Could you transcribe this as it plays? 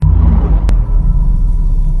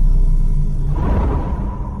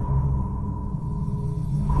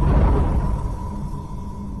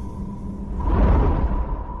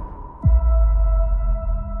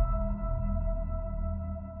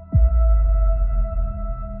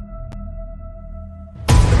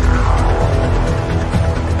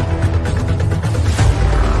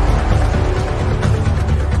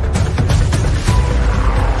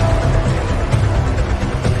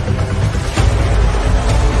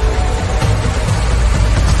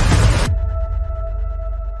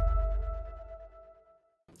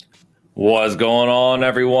What's going on,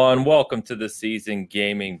 everyone? Welcome to the Season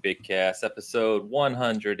Gaming Bigcast. Episode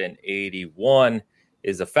 181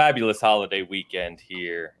 is a fabulous holiday weekend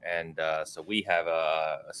here. And so we have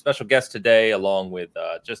a special guest today, along with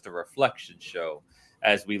just a reflection show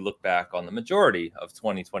as we look back on the majority of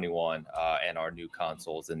 2021 and our new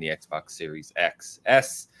consoles in the Xbox Series X,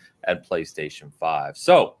 S, and PlayStation 5.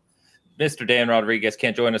 So, Mr. Dan Rodriguez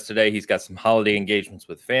can't join us today. He's got some holiday engagements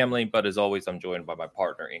with family, but as always, I'm joined by my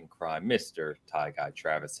partner in crime, Mr. Tie Guy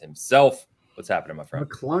Travis himself. What's happening, my friend?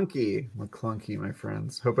 McClunky, my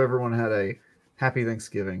friends. Hope everyone had a happy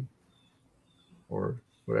Thanksgiving or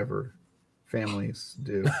whatever families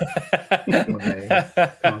do when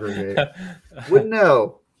they congregate. Wouldn't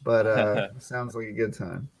know, but sounds like a good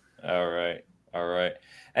time. All right.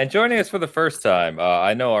 And joining us for the first time,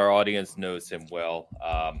 I know our audience knows him well.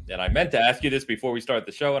 And I meant to ask you this before we start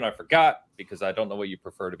the show, and I forgot because I don't know what you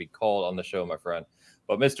prefer to be called on the show, my friend.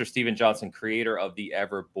 But Mr. Steven Johnson, creator of the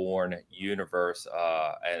Everborn universe,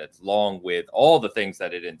 and it's along with all the things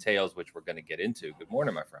that it entails, which we're going to get into. Good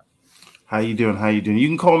morning, my friend. How you doing? You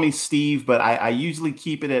can call me Steve, but I usually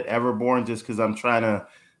keep it at Everborn just because I'm trying to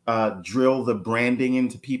drill the branding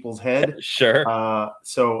into people's head. Sure.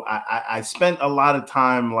 So I spent a lot of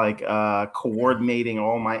time coordinating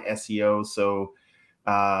all my SEO. So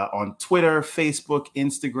on Twitter, Facebook,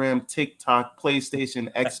 Instagram, TikTok,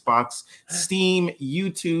 PlayStation, Xbox, Steam,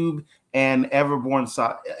 YouTube, and Everborn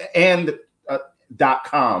and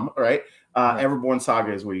 .com. Right. Everborn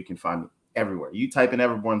Saga is where you can find me everywhere. You type in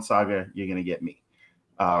Everborn Saga, you're gonna get me.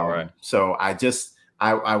 All right. So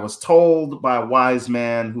I was told by a wise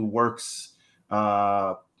man who works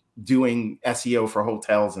doing SEO for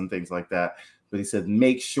hotels and things like that. But he said,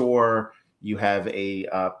 make sure you have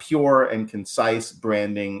a pure and concise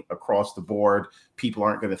branding across the board. People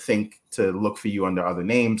aren't going to think to look for you under other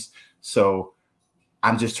names. So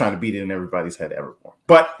I'm just trying to beat it in everybody's head, Everborn.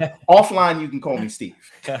 But offline, you can call me Steve.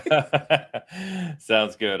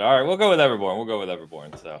 Sounds good. All right, we'll go with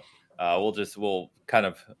Everborn. So. We'll kind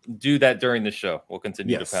of do that during the show. We'll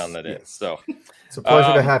continue to pound that in. So it's a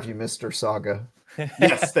pleasure to have you, Mr. Saga.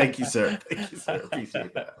 Yes, thank you, sir.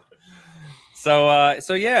 Appreciate that.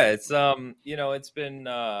 So yeah, it's it's been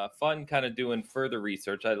fun kind of doing further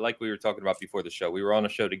research. Like we were talking about before the show. We were on a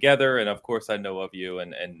show together, and of course I know of you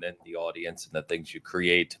and the audience and the things you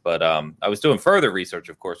create. But I was doing further research,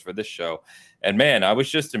 of course, for this show, and man, I was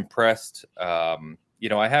just impressed. I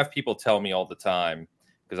have people tell me all the time,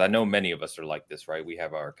 because I know many of us are like this, right? We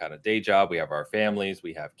have our kind of day job, we have our families,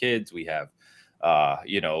 we have kids, we have,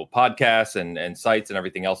 podcasts and sites and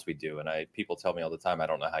everything else we do. And people tell me all the time, I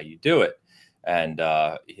don't know how you do it. And,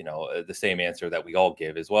 the same answer that we all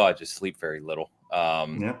give is, well, I just sleep very little.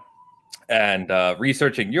 And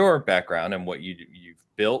researching your background and what you've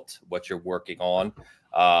built, what you're working on,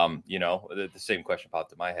 the same question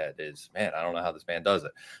popped in my head is, man, I don't know how this man does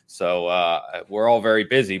it. So we're all very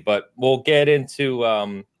busy, but we'll get into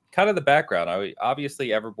kind of the background. Obviously,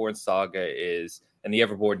 Everborn Saga and the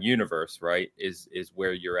Everborn universe, right, is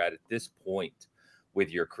where you're at this point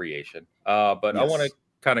with your creation. But yes. I want to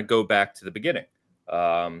kind of go back to the beginning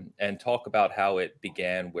and talk about how it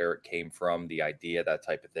began, where it came from, the idea, that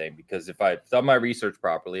type of thing. Because if I've done my research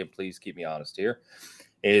properly, and please keep me honest here,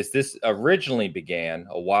 is this originally began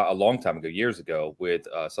a long time ago, years ago, with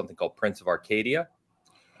something called Prince of Arcadia.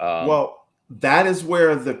 Well, that is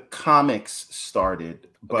where the comics started,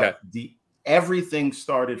 but everything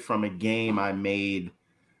started from a game I made.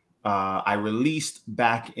 I released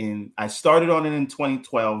I started on it in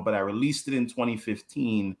 2012, but I released it in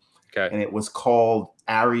 2015. Okay. And it was called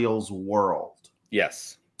Ariel's World.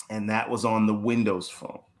 Yes. And that was on the Windows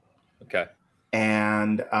Phone. Okay.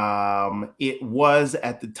 And it was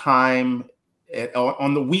at the time,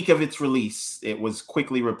 on the week of its release, it was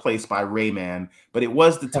quickly replaced by Rayman, but it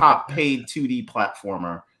was the top paid 2D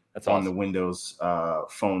platformer on the Windows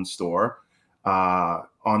Phone store on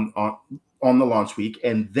the launch week.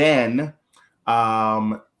 And then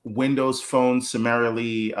Windows Phone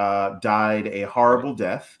summarily died a horrible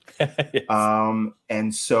death. Yes. And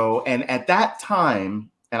at that time,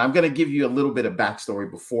 and I'm going to give you a little bit of backstory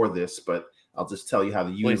before this, but I'll just tell you how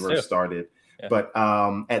the universe started. Yeah. But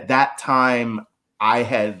at that time, I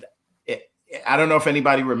don't know if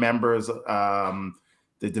anybody remembers the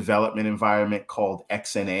development environment called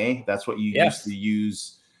XNA. That's what you used to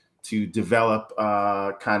use to develop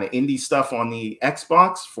kind of indie stuff on the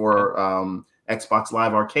Xbox for Xbox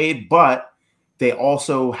Live Arcade. But they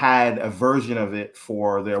also had a version of it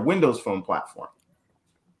for their Windows Phone platform.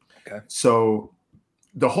 Okay. So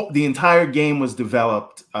the entire game was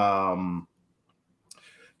developed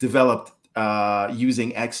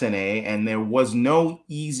using XNA, and there was no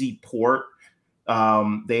easy port.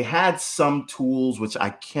 They had some tools, which I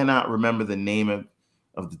cannot remember the name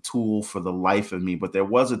of the tool for the life of me, but there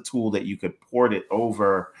was a tool that you could port it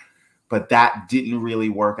over, but that didn't really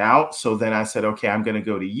work out. So then I said, okay, I'm going to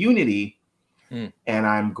go to Unity and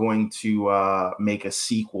I'm going to make a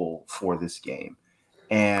sequel for this game.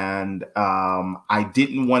 And I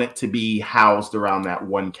didn't want it to be housed around that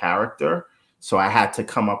one character. So I had to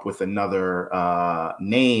come up with another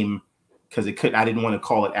name because I didn't want to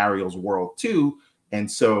call it Ariel's World 2. And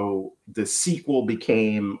so the sequel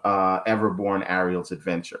became Everborn Ariel's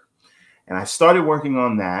Adventure. And I started working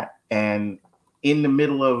on that. And in the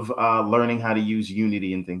middle of learning how to use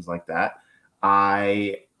Unity and things like that,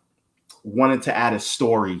 I wanted to add a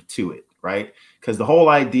story to it, right? Because the whole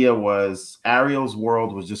idea was Ariel's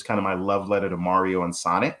World was just kind of my love letter to Mario and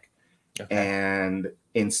Sonic. Okay. And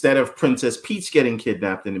instead of Princess Peach getting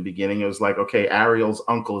kidnapped in the beginning, it was like, okay, Ariel's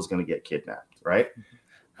uncle is going to get kidnapped, right?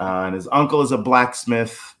 And his uncle is a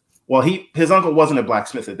blacksmith. Well, his uncle wasn't a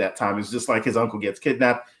blacksmith at that time. It's just like his uncle gets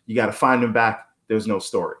kidnapped. You got to find him back. There's no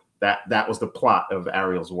story. That was the plot of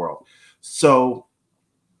Ariel's World. So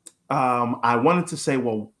I wanted to say,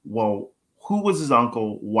 well, who was his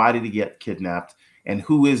uncle? Why did he get kidnapped? And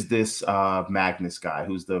who is this Magnus guy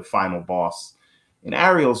who's the final boss in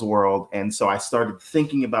Ariel's World? And so I started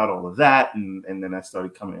thinking about all of that. And then I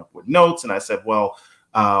started coming up with notes. And I said, well,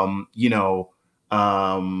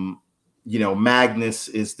 Magnus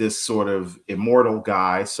is this sort of immortal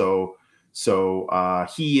guy. So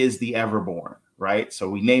he is the Everborn, right? So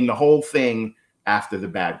we named the whole thing after the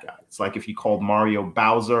bad guy. It's like if you called Mario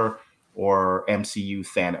Bowser or MCU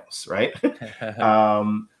Thanos, right?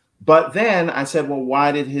 But then I said, well,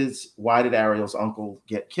 why did Ariel's uncle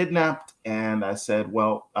get kidnapped? And I said,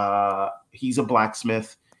 well, he's a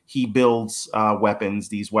blacksmith. He builds weapons.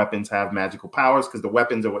 These weapons have magical powers because the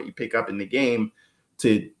weapons are what you pick up in the game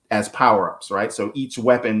as power-ups, right? So each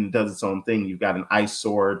weapon does its own thing. You've got an ice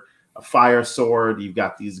sword, a fire sword. You've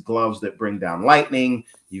got these gloves that bring down lightning.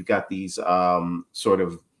 You've got these sort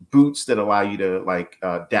of boots that allow you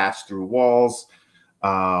to dash through walls.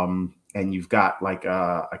 And you've got like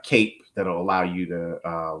a cape that'll allow you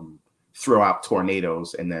to throw out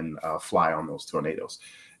tornadoes and then fly on those tornadoes.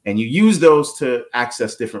 And you use those to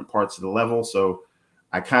access different parts of the level. So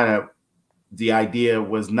the idea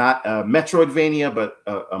was not a Metroidvania, but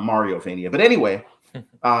a Mariovania. But anyway,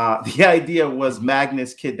 the idea was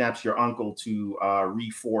Magnus kidnaps your uncle to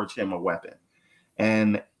reforge him a weapon.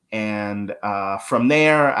 And from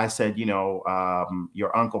there, I said,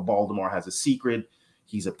 your uncle Baltimore has a secret.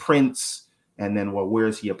 He's a prince. And then, well, where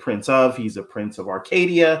is he a prince of? He's a prince of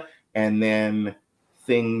Arcadia. And then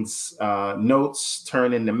things, notes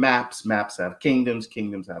turn into maps. Maps have kingdoms.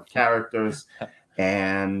 Kingdoms have characters.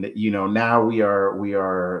 And, now we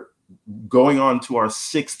are going on to our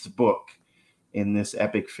 6th book in this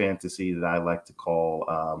epic fantasy that I like to call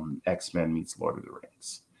X-Men meets Lord of the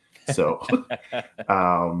Rings. So,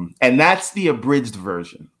 and that's the abridged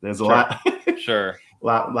version. There's a lot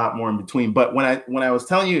more in between. But when I was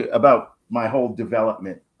telling you about my whole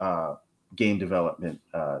development, game development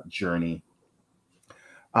journey,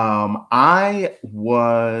 I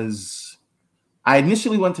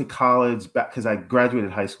initially went to college back because I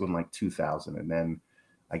graduated high school in like 2000, and then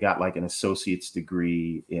I got like an associate's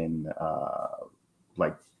degree in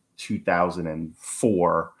like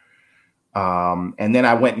 2004. And then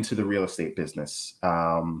I went into the real estate business.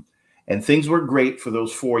 And things were great for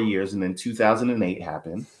those 4 years. And then 2008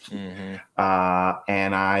 happened. Mm-hmm.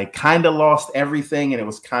 And I kind of lost everything. And it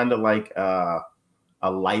was kind of like a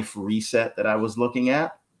life reset that I was looking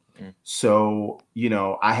at. Mm. So,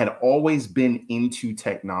 I had always been into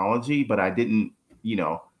technology, but I didn't,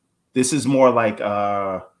 this is more like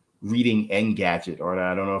reading Engadget, or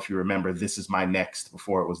I don't know if you remember This Is My Next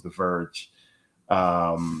before it was The Verge.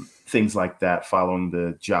 Things like that, following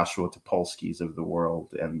the Joshua Topolskis of the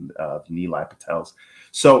world and the Nilay Patels.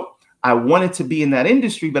 So I wanted to be in that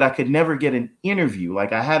industry, but I could never get an interview.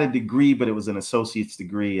 Like I had a degree, but it was an associate's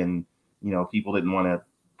degree, and people didn't want to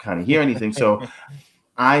kind of hear anything. So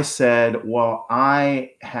I said, well,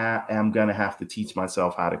 I am going to have to teach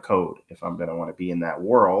myself how to code if I'm going to want to be in that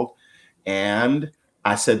world. And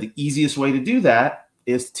I said the easiest way to do that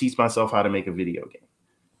is to teach myself how to make a video game.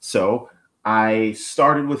 So I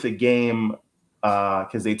started with a game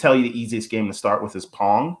because they tell you the easiest game to start with is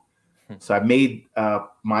Pong. So I made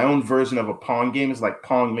my own version of a Pong game. It's like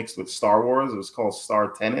Pong mixed with Star Wars. It was called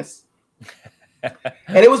Star Tennis.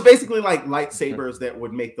 And it was basically like lightsabers that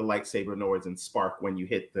would make the lightsaber noise and spark when you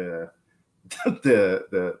hit the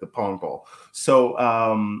Pong ball. So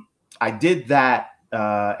I did that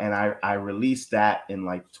and I released that in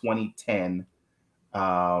like 2010.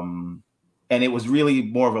 And it was really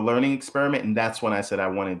more of a learning experiment. And that's when I said I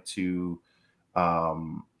wanted to,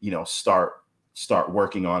 start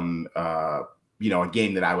working on, a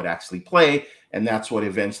game that I would actually play. And that's what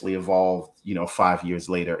eventually evolved, 5 years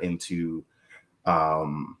later into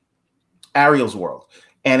Ariel's World.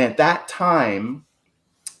 And at that time,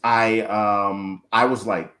 I was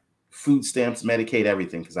like food stamps, Medicaid,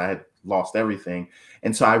 everything, because I had lost everything.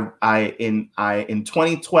 And so in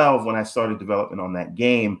 2012, when I started development on that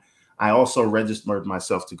game, I also registered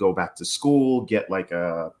myself to go back to school, get like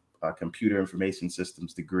a computer information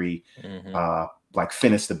systems degree, like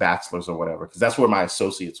finish the bachelor's or whatever, because that's where my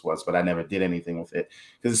associates was, but I never did anything with it.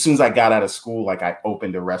 Because as soon as I got out of school, like I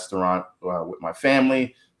opened a restaurant with my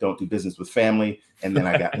family, don't do business with family. And then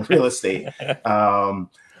I got in real estate.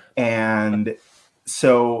 And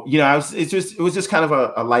so, it was just kind of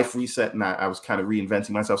a life reset, and I was kind of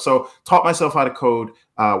reinventing myself. So taught myself how to code,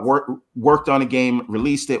 worked on a game,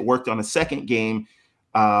 released it, worked on a second game,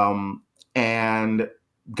 and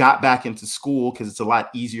got back into school, because it's a lot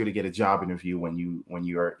easier to get a job interview when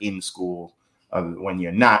you are in school, when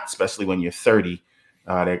you're not, especially when you're 30,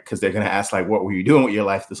 because they're going to ask, like, what were you doing with your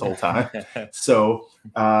life this whole time? So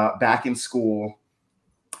back in school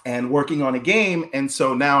and working on a game. And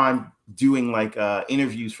so now I'm doing like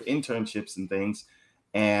interviews for internships and things.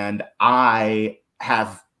 And I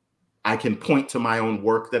can point to my own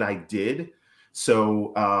work that I did.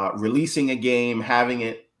 So releasing a game, having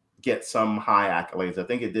it get some high accolades. I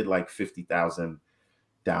think it did like 50,000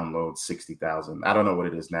 downloads, 60,000. I don't know what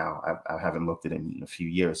it is now. I haven't looked at it in a few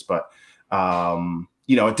years, but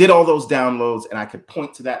it did all those downloads, and I could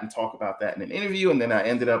point to that and talk about that in an interview. And then I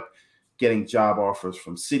ended up getting job offers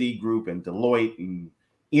from Citigroup and Deloitte, and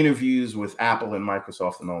interviews with Apple and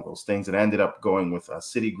Microsoft and all those things. And I ended up going with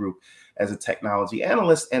Citigroup as a technology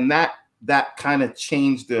analyst. And that kind of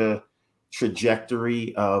changed the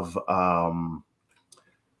trajectory of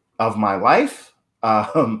my life.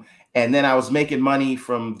 And then I was making money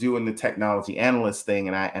from doing the technology analyst thing.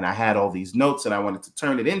 And I had all these notes, and I wanted to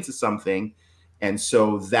turn it into something. And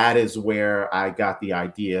so that is where I got the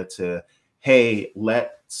idea to, hey,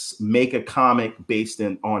 let's make a comic based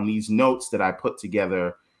on these notes that I put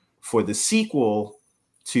together for the sequel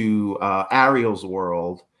to Ariel's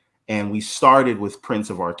World. And we started with Prince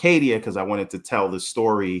of Arcadia because I wanted to tell the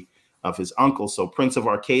story of his uncle. So Prince of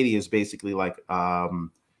Arcadia is basically like,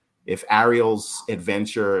 if Ariel's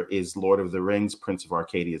adventure is Lord of the Rings, Prince of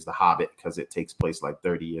Arcadia is The Hobbit, because it takes place like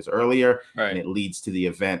 30 years earlier. Right. And it leads to the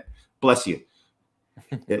event. Bless you.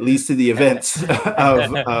 It leads to the events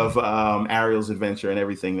of Ariel's adventure and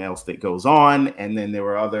everything else that goes on. And then there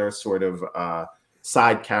were other sort of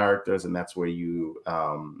side characters, and that's where you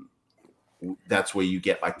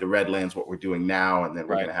get like the Redlands, what we're doing now. And then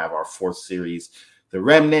we're going to have our fourth series, The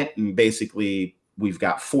Remnant. And basically we've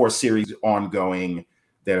got 4 series ongoing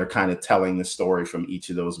that are kind of telling the story from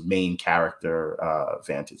each of those main character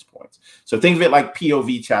vantage points. So think of it like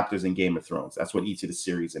POV chapters in Game of Thrones. That's what each of the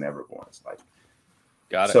series in Everborn is like.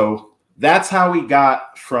 Got it. So that's how we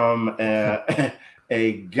got from a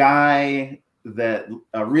guy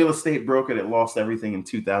a real estate broker that lost everything in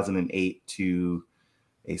 2008 to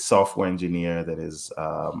a software engineer that is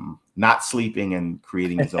not sleeping and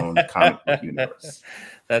creating his own comic book universe.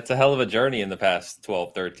 That's a hell of a journey in the past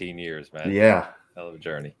 12, 13 years, man. Yeah. Hell of a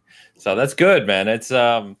journey. So that's good, man. It's,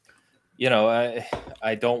 I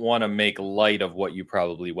don't want to make light of what you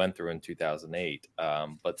probably went through in 2008.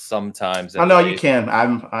 But sometimes. Oh, no, you can.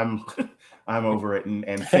 I'm over it.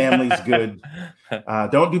 And family's good.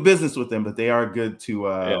 Don't do business with them, but they are good to,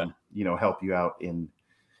 help you out in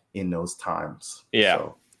those times. Yeah.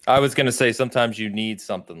 So. I was going to say, sometimes you need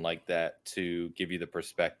something like that to give you the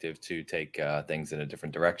perspective to take things in a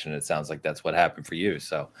different direction. It sounds like that's what happened for you.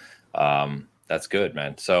 So that's good,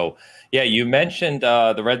 man. So, yeah, you mentioned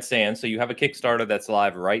the Red Sand. So you have a Kickstarter that's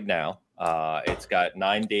live right now. It's got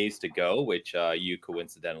 9 days to go, which you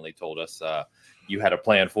coincidentally told us you had a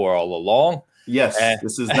plan for all along. Yes,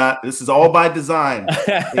 this is all by design.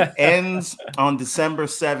 It ends on December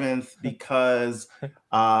 7th because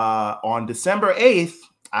on December 8th,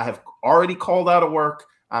 I have already called out of work.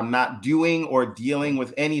 I'm not doing or dealing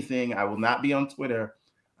with anything. I will not be on Twitter.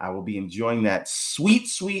 I will be enjoying that sweet,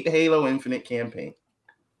 sweet Halo Infinite campaign.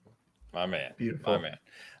 My man. Beautiful. My man.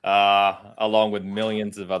 Along with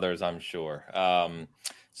millions of others, I'm sure.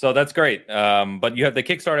 So that's great. But you have the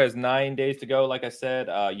Kickstarter has 9 days to go. Like I said,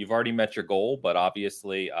 you've already met your goal, but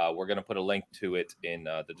obviously we're going to put a link to it in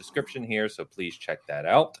the description here. So please check that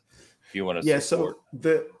out if you want to support.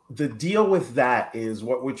 So the deal with that is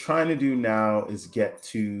what we're trying to do now is get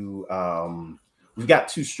to we've got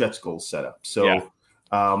 2 stretch goals set up. So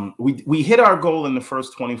we hit our goal in the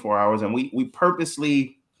first 24 hours, and we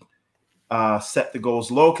purposely set the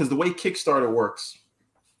goals low, because the way Kickstarter works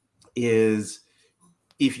is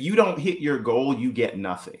if you don't hit your goal, you get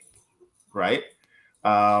nothing, right?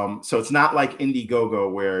 So it's not like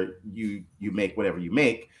Indiegogo where you make whatever you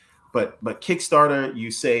make, but Kickstarter,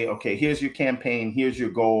 you say, okay, here's your campaign, here's your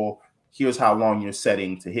goal, here's how long you're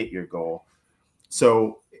setting to hit your goal.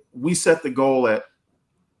 So we set the goal at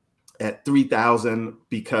 3,000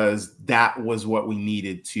 because that was what we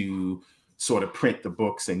needed to sort of print the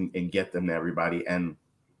books and get them to everybody. And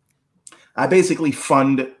I basically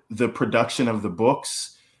fund the production of the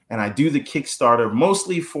books, and I do the Kickstarter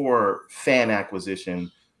mostly for fan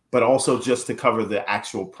acquisition, but also just to cover the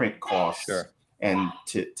actual print costs and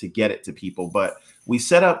to get it to people. But we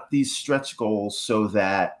set up these stretch goals so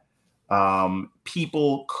that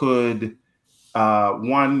people could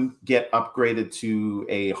one, get upgraded to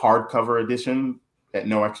a hardcover edition at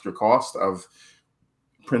no extra cost of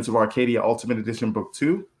Prince of Arcadia Ultimate Edition Book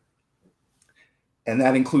 2. And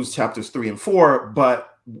that includes chapters 3 and 4.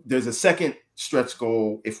 But there's a second stretch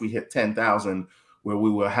goal if we hit 10,000, where we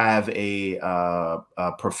will have a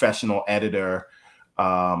professional editor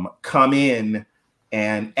come in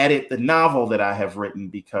and edit the novel that I have written,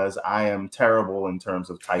 because I am terrible in terms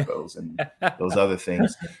of typos and those other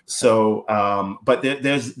things. So, but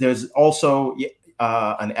there's also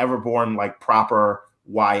an Everborn, like, proper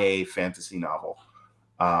YA fantasy novel.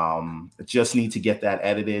 Just need to get that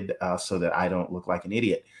edited so that I don't look like an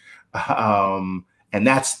idiot. And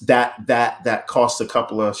that costs a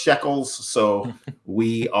couple of shekels. So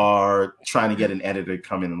we are trying to get an editor to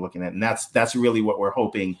come in and looking at it. And that's really what we're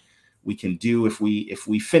hoping we can do. If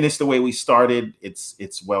we finish the way we started,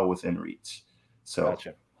 it's well within reach. So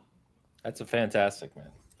gotcha. That's a fantastic, man.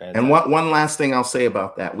 Fantastic. And one last thing I'll say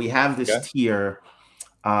about that, we have this tier.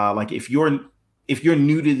 Like if you're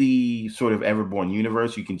new to the sort of Everborn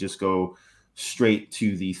universe, you can just go straight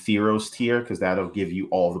to the Theros tier, because that'll give you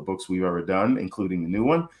all the books we've ever done, including the new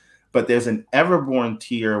one. But there's an Everborn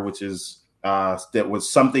tier, which is that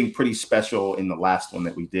was something pretty special in the last one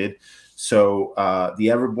that we did. So the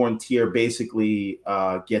Everborn tier basically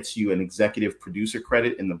gets you an executive producer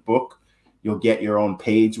credit in the book. You'll get your own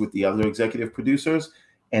page with the other executive producers,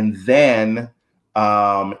 and then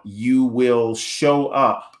you will show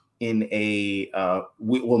up in we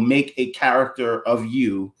will make a character of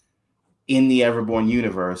you in the Everborn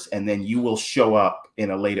universe, and then you will show up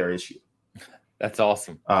in a later issue. That's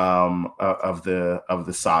awesome. Of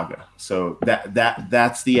the saga. So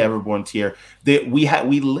that's the Everborn tier. We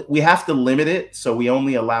have to limit it, so we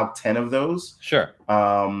only allow 10 of those. Sure.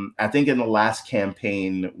 I think in the last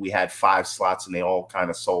campaign we had 5 slots and they all kind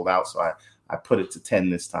of sold out, so I put it to 10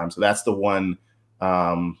 this time. So that's the one.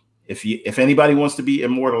 If anybody wants to be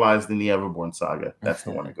immortalized in the Everborn saga, that's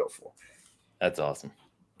the one to go for. That's awesome.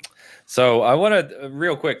 So I want to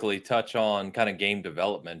real quickly touch on kind of game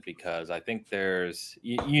development, because I think there's,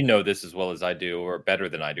 you know this as well as I do, or better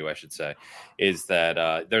than I do, I should say, is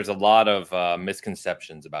that there's a lot of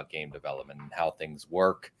misconceptions about game development and how things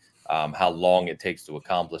work, how long it takes to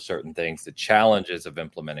accomplish certain things, the challenges of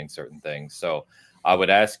implementing certain things. So I would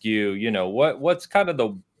ask you, what's kind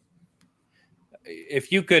of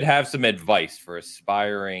if you could have some advice for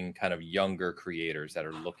aspiring kind of younger creators that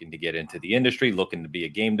are looking to get into the industry, looking to be a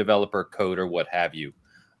game developer, coder, what have you,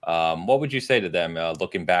 what would you say to them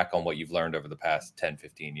looking back on what you've learned over the past 10,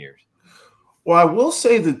 15 years? Well, I will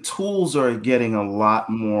say the tools are getting a lot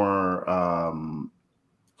more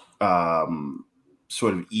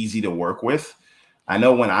sort of easy to work with. I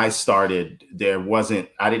know when I started,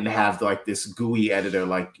 I didn't have like this GUI editor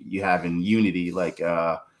like you have in Unity, like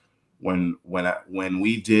when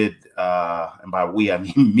we did, and by we I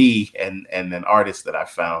mean me and an artist that I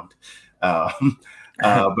found,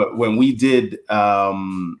 but when we did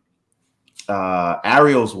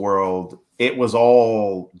Ariel's World, it was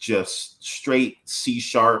all just straight C#,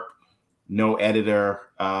 no editor.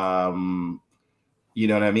 You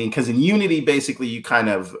know what I mean? Because in Unity, basically, you kind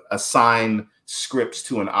of assign scripts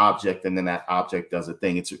to an object, and then that object does a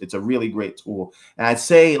thing. It's a really great tool. And I'd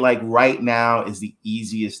say like right now is the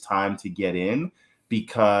easiest time to get in,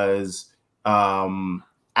 because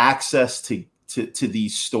access to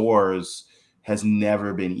these stores has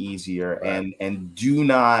never been easier. Right. And do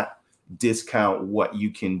not discount what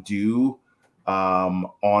you can do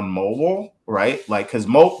on mobile, right? Like, because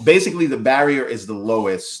basically the barrier is the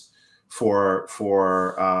lowest for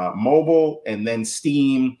mobile, and then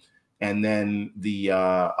Steam, and then the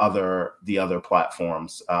other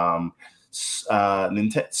platforms.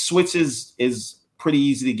 Switch is pretty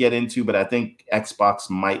easy to get into, but I think Xbox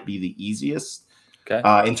might be the easiest.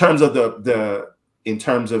 Okay. In terms of the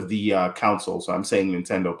console, so I'm saying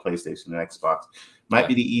Nintendo, PlayStation, and Xbox might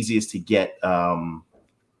be the easiest to get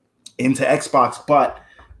into Xbox, but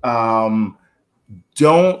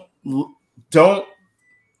don't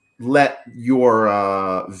let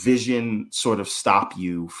your vision sort of stop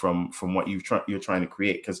you from what you're trying to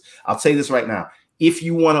create. Because I'll say this right now: if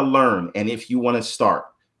you want to learn and if you want to start,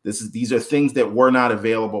 these are things that were not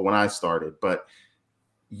available when I started, but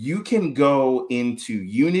you can go into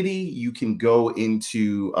Unity, you can go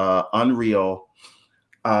into Unreal,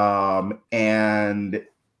 and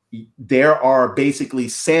there are basically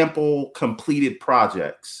sample completed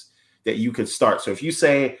projects that you could start. So if you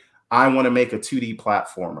say, I want to make a 2D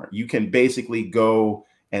platformer, you can basically go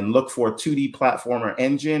and look for a 2D platformer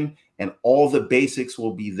engine, and all the basics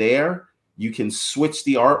will be there. You can switch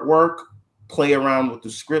the artwork, play around with the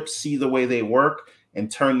scripts, see the way they work, and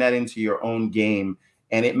turn that into your own game.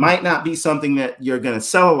 And it might not be something that you're going to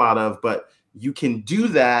sell a lot of, but you can do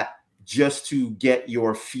that just to get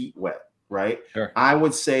your feet wet, right? Sure. I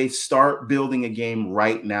would say start building a game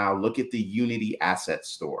right now. Look at the Unity Asset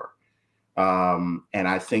Store. And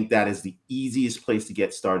I think that is the easiest place to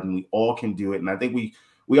get started, and we all can do it. And I think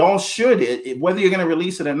we all should, whether you're going to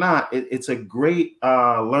release it or not. It's a great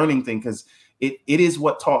learning thing, because it is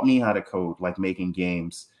what taught me how to code, like making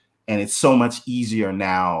games. And it's so much easier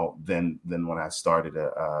now than when I started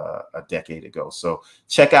a decade ago. So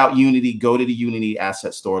check out Unity, go to the Unity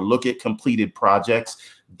Asset Store, look at completed projects,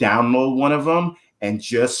 download one of them, and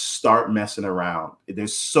just start messing around.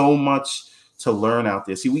 There's so much to learn out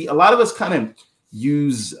there. See, a lot of us kind of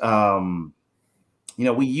use,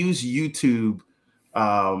 we use YouTube,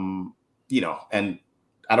 and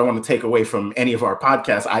I don't want to take away from any of our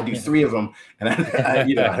podcasts. I do 3 of them, and I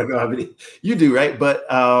don't know how many you do, right? But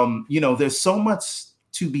there's so much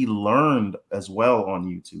to be learned as well on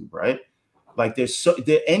YouTube, right? Like there's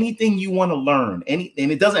anything you want to learn, and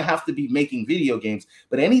it doesn't have to be making video games,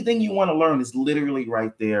 but anything you want to learn is literally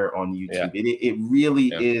right there on YouTube. Yeah. It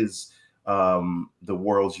really is the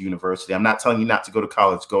world's university. I'm not telling you not to go to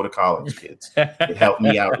college. Go to college, kids. It helped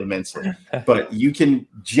me out immensely. But you can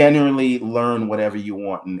generally learn whatever you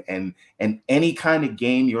want, and any kind of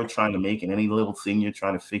game you're trying to make, and any little thing you're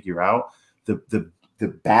trying to figure out, the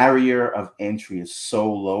barrier of entry is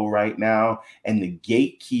so low right now, and the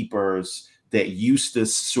gatekeepers that used to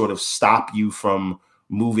sort of stop you from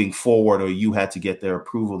moving forward, or you had to get their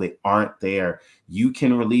approval, they aren't there. You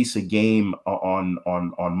can release a game on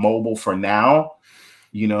mobile for now,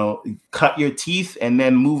 cut your teeth, and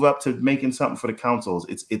then move up to making something for the consoles.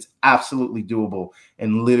 It's absolutely doable,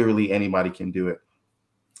 and literally anybody can do it.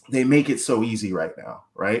 They make it so easy right now,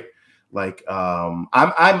 right? Like I'm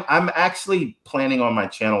actually planning on my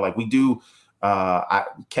channel, like we do. I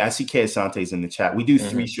see Kay Asante's in the chat. We do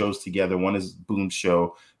 3 shows together. One is Boom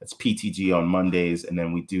Show. That's PTG on Mondays. And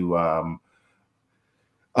then we do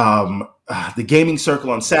the Gaming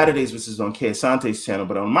Circle on Saturdays, which is on Kay Asante's channel.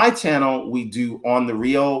 But on my channel, we do On the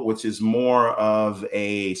Real, which is more of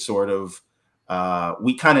a sort of,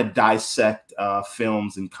 we kind of dissect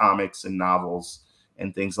films and comics and novels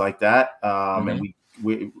and things like that. And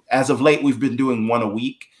we as of late, we've been doing 1 a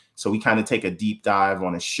week. So we kind of take a deep dive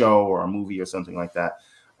on a show or a movie or something like that.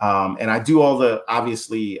 And I do all the,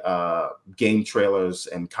 obviously, game trailers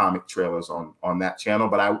and comic trailers on that channel.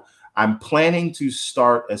 But I'm planning to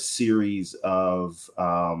start a series of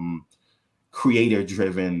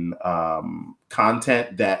creator-driven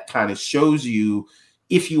content that kind of shows you,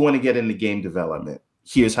 if you want to get into game development,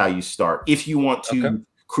 here's how you start. If you want to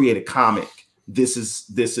create a comic, this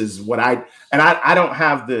is what I don't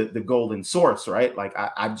have the golden source, right? Like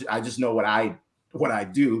I just know what I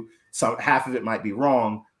do. So half of it might be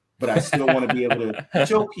wrong, but I still want to be able to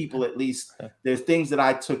show people, at least there's things that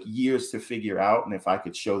I took years to figure out. And if I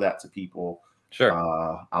could show that to people, sure,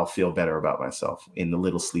 I'll feel better about myself in the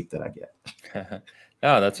little sleep that I get.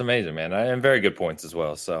 Oh, that's amazing, man. And very good points as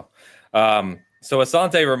well. So, so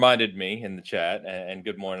Asante reminded me in the chat, and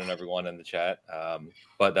good morning, everyone in the chat.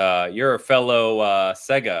 But you're a fellow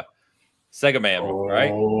Sega man,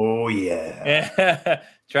 right? Oh, yeah.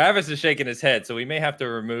 Travis is shaking his head, so we may have to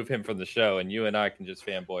remove him from the show, and you and I can just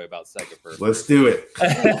fanboy about Sega for Let's do it.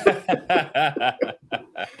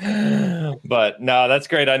 But no, that's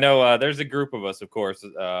great. I know there's a group of us, of course,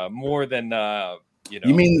 more than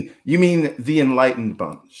You mean the enlightened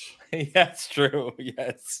bunch? That's true.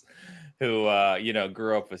 Yes. Who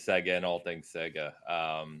grew up with Sega and all things Sega.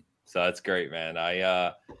 So that's great, man.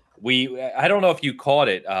 I don't know if you caught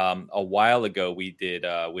it a while ago. We did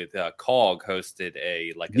with Cog hosted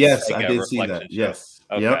a yes, Sega I did see that. show. Yes.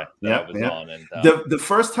 Okay. Yep. That was on. And the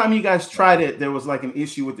first time you guys tried it, there was like an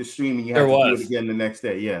issue with the stream, and you had to do it again the next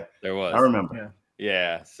day. Yeah, there was. I remember.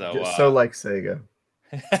 Yeah. So just so like Sega.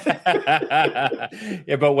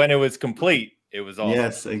 Yeah, but when it was complete, it was awesome.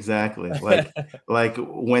 Yes, exactly. Like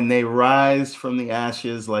when they rise from the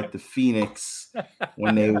ashes, like the phoenix,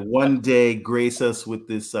 when they one day grace us with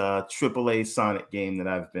this AAA Sonic game that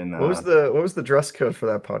I've been. What was the dress code for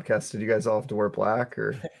that podcast? Did you guys all have to wear black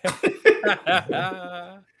or?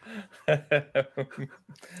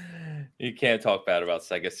 You can't talk bad about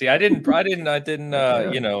Sega. See, I didn't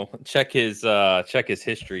check his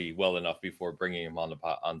history well enough before bringing him onto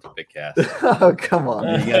Bitcast. Oh, come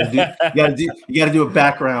on. You gotta do a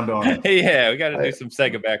background on it. Yeah, we got to do some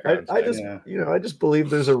Sega background. I just believe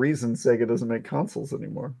there's a reason Sega doesn't make consoles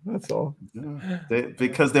anymore. That's all.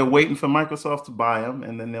 Because they're waiting for Microsoft to buy them,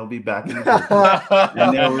 and then they'll be back in the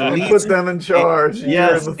and they'll release put them in charge.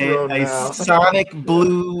 Yes, a Sonic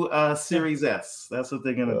Blue Series S. That's what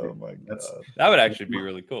they're gonna do. My God. That would actually be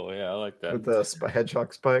really cool. Yeah, I like that. With the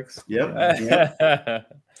hedgehog spikes. Yep.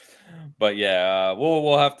 But yeah,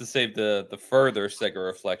 we'll have to save the further Sega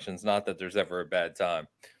reflections. Not that there's ever a bad time,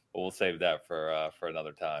 but we'll save that for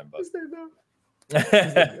another time. But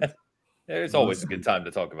there's always a good time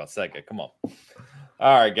to talk about Sega. Come on.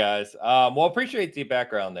 All right, guys. Well, appreciate the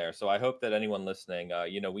background there. So I hope that anyone listening,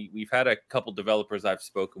 we've had a couple developers I've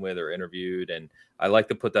spoken with or interviewed, and I like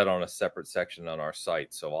to put that on a separate section on our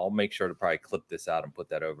site. So I'll make sure to probably clip this out and put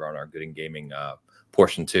that over on our Good in Gaming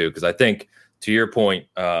portion too, because I think to your point,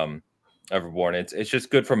 Everborn, it's just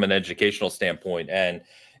good from an educational standpoint, and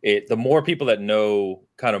the more people that know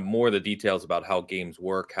kind of more the details about how games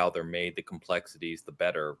work, how they're made, the complexities, the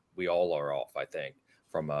better we all are off, I think.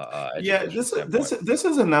 From this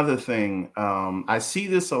is another thing. I see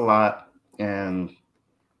this a lot, and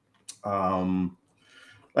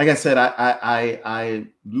like I said, I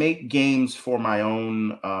make games for my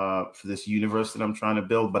own for this universe that I'm trying to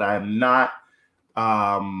build, but I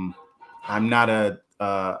am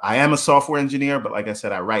a software engineer, but like I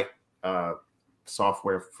said, I write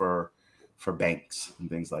software for banks and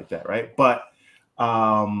things like that, right? But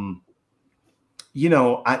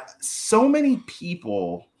so many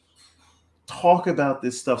people talk about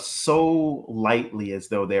this stuff so lightly, as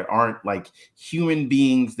though there aren't like human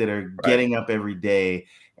beings that are getting up every day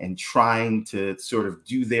and trying to sort of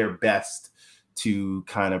do their best to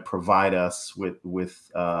kind of provide us with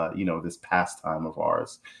this pastime of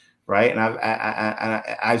ours, right? And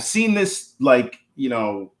I've seen this, like,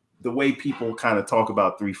 the way people kind of talk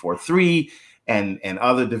about 343 and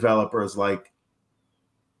other developers. Like,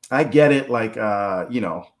 I get it. Like,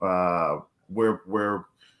 we're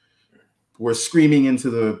screaming into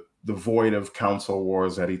the void of console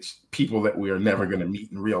wars at people that we are never going to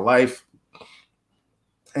meet in real life.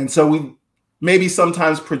 And so we maybe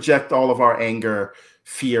sometimes project all of our anger,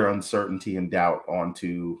 fear, uncertainty, and doubt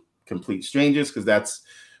onto complete strangers, because that's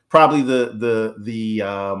probably the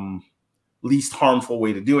least harmful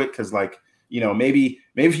way to do it. Because, like, maybe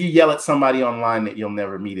if you yell at somebody online that you'll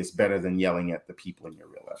never meet, it's better than yelling at the people in your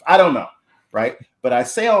real life. I don't know, right? But I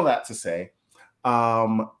say all that to say,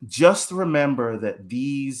 just remember that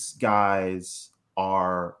these guys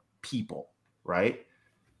are people, right?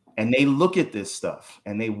 And they look at this stuff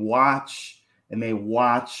and they watch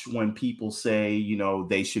when people say,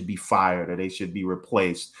 they should be fired or they should be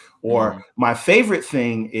replaced. Or my favorite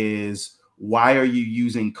thing is, why are you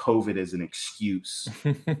using COVID as an excuse,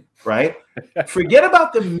 right? Forget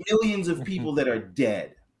about the millions of people that are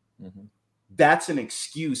dead. Mm-hmm. That's an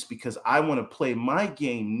excuse because I want to play my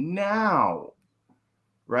game now,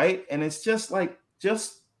 right? And it's just like,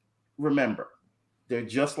 just remember, they're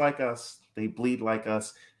just like us. They bleed like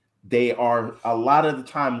us. They are a lot of the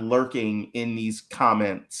time lurking in these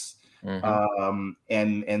comments,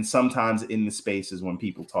 and sometimes in the spaces when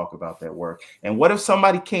people talk about their work. And what if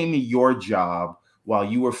somebody came to your job while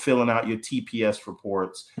you were filling out your TPS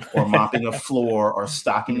reports, or mopping a floor, or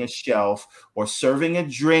stocking a shelf, or serving a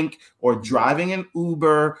drink, or driving an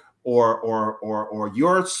Uber, or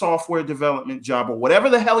your software development job, or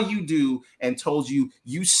whatever the hell you do, and told you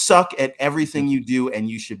suck at everything you do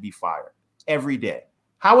and you should be fired every day?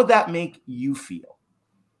 How would that make you feel?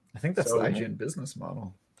 I think that's the IGN business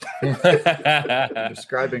model. You're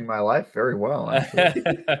describing my life very well, actually.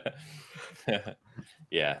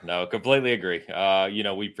 Yeah, no, completely agree.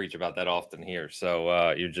 We preach about that often here.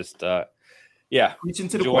 So you're just, preaching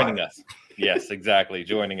to the joining choir. us. Yes, exactly.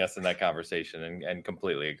 Joining us in that conversation and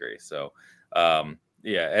completely agree. So,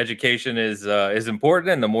 education is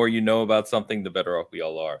important, and the more you know about something, the better off we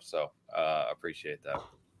all are. So appreciate that.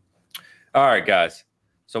 All right, guys.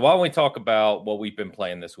 So why don't we talk about what we've been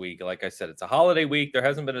playing this week? Like I said, it's a holiday week. There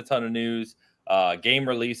hasn't been a ton of news. Game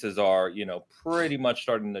releases are, pretty much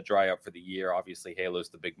starting to dry up for the year. Obviously, Halo's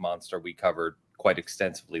the big monster we covered quite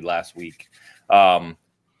extensively last week.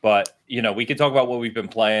 But, we can talk about what we've been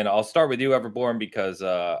playing. I'll start with you, Everborn, because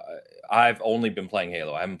I've only been playing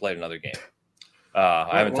Halo. I haven't played another game.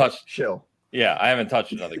 I haven't touched. Chill. Yeah, I haven't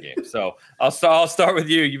touched another game. So I'll start with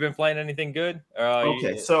you. You've been playing anything good?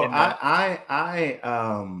 Okay, so I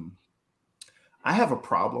have a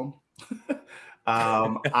problem.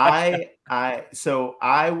 I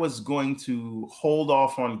was going to hold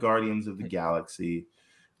off on Guardians of the Galaxy,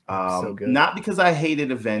 so good. Not because I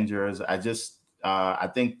hated Avengers. I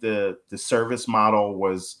think the service model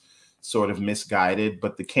was sort of misguided,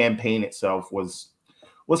 but the campaign itself was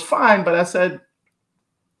fine. But I said,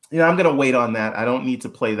 I'm going to wait on that. I don't need to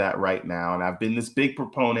play that right now. And I've been this big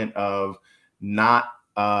proponent of not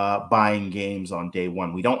buying games on day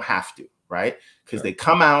one. We don't have to, right? Because They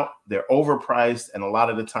come out, they're overpriced, and a lot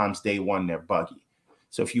of the times day one, they're buggy.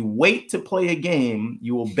 So if you wait to play a game,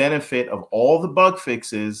 you will benefit of all the bug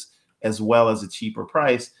fixes as well as a cheaper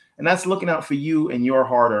price. And that's looking out for you and your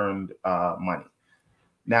hard-earned money.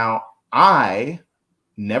 Now, I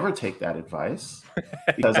never take that advice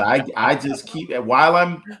because I just keep, while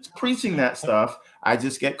I'm preaching that stuff, I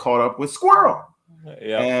just get caught up with Squirrel.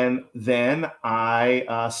 Yeah. And then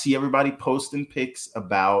I see everybody posting pics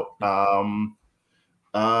about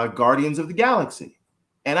Guardians of the Galaxy.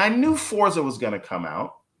 And I knew Forza was going to come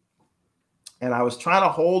out. And I was trying to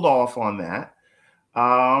hold off on that.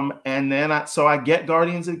 And then I get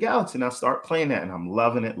Guardians of the Galaxy and I start playing that and I'm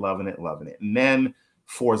loving it. And then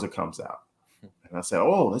Forza comes out. And I said,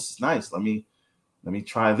 oh, this is nice. Let me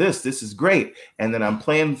try this. This is great. And then I'm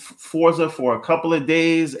playing Forza for a couple of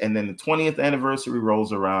days. And then the 20th anniversary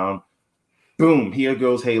rolls around. Boom, here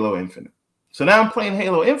goes Halo Infinite. So now I'm playing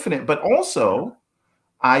Halo Infinite, but also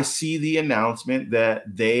I see the announcement that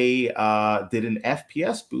they did an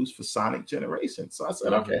FPS boost for Sonic Generations. So I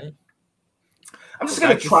said, okay, I'm just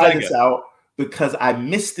going to try this out because I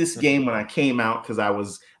missed this game when I came out because I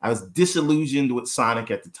was disillusioned with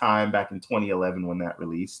Sonic at the time back in 2011 when that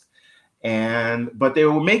released. But they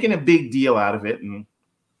were making a big deal out of it, and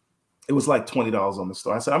it was like $20 on the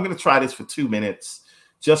store. I said, I'm going to try this for 2 minutes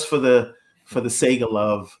just for the Sega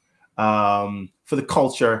love, for the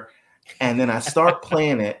culture. And then I start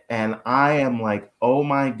playing it, and I am like, oh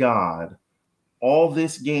my God, all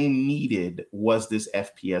this game needed was this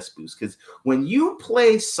FPS boost. Because when you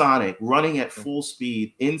play Sonic running at full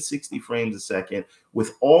speed in 60 frames a second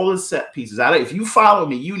with all the set pieces, if you follow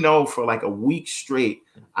me, for like a week straight,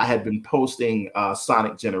 I had been posting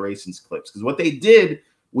Sonic Generations clips. Because what they did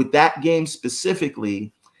with that game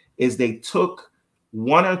specifically is they took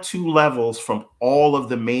 1 or 2 levels from all of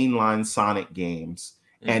the mainline Sonic games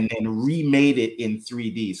and then remade it in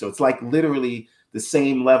 3D. So it's like literally the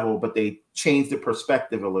same level, but they changed the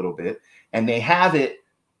perspective a little bit. And they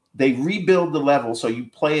rebuild the level so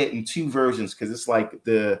you play it in 2 versions because it's like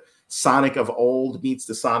the Sonic of old meets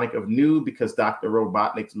the Sonic of new because Dr.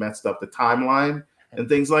 Robotnik's messed up the timeline and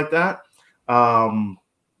things like that. And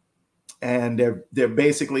they're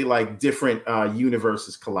basically like different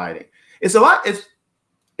universes colliding. It's a lot.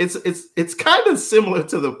 It's kind of similar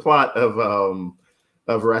to the plot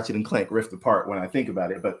of Ratchet and Clank Rift Apart when I think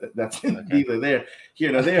about it, but that's neither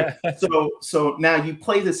here nor there. So now you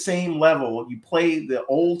play the same level, you play the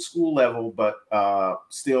old school level, but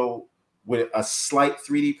still with a slight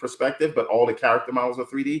 3D perspective, but all the character models are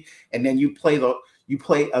 3D, and then you play a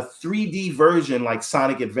 3D version like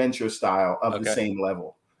Sonic Adventure style of the same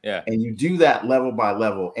level. Yeah, and you do that level by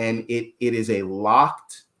level, and it is a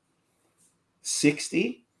locked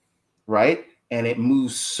 60, right? And it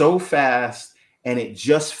moves so fast. And it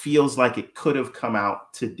just feels like it could have come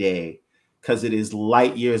out today because it is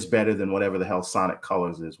light years better than whatever the hell Sonic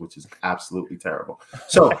Colors is, which is absolutely terrible.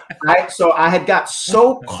 So I had got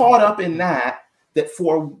so caught up in that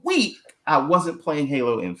for a week, I wasn't playing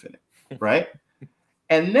Halo Infinite, right?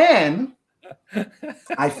 And then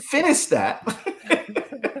I finished that.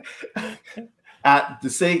 The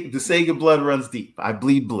Sega blood runs deep. I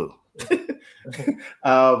bleed blue.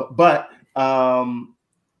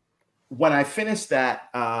 When I finished that,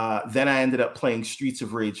 then I ended up playing Streets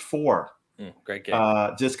of Rage 4. Great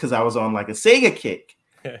game. Just because I was on like a Sega kick.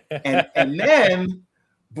 and then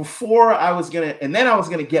before I was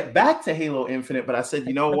gonna get back to Halo Infinite, but I said,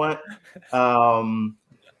 you know what?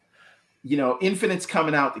 Infinite's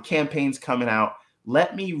coming out, the campaign's coming out.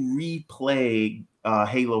 Let me replay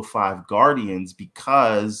Halo 5 Guardians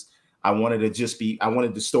because I wanted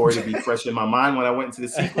the story to be fresh in my mind when I went into the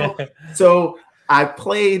sequel. So I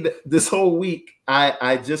played this whole week.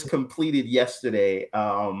 I just completed yesterday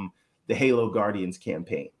the Halo Guardians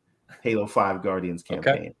campaign, Halo 5 Guardians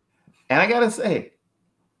campaign. Okay. And I gotta say,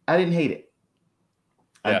 I didn't hate it.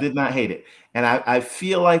 I did not hate it. And I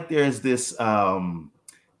feel like there's this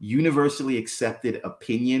universally accepted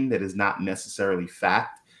opinion that is not necessarily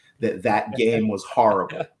fact that game was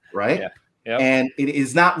horrible, right? Yeah. And it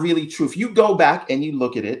is not really true. If you go back and you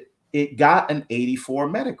look at it, it got an 84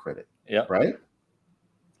 Metacritic, right?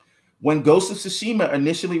 When Ghost of Tsushima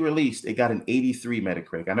initially released, it got an 83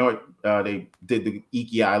 Metacritic. I know they did the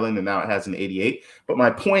Iki Island and now it has an 88. But my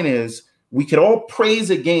point is, we could all praise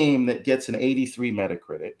a game that gets an 83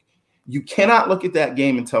 Metacritic. You cannot look at that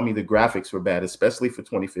game and tell me the graphics were bad, especially for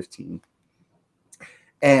 2015.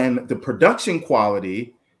 And the production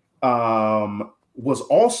quality was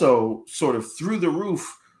also sort of through the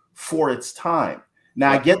roof for its time.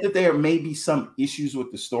 Now, I get that there may be some issues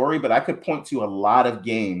with the story, but I could point to a lot of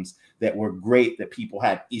games that were great that people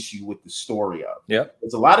had issue with the story of.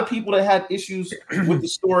 There's a lot of people that had issues with the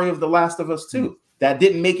story of The Last of Us 2. That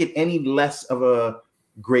didn't make it any less of a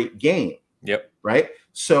great game. Right?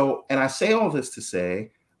 So, and I say all this to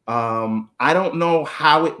say, I don't know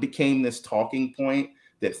how it became this talking point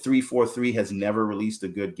that 343 has never released a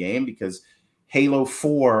good game, because Halo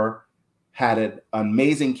 4 had an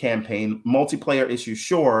amazing campaign, multiplayer issue,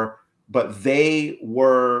 sure, but they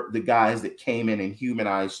were the guys that came in and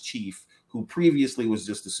humanized Chief, who previously was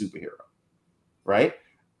just a superhero, right?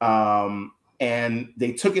 And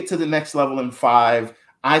they took it to the next level in 5.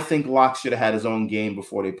 I think Locke should have had his own game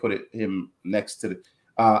before they put him next to the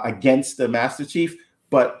against the Master Chief,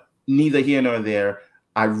 but neither here nor there.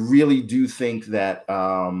 I really do think that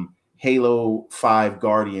Halo 5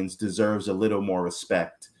 Guardians deserves a little more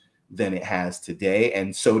respect than it has today,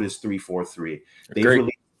 and so does 343. They've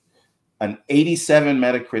released an 87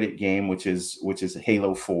 Metacritic game, which is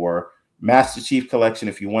Halo 4. Master Chief Collection,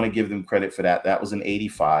 if you want to give them credit for that, that was an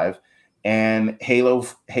 85. And Halo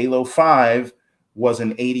 5 was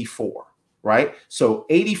an 84, right? So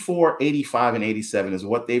 84, 85, and 87 is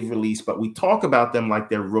what they've released, but we talk about them like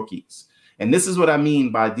they're rookies. And this is what I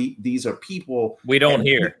mean by these are people we don't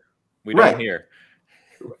hear. We don't hear.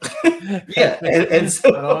 And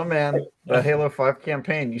so, oh man, the Halo 5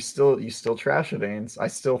 campaign, you still trash it, Ains. I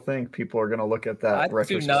still think people are going to look at that. I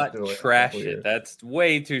do not trash it. That's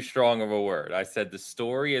way too strong of a word. I said the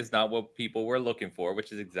story is not what people were looking for,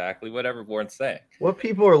 which is exactly what everyone's saying. What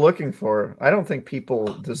people are looking for, I don't think people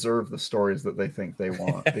deserve the stories that they think they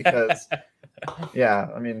want, because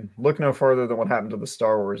I mean, look no farther than what happened to the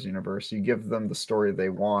Star Wars universe. You give them the story they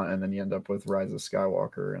want, and then you end up with Rise of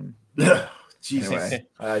Skywalker and Jesus. Anyway,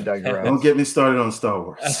 I digress. Don't get me started on Star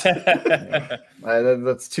Wars.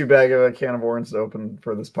 That's too big of a can of worms to open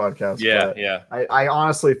for this podcast. I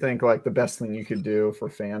honestly think like the best thing you could do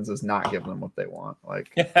for fans is not give them what they want.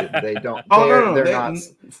 Like they don't.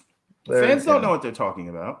 Fans don't know what they're talking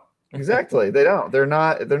about. Exactly, they don't. They're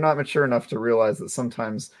not mature enough to realize that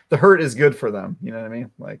sometimes the hurt is good for them. You know what I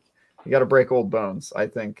mean? Like you got to break old bones. I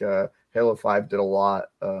think Halo 5 did a lot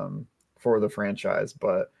for the franchise,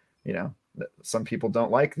 but you know. Some people don't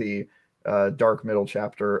like the dark middle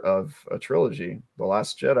chapter of a trilogy, The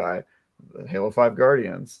Last Jedi, the Halo 5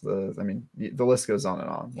 Guardians. The list goes on and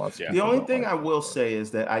on. The only thing I will say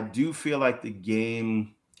is that I do feel like the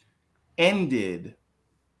game ended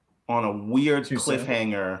on a weird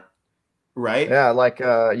cliffhanger, right? Yeah, like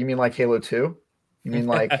you mean like Halo 2? You mean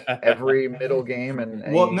like every middle game and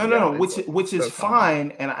no, which is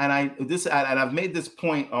fine. And I've made this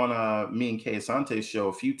point on me and Kay Asante's show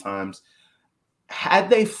a few times. Had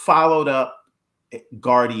they followed up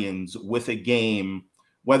Guardians with a game,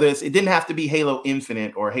 whether it didn't have to be Halo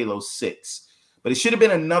Infinite or Halo 6, but it should have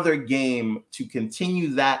been another game to continue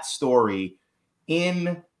that story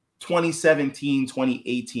in 2017,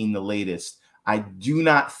 2018, the latest. I do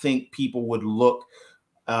not think people would look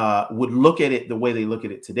at it the way they look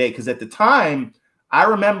at it today. Because at the time, I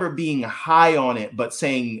remember being high on it, but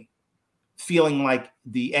feeling like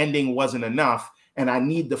the ending wasn't enough. And I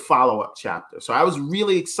need the follow-up chapter. So I was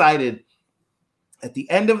really excited at the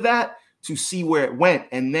end of that to see where it went.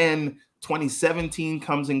 And then 2017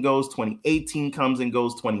 comes and goes, 2018 comes and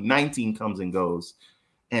goes, 2019 comes and goes.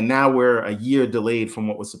 And now we're a year delayed from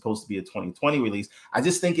what was supposed to be a 2020 release. I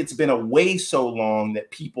just think it's been away so long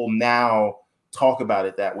that people now talk about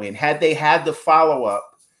it that way. And had they had the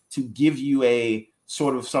follow-up to give you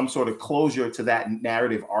some sort of closure to that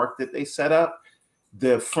narrative arc that they set up,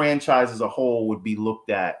 the franchise as a whole would be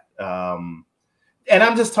looked at and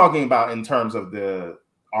I'm just talking about in terms of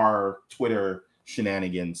our Twitter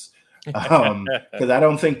shenanigans, because I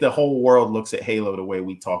don't think the whole world looks at Halo the way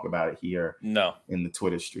we talk about it here. No, in the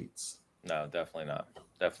Twitter streets. No, definitely not.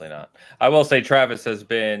 Definitely not. I will say Travis has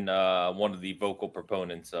been one of the vocal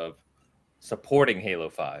proponents of supporting Halo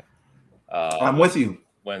 5. I'm with you.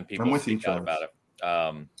 When people speak out about it.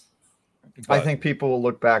 I think people will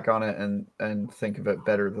look back on it and think of it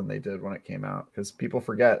better than they did when it came out, because people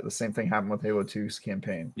forget the same thing happened with Halo 2's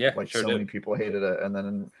campaign. Yeah, like sure many people hated it, and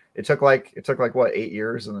then it took like what, 8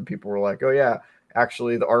 years, and then people were like, oh yeah,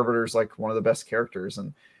 actually the Arbiter's like one of the best characters.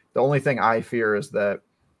 And the only thing I fear is that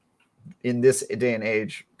in this day and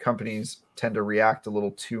age, companies tend to react a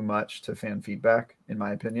little too much to fan feedback, in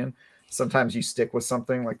my opinion. Sometimes you stick with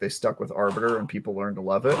something, like they stuck with Arbiter and people learn to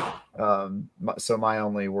love it. So my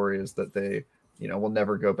only worry is that they, will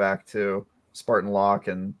never go back to Spartan Locke,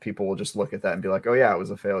 and people will just look at that and be like, oh yeah, it was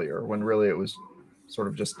a failure, when really it was sort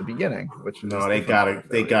of just the beginning. Which they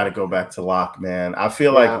gotta go back to Locke, man. I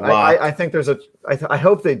feel like Locke. I think there's I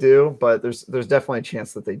hope they do, but there's definitely a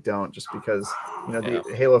chance that they don't, just because the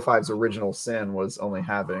Halo 5's original sin was only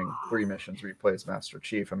having 3 missions replace Master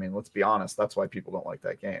Chief. I mean, let's be honest, that's why people don't like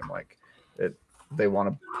that game. Like they want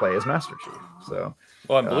to play as Master Chief. So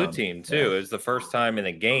and Blue Team too. It was the first time in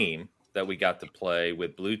a game that we got to play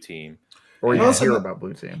with Blue Team, or you hear about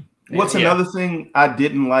Blue Team. What's another thing I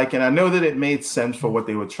didn't like, and I know that it made sense for what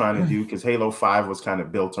they were trying to do, because Halo 5 was kind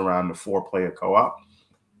of built around the 4-player co-op.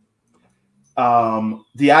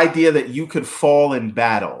 The idea that you could fall in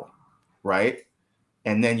battle, right?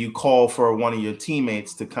 And then you call for one of your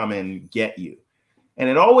teammates to come and get you. And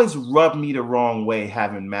it always rubbed me the wrong way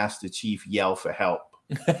having Master Chief yell for help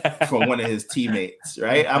from one of his teammates,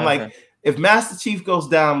 right? I'm like, if Master Chief goes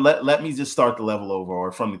down, let me just start the level over,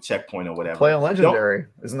 or from the checkpoint or whatever. Play on Legendary.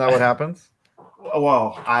 Isn't that what happens?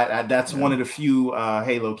 Well, that's one of the few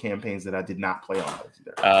Halo campaigns that I did not play on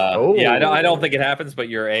Legendary. I don't think it happens, but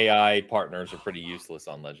your AI partners are pretty useless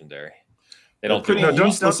on Legendary. They don't pretty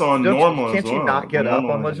useless on normal. Can't you not get up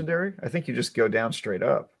on Legendary? I think you just go down straight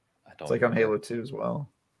up. It's like on Halo 2 as well.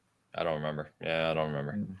 I don't remember. Yeah, I don't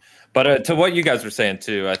remember. But to what you guys were saying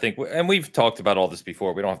too, I think, and we've talked about all this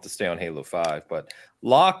before. We don't have to stay on Halo 5, but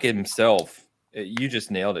Locke himself, you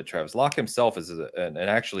just nailed it, Travis. Locke himself is an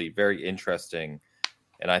actually very interesting,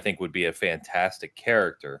 and I think would be a fantastic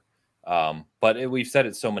character. But we've said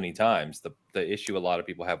it so many times. The issue a lot of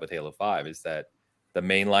people have with Halo 5 is that the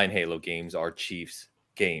mainline Halo games are Chief's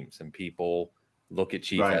games, and people look at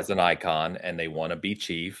Chief as an icon, and they want to be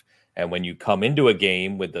Chief. And when you come into a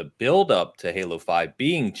game with the build up to Halo 5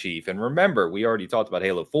 being Chief, and remember, we already talked about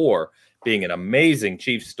Halo 4 being an amazing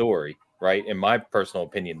Chief story, right? In my personal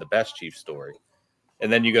opinion, the best Chief story. And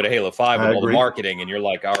then you go to Halo 5 with all the marketing, and you're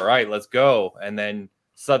like, all right, let's go. And then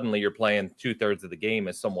suddenly you're playing 2/3 of the game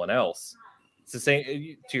as someone else. It's the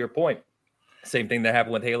same, to your point, same thing that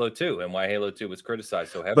happened with Halo 2 and why Halo 2 was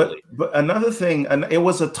criticized so heavily. But another thing, and it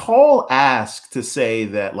was a tall ask to say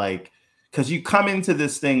that, like, because you come into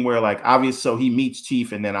this thing where, like, so he meets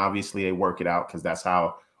Chief, and then obviously they work it out, because that's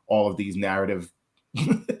how all of these narrative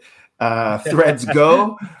threads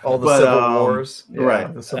go. All the civil wars,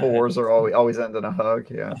 right? The civil wars are always end in a hug,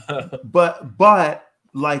 yeah. But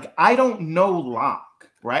like, I don't know Locke,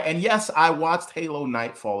 right? And yes, I watched Halo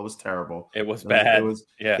Nightfall. It was terrible. It was bad.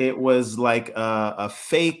 It was like a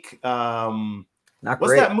fake. Not what's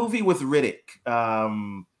great. that movie with Riddick?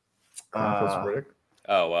 Riddick.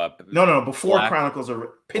 No. Before Chronicles of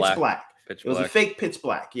Pitch Black. It was a fake Pitch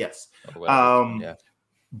Black. Yes.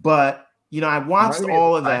 But I watched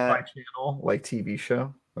all of that. Channel, like TV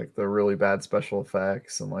show, like the really bad special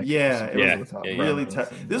effects and like really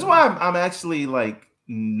tough. This is why I'm actually like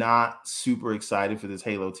not super excited for this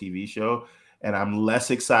Halo TV show, and I'm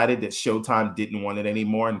less excited that Showtime didn't want it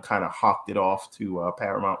anymore and kind of hawked it off to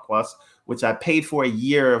Paramount Plus, which I paid for a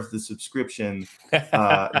year of the subscription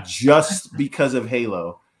just because of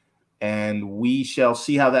Halo. And we shall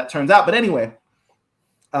see how that turns out. But anyway,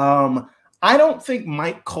 I don't think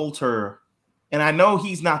Mike Coulter, and I know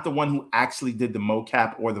he's not the one who actually did the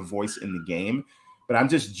mocap or the voice in the game, but I'm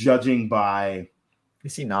just judging by.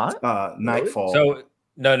 Is he not? Nightfall. So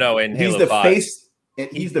no, in he's Halo the 5. face.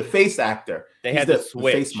 He's the face actor. They had to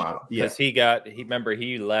switch face model because he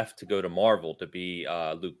left to go to Marvel to be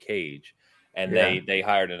Luke Cage, and they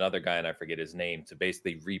hired another guy, and I forget his name, to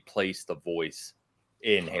basically replace the voice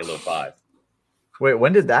in Halo 5. Wait,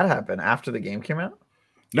 when did that happen? After the game came out?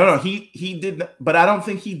 No, he did, but I don't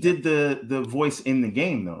think he did the voice in the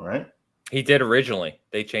game though, right? He did originally.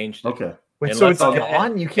 They changed it. Okay. Wait, so it's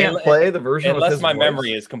gone? You can't play the version unless with my his memory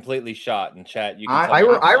voice? is completely shot in chat. You can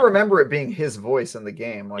I remember it being his voice in the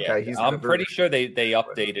game. Like I'm pretty sure they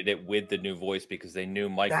updated it with the new voice because they knew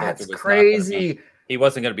Mike Coulter was crazy. He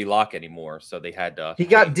wasn't going to be Locke anymore, so they had to. He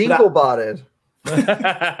got Dinklebotted.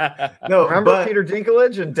 No, remember Peter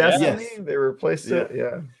Dinklage and Destiny? Yes. They replaced it.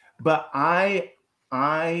 Yeah, but I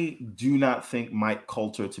do not think Mike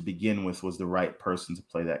Coulter to begin with was the right person to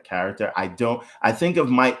play that character. I think of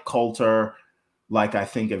Mike Coulter like I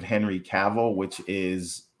think of Henry Cavill, which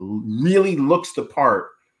is really looks the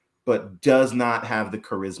part, but does not have the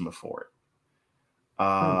charisma for it.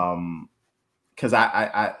 Because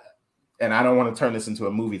I don't want to turn this into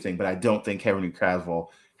a movie thing, but I don't think Henry Cavill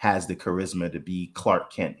has the charisma to be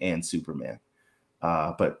Clark Kent and Superman.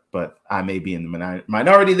 But I may be in the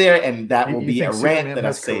minority there, and that will be a rant Superman that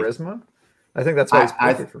has I say. Charisma? I think that's why he's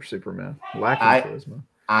perfect for Superman. Lacking charisma.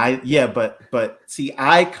 But see,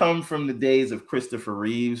 I come from the days of Christopher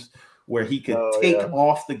Reeves where he could take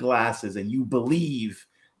off the glasses and you believe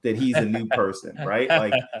that he's a new person, right?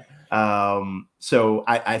 Like, so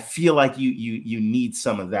I feel like you need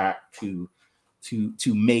some of that to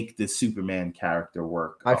make the Superman character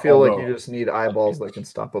work. I feel like you just need eyeballs that can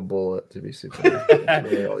stop a bullet to be Superman.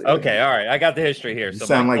 Okay, all right. I got the history here. So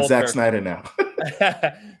sound like Zack Snyder now.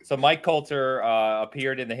 So Mike Coulter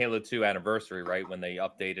appeared in the Halo 2 anniversary, right, when they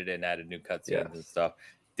updated and added new cutscenes and stuff.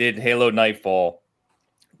 Did Halo Nightfall.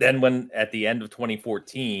 Then when at the end of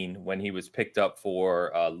 2014, when he was picked up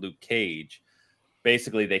for Luke Cage,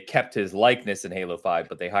 basically they kept his likeness in Halo 5,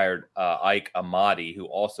 but they hired Ike Amadi, who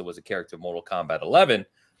also was a character in Mortal Kombat 11,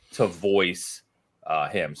 to voice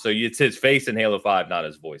him. So it's his face in Halo 5, not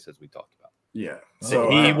his voice, as we talked about. Yeah. So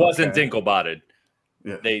he wasn't Dinklebotted.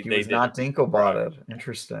 Yeah. He was not Dinklebotted.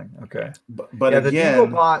 Interesting. Okay. But again, the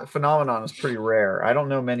Dinklebot phenomenon is pretty rare. I don't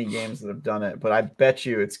know many games that have done it, but I bet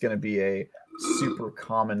you it's going to be a super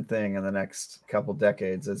common thing in the next couple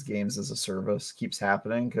decades as games as a service keeps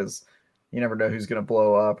happening, because you never know who's going to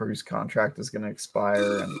blow up or whose contract is going to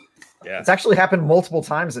expire. And it's actually happened multiple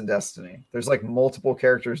times in Destiny. There's like multiple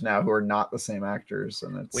characters now who are not the same actors.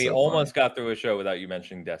 And we almost got through a show without you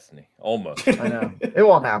mentioning Destiny. Almost. I know. It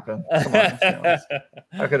won't happen. Come on.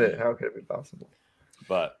 How could it be possible?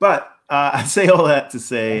 But I say all that to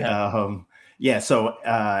say, so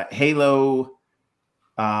Halo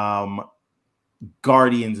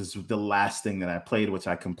Guardians is the last thing that I played, which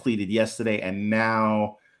I completed yesterday. And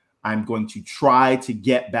now I'm going to try to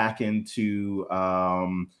get back into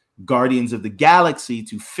Guardians of the Galaxy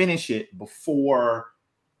to finish it before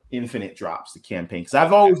Infinite drops, the campaign. Because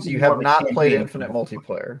I've always you have not played Infinite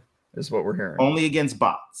multiplayer, is what we're hearing. Only against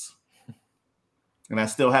bots. And I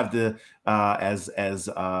still have the as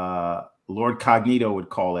Lord Cognito would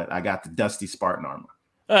call it, I got the Dusty Spartan armor.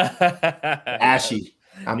 Ashy.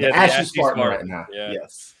 I'm the Ashy Spartan right now. Yeah.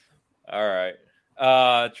 Yes. All right.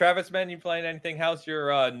 Travis, man, you playing anything? How's your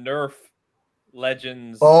Nerf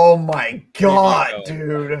Legends? Oh my god,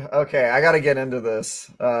 dude. Okay, I got to get into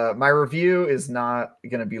this. My review is not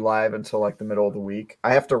going to be live until like the middle of the week.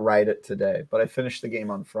 I have to write it today, but I finished the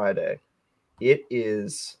game on Friday. It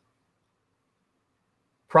is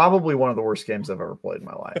probably one of the worst games I've ever played in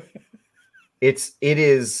my life. It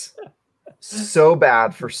is so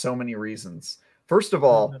bad for so many reasons. First of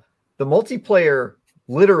all, the multiplayer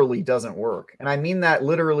literally doesn't work. And I mean that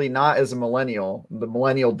literally not as a millennial, the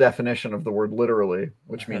millennial definition of the word literally,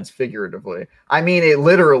 which means figuratively. I mean, it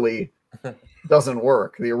literally doesn't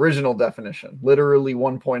work. The original definition, literally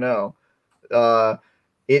 1.0.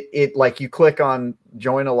 It like you click on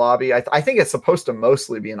join a lobby. I think it's supposed to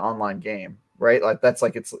mostly be an online game, right? Like that's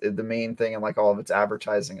like it's the main thing, and like all of its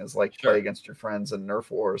advertising is like play against your friends in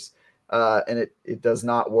Nerf Wars. And it does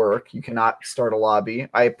not work. You cannot start a lobby,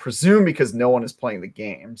 I presume, because no one is playing the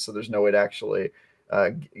game. So there's no way to actually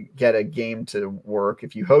get a game to work.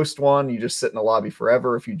 If you host one, you just sit in a lobby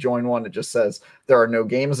forever. If you join one, it just says there are no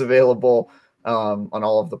games available on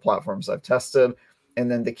all of the platforms I've tested.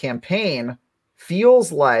 And then the campaign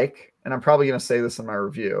feels like, and I'm probably going to say this in my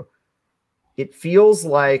review, it feels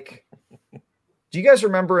like, do you guys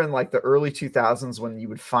remember in like the early 2000s when you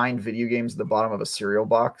would find video games at the bottom of a cereal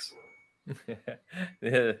box? Do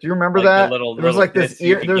you remember like that? There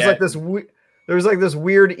was like this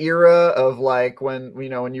weird era of like when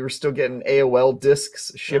when you were still getting AOL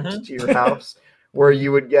discs shipped to your house, where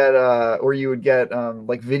you would get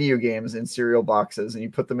like video games in cereal boxes, and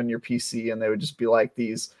you put them in your PC, and they would just be like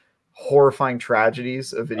these horrifying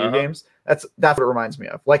tragedies of video games. That's what it reminds me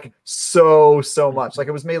of. Like so much. Like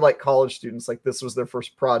it was made like college students, like this was their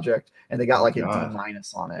first project and they got like a D-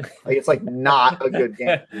 on it. Like it's like not a good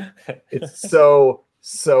game. It's so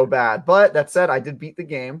bad. But that said, I did beat the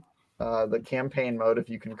game. the campaign mode, if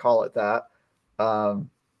you can call it that.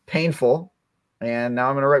 Painful, and now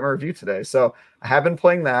I'm going to write my review today. So I have been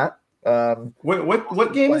playing that.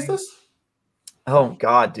 What game is this? Oh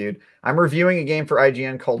God, dude! I'm reviewing a game for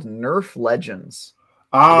IGN called Nerf Legends.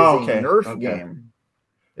 Oh, it is a Nerf game.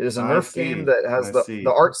 It is a Nerf game that has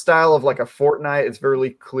the art style of like a Fortnite. It's very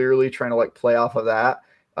clearly trying to like play off of that,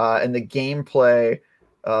 and the gameplay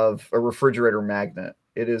of a refrigerator magnet.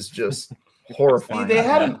 It is just horrifying. See, they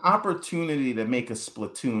had an opportunity to make a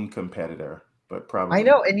Splatoon competitor. But probably I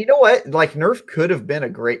know, and you know what? Like Nerf could have been a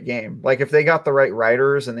great game. Like if they got the right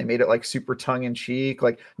writers and they made it like super tongue in cheek.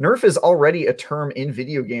 Like Nerf is already a term in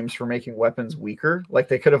video games for making weapons weaker. Like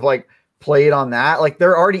they could have like played on that. Like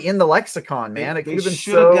they're already in the lexicon, man. It could have been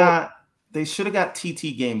they should have got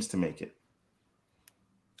TT Games to make it.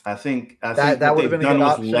 I think that would have been a good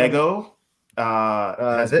option. Lego.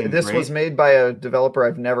 This was made by a developer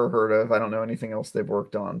I've never heard of. I don't know anything else they've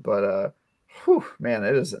worked on, but whew, man,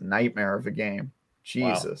 it is a nightmare of a game.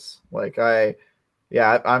 Jesus. Wow. Like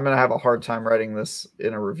I'm going to have a hard time writing this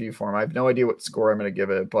in a review form. I have no idea what score I'm going to give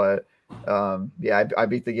it, but I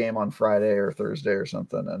beat the game on Friday or Thursday or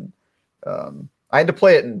something. And I had to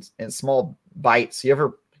play it in small bites. You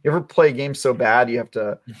ever play a game so bad you have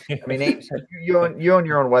to, I mean, you own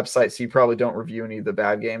your own website, so you probably don't review any of the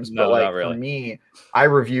bad games, but like really. For me, I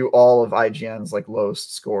review all of IGN's like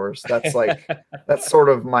lowest scores. That's like, that's sort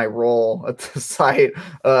of my role at the site.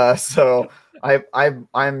 So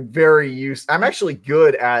I'm very used. I'm actually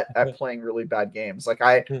good at playing really bad games. Like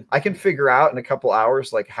I can figure out in a couple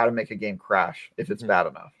hours, like how to make a game crash if it's bad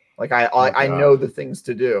enough. Like I know the things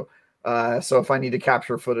to do. So if I need to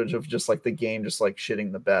capture footage of just like the game, just like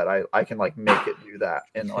shitting the bed, I can like make it do that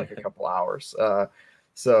in like a couple hours.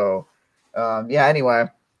 Anyway,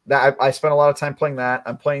 that I spent a lot of time playing that.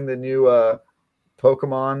 I'm playing the new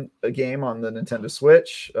Pokemon game on the Nintendo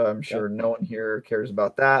Switch. I'm sure no one here cares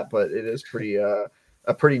about that, but it is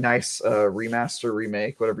a pretty nice remaster,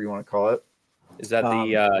 remake, whatever you want to call it. Is that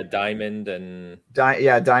the Diamond and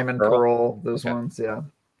Diamond Pearl, those ones, yeah.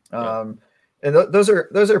 And those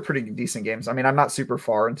are pretty decent games. I mean, I'm not super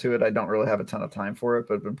far into it. I don't really have a ton of time for it,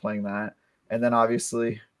 but I've been playing that. And then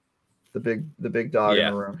obviously the big dog in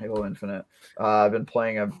the room, Halo Infinite. I've been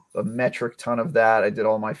playing a metric ton of that. I did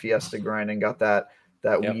all my Fiesta grinding, got that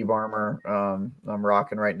Weave armor I'm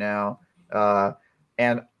rocking right now.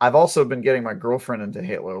 And I've also been getting my girlfriend into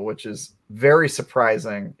Halo, which is very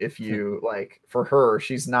surprising. If you like, for her,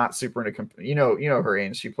 she's not super into, you know her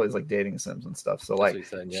age. She plays like dating sims and stuff. So like,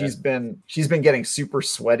 she's been getting super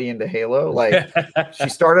sweaty into Halo. Like, she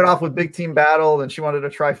started off with Big Team Battle, then she wanted to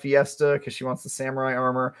try Fiesta because she wants the samurai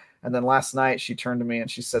armor. And then last night she turned to me and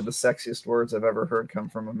she said the sexiest words I've ever heard come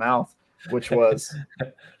from a mouth, which was,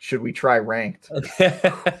 should we try ranked? Man,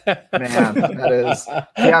 that is,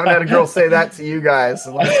 you haven't had a girl say that to you guys.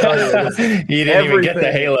 And let me tell you, you didn't even get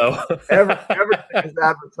the Halo. Everything is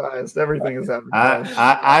advertised. Everything is advertised.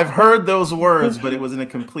 I've heard those words, but it was in a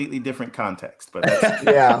completely different context. But that's,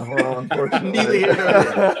 well, unfortunately. Neither here nor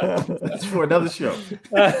there. That's for another show.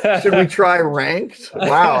 Should we try ranked?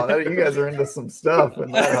 Wow, you guys are into some stuff.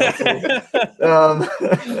 In that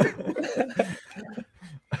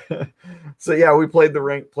So yeah, we played the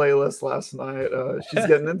ranked playlist last night. She's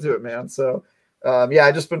getting into it, man. So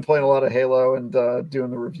I just been playing a lot of Halo and doing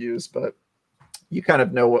the reviews, but you kind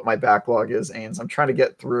of know what my backlog is, Ains. I'm trying to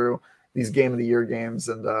get through these Game of the Year games,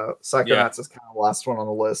 and Psychonauts is kind of the last one on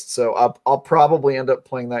the list. So I'll probably end up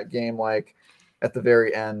playing that game like at the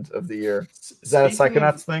very end of the year. Is that a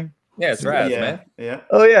Psychonauts thing? Yeah, it's rad, man. Yeah.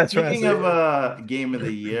 Oh yeah, it's Speaking of Game of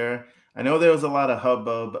the Year, I know there was a lot of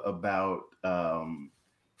hubbub about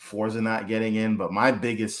Forza not getting in, but my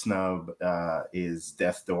biggest snub is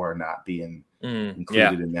Death's Door not being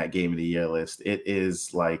included in that Game of the Year list. It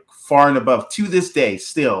is like far and above to this day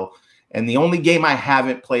still. And the only game I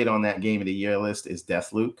haven't played on that Game of the Year list is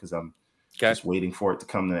Deathloop, because I'm just waiting for it to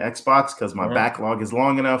come to the Xbox, because my backlog is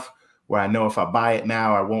long enough where I know if I buy it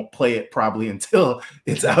now, I won't play it probably until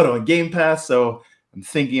it's out on Game Pass. So I'm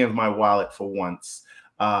thinking of my wallet for once.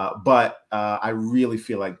 But I really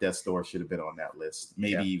feel like Death's Door should have been on that list.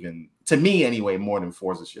 Maybe even, to me anyway, more than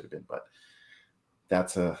Forza should have been. But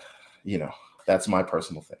that's that's my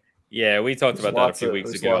personal thing. Yeah, we talked about that a few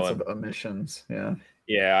weeks ago. Lots of omissions.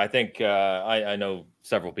 Yeah, I think I know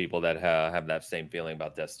several people that have that same feeling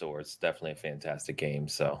about Death's Door. It's definitely a fantastic game.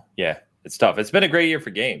 So yeah, it's tough. It's been a great year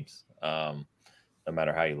for games, no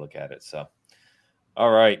matter how you look at it. So,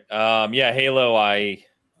 all right, Halo.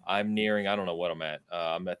 I'm nearing, I don't know what I'm at.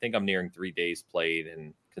 I think I'm nearing 3 days played,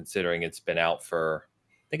 and considering it's been out for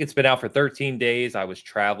 13 days. I was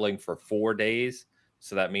traveling for 4 days.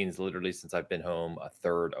 So that means literally since I've been home, a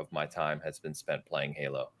third of my time has been spent playing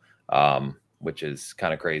Halo, which is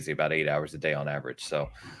kind of crazy, about 8 hours a day on average. So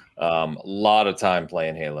a lot of time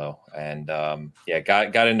playing Halo. And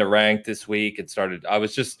got into ranked this week and started.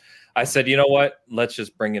 I said, you know what? Let's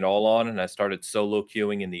just bring it all on. And I started solo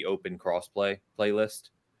queuing in the open crossplay playlist,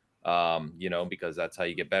 because that's how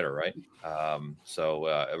you get better, right?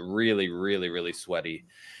 Really, really, really sweaty.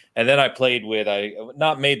 And then I played with, I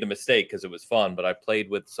not made the mistake because it was fun, but I played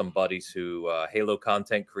with some buddies who Halo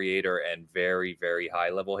content creator and very, very high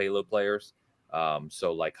level Halo players.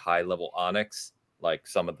 So like high level Onyx, like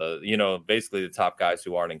some of the, basically the top guys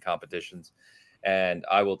who aren't in competitions. And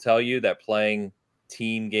I will tell you that playing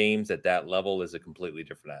team games at that level is a completely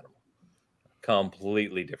different animal.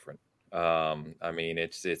 Completely different. I mean,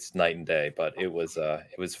 it's night and day, but it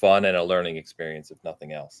was fun and a learning experience, if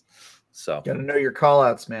nothing else. So gotta know your call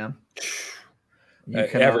outs, man.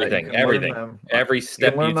 Everything, every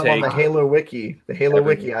step you take on the Halo Wiki. The Halo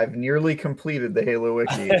Wiki. I've nearly completed the Halo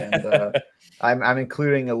Wiki, and I'm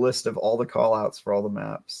including a list of all the call outs for all the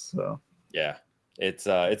maps. So yeah, it's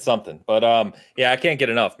something. But I can't get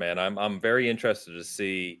enough, man. I'm very interested to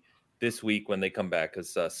see this week when they come back,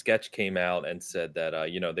 because Sketch came out and said that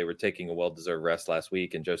they were taking a well-deserved rest last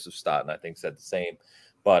week, and Joseph Stoughton I think said the same.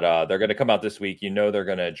 But they're going to come out this week. They're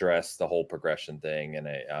going to address the whole progression thing, and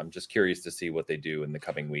I'm just curious to see what they do in the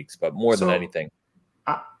coming weeks. But more than anything,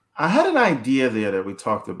 I had an idea there that we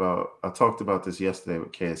talked about. I talked about this yesterday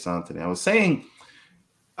with KS Anthony. I was saying,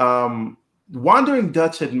 Wandering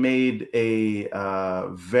Dutch had made a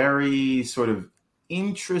very sort of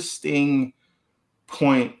interesting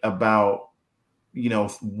point about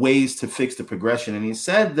ways to fix the progression, and he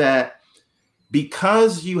said that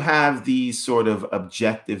because you have these sort of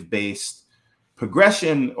objective-based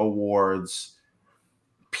progression awards,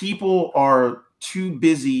 people are too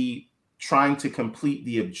busy trying to complete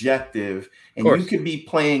the objective. And you could be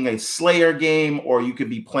playing a Slayer game, or you could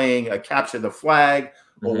be playing a Capture the Flag,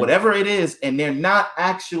 or whatever it is, and they're not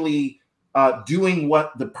actually doing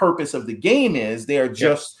what the purpose of the game is. They are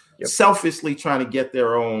just selfishly trying to get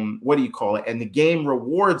their own, and the game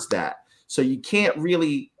rewards that. So you can't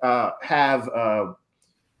really have a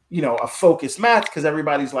focused match, because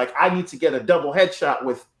everybody's like, I need to get a double headshot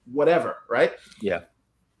with whatever, right? Yeah.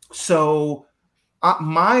 So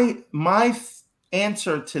my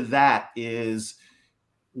answer to that is,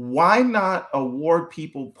 why not award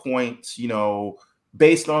people points,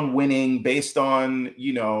 based on winning, based on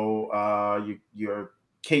your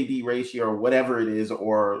KD ratio or whatever it is,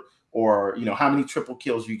 or how many triple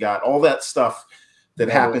kills you got, all that stuff that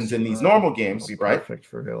happens in these normal games, right? Perfect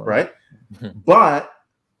for Halo. Right. But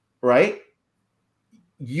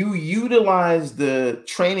you utilize the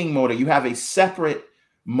training mode. You have a separate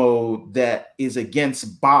mode that is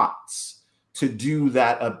against bots to do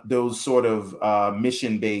that, those sort of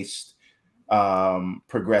mission-based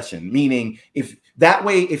progression. Meaning, if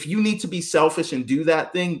you need to be selfish and do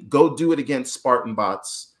that thing, go do it against Spartan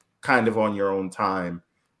bots kind of on your own time,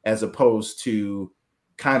 as opposed to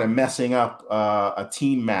kind of messing up a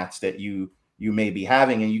team match that you may be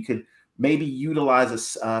having. And you could maybe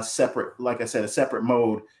utilize a separate, like I said, a separate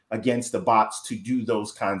mode against the bots to do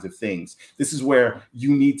those kinds of things. This is where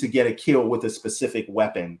you need to get a kill with a specific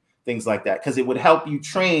weapon, things like that, because it would help you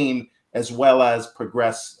train as well as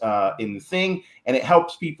progress in the thing. And it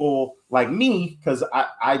helps people like me, because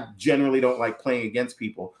I generally don't like playing against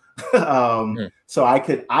people. So I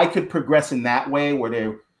could progress in that way, where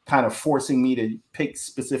they're kind of forcing me to pick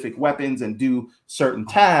specific weapons and do certain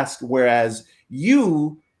tasks, whereas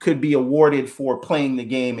you could be awarded for playing the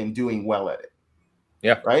game and doing well at it.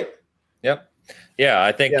 Yeah. Right. Yep. Yeah.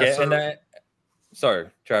 I think, Yeah, sorry,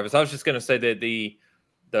 Travis, I was just going to say that the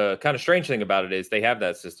kind of strange thing about it is they have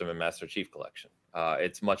that system in Master Chief Collection.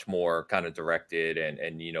 It's much more kind of directed,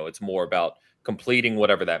 and it's more about completing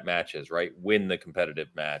whatever that match is, right? Win the competitive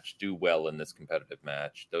match, do well in this competitive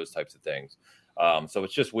match, those types of things. So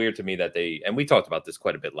it's just weird to me that and we talked about this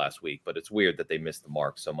quite a bit last week, but it's weird that they missed the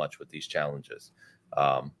mark so much with these challenges.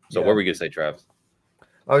 What were we going to say, Travis?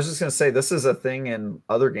 I was just going to say, this is a thing in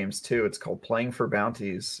other games too. It's called playing for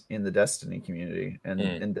bounties in the Destiny community. And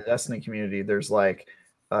in the Destiny community, there's like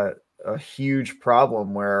a huge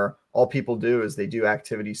problem where all people do is they do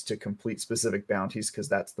activities to complete specific bounties, because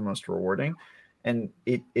that's the most rewarding. And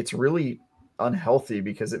it's really unhealthy,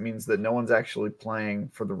 because it means that no one's actually playing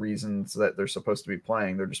for the reasons that they're supposed to be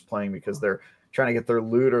playing. They're just playing because they're trying to get their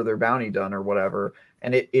loot or their bounty done or whatever.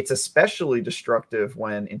 And it's especially destructive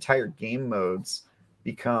when entire game modes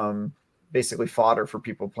become basically fodder for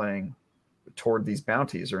people playing toward these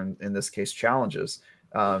bounties, or in this case, challenges.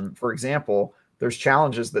 For example, there's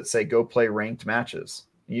challenges that say go play ranked matches.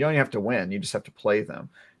 You don't even have to win, you just have to play them.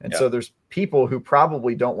 And so there's people who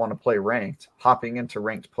probably don't want to play ranked hopping into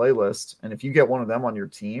ranked playlists, and if you get one of them on your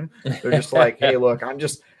team, they're just like, hey, look, I'm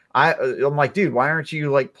like, dude, why aren't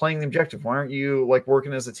you like playing the objective? Why aren't you like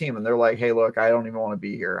working as a team? And they're like, hey, look, I don't even want to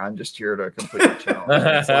be here. I'm just here to complete the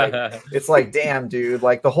challenge. It's like, damn, dude,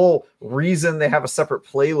 like the whole reason they have a separate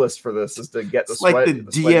playlist for this is to get the sweat. Like the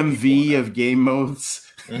DMV of game modes.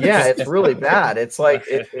 Yeah, it's really bad. It's like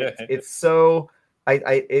it's so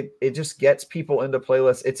it just gets people into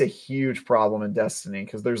playlists. It's a huge problem in Destiny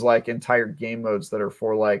because there's like entire game modes that are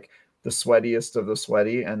for like the sweatiest of the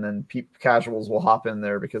sweaty, and then casuals will hop in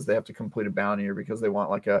there because they have to complete a bounty or because they want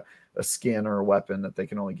like a skin or a weapon that they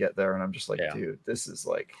can only get there. And I'm just like, dude, this is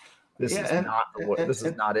not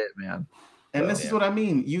it, man. And this is what I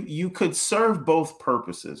mean. You could serve both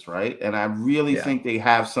purposes, right? And I really think they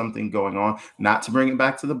have something going on. Not to bring it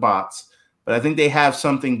back to the bots, but I think they have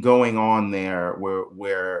something going on there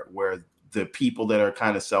where the people that are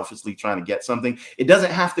kind of selfishly trying to get something. It doesn't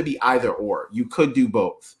have to be either or. You could do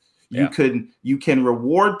both. You can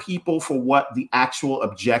reward people for what the actual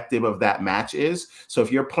objective of that match is. So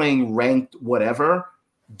if you're playing ranked whatever,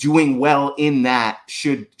 doing well in that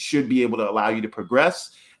should be able to allow you to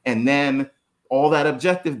progress. And then all that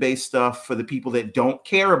objective based stuff for the people that don't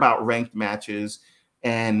care about ranked matches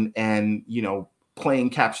and playing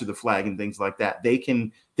capture the flag and things like that,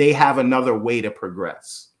 they have another way to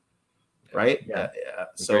progress. Right.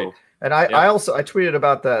 So, and I tweeted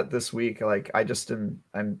about that this week. Like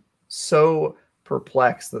I'm so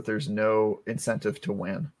perplexed that there's no incentive to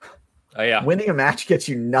win. Oh, yeah. Winning a match gets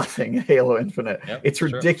you nothing in Halo Infinite. It's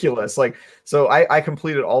ridiculous. Like, so I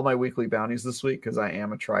completed all my weekly bounties this week because I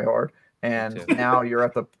am a tryhard. And now you're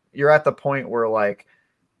at the point where like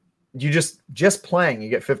you just playing, you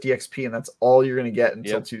get 50 XP, and that's all you're gonna get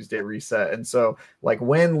until Tuesday reset. And so like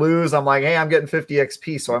win, lose, I'm like, hey, I'm getting 50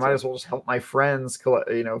 XP, so I might as well just help my friends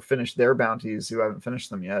finish their bounties who haven't finished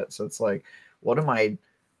them yet. So it's like, I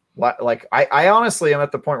honestly am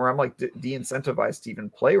at the point where I'm like de-incentivized to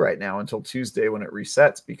even play right now until Tuesday when it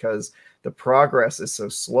resets, because the progress is so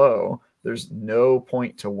slow. There's no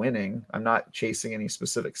point to winning. I'm not chasing any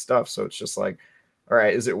specific stuff. So it's just like, all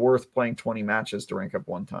right, is it worth playing 20 matches to rank up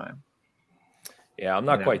one time? Yeah, I'm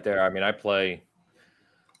not quite there. I mean, I play.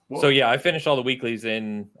 So I finished all the weeklies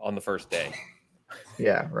on the first day.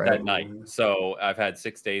 Yeah, right. That night. So I've had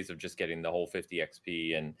 6 days of just getting the whole 50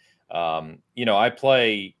 XP. And, I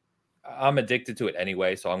play. I'm addicted to it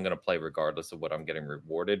anyway, so I'm going to play regardless of what I'm getting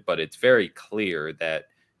rewarded. But it's very clear that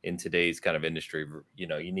in today's kind of industry, you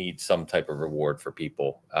need some type of reward for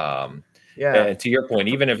people. And to your point,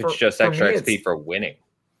 even if it's just extra XP for winning.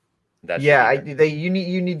 You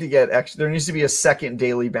need to get extra. There needs to be a second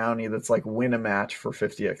daily bounty that's like win a match for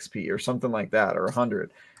 50 XP or something like that, or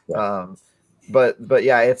 100. But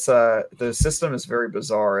yeah, it's the system is very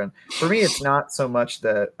bizarre, and for me, it's not so much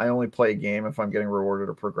that I only play a game if I'm getting rewarded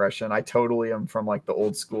or progression. I totally am from like the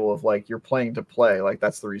old school of like you're playing to play, like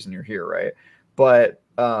that's the reason you're here, right? But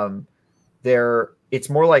it's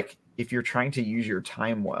more like if you're trying to use your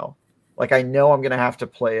time well. Like I know I'm gonna have to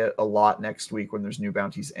play it a lot next week when there's new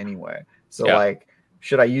bounties anyway. So like,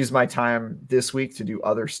 should I use my time this week to do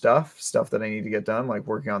other stuff that I need to get done, like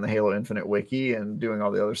working on the Halo Infinite wiki and doing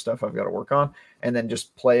all the other stuff I've got to work on, and then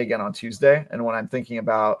just play again on Tuesday? And when I'm thinking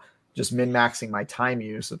about just min-maxing my time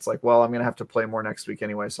use, it's like, well, I'm going to have to play more next week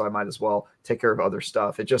anyway, so I might as well take care of other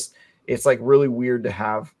stuff. It's like really weird to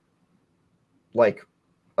have like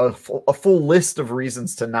a full list of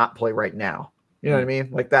reasons to not play right now. You know what I mean?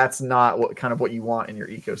 Like that's not what you want in your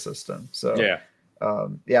ecosystem. So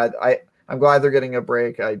I'm glad they're getting a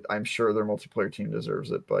break. I'm sure their multiplayer team deserves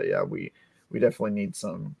it, but yeah, we definitely need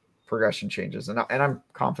some progression changes, and I'm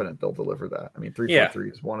confident they'll deliver that. I mean, 343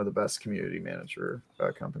 is one of the best community manager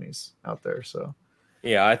companies out there. So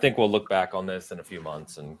yeah, I think we'll look back on this in a few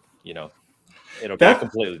months, and it'll be a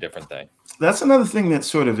completely different thing. That's another thing that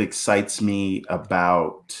sort of excites me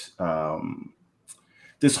about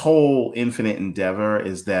this whole Infinite endeavor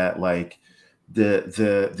is that like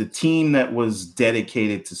the team that was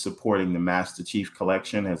dedicated to supporting the Master Chief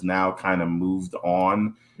Collection has now kind of moved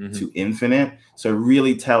on to Infinite. So it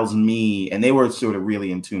really tells me, and they were sort of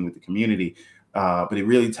really in tune with the community, but it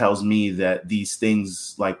really tells me that these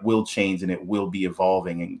things like will change and it will be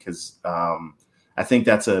evolving. And because I think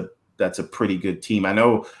that's a pretty good team. I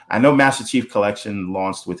know Master Chief Collection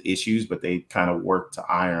launched with issues, but they kind of worked to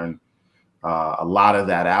iron a lot of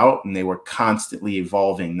that out, and they were constantly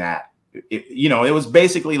evolving that. It was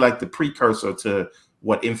basically like the precursor to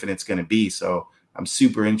what Infinite's going to be. So I'm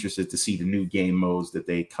super interested to see the new game modes that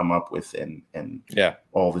they come up with and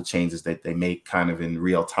all the changes that they make kind of in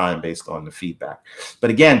real time based on the feedback. But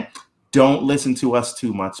again, don't listen to us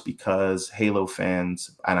too much, because Halo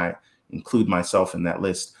fans, and I include myself in that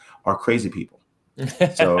list, are crazy people.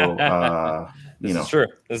 So, this is true.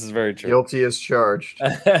 This is very true. Guilty as charged.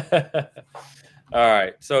 All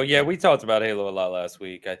right. So, yeah, we talked about Halo a lot last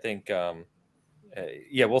week. I think, we'll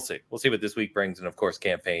see. We'll see what this week brings. And, of course,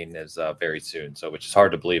 campaign is very soon, so which is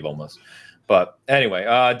hard to believe almost. But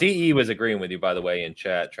anyway, DE was agreeing with you, by the way, in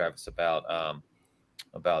chat, Travis, about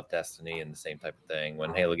Destiny and the same type of thing.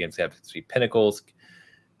 When Halo games have to be pinnacles,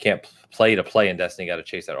 can't play in Destiny, got to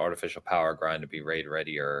chase that artificial power grind to be raid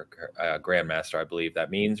ready or Grandmaster, I believe that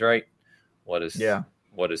means, right? What is Halo?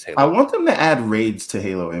 I want them to add raids to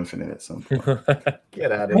Halo Infinite at some point.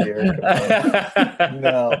 Get out of here.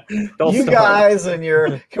 No. You guys and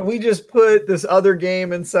can we just put this other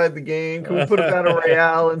game inside the game? Can we put a Battle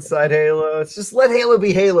Royale inside Halo? It's just let Halo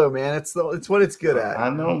be Halo, man. It's what it's good at. I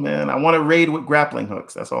know, man. I want to raid with grappling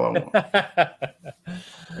hooks. That's all I want.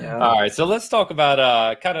 Yeah. All right. So let's talk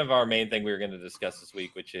about kind of our main thing we were going to discuss this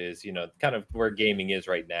week, which is, kind of where gaming is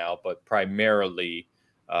right now, but primarily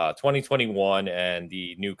 2021 and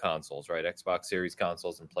the new consoles, right? Xbox Series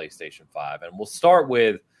consoles and PlayStation 5. And we'll start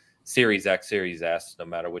with Series X, Series S, no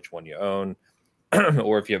matter which one you own,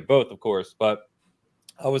 or if you have both, of course. But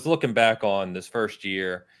I was looking back on this first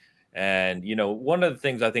year, and, one of the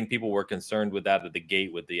things I think people were concerned with out of the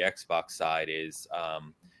gate with the Xbox side is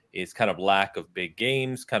kind of lack of big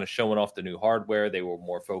games, kind of showing off the new hardware. They were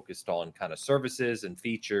more focused on kind of services and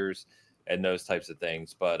features and those types of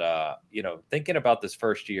things. But, thinking about this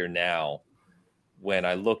first year now, when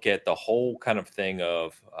I look at the whole kind of thing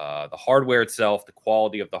of the hardware itself, the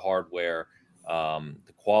quality of the hardware,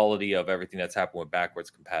 the quality of everything that's happened with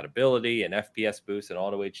backwards compatibility and FPS boost and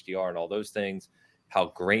auto HDR and all those things,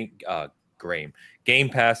 how great Game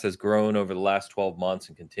Pass has grown over the last 12 months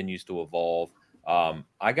and continues to evolve.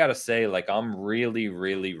 I got to say, I'm really,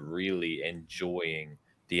 really, really enjoying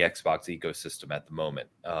the Xbox ecosystem at the moment.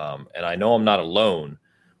 And I know I'm not alone,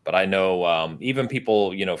 but I know even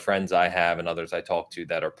people, friends I have and others I talk to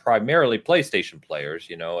that are primarily PlayStation players,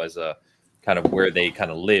 as a kind of where they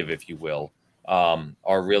kind of live, if you will,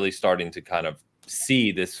 are really starting to kind of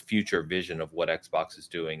see this future vision of what Xbox is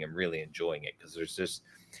doing and really enjoying it, because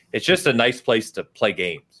it's just a nice place to play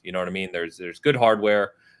games. You know what I mean? There's good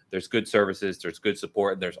hardware, there's good services, there's good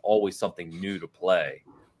support, and there's always something new to play,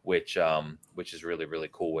 which is really, really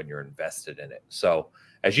cool when you're invested in it. So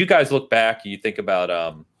as you guys look back, you think about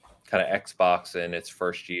kind of Xbox in its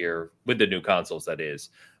first year with the new consoles, that is,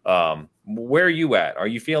 where are you at? Are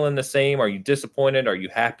you feeling the same? Are you disappointed? Are you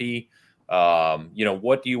happy?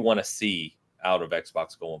 What do you want to see out of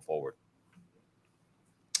Xbox going forward?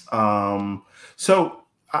 So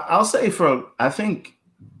I'll say I think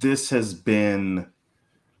this has been,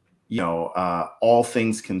 all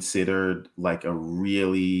things considered, like a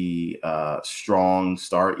really strong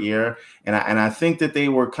start year. And I think that they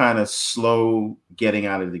were kind of slow getting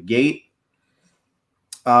out of the gate.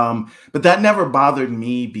 But that never bothered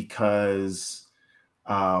me, because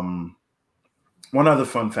one other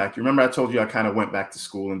fun fact, remember I told you I kind of went back to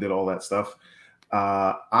school and did all that stuff.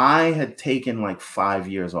 I had taken like 5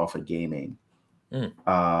 years off of gaming.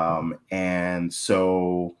 And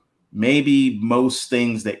so maybe most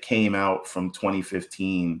things that came out from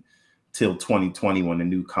 2015 till 2020, when the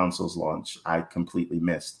new consoles launched, I completely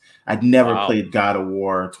missed. I'd never played God of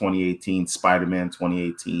War 2018, Spider-Man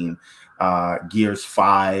 2018, Gears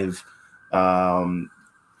 5. Not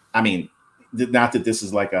that this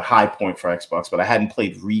is like a high point for Xbox, but I hadn't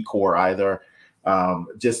played ReCore either.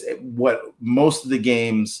 Just what most of the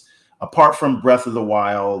games, apart from Breath of the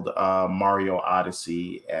Wild, Mario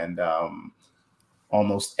Odyssey, and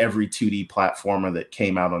almost every 2D platformer that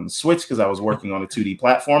came out on the Switch, because I was working on a 2D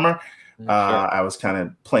platformer. Sure. I was kind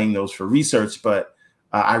of playing those for research, but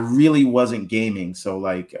I really wasn't gaming. So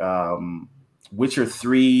like Witcher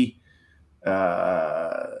 3,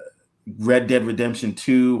 Red Dead Redemption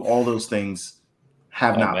 2, all those things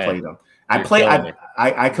have not played them.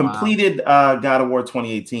 I completed God of War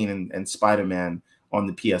 2018 and Spider-Man on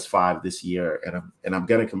the PS5 this year, and I'm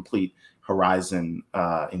going to complete Horizon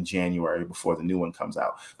in January before the new one comes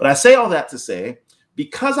out. But I say all that to say,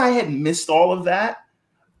 because I had missed all of that,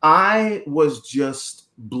 I was just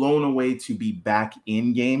blown away to be back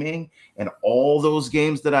in gaming, and all those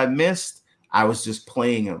games that I missed, I was just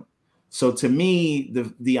playing them. So to me,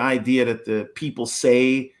 the idea that the people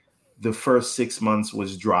say the first 6 months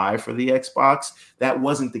was dry for the Xbox, that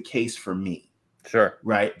wasn't the case for me. Sure.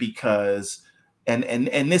 Right? Because, and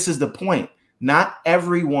this is the point, not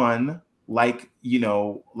everyone like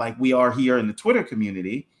we are here in the Twitter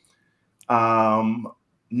community,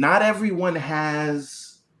 not everyone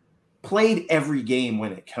has played every game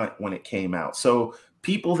when it came out. So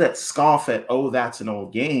people that scoff at, oh, that's an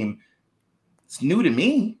old game, it's new to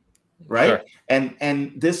me, right? Sure.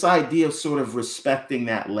 And this idea of sort of respecting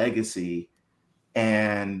that legacy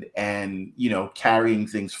and carrying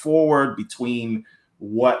things forward between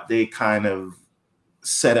what they kind of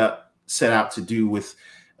set out to do with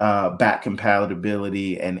back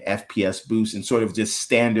compatibility and FPS boost, and sort of just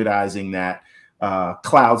standardizing that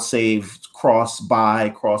cloud save, cross buy,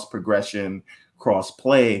 cross progression, cross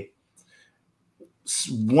play.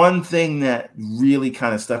 One thing that really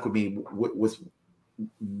kind of stuck with me with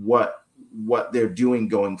what they're doing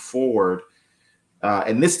going forward,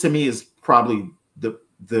 and this to me is probably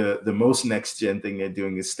the most next gen thing they're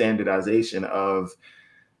doing, is standardization of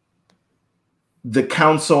the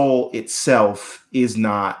console itself is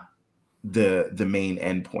not the main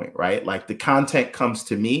endpoint, right? Like the content comes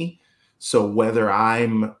to me. So whether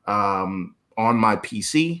I'm on my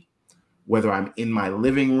PC, whether I'm in my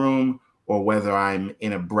living room, or whether I'm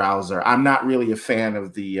in a browser, I'm not really a fan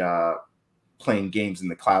of the playing games in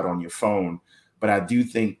the cloud on your phone, but I do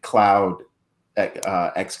think xCloud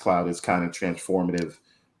is kind of transformative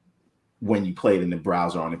when you play it in the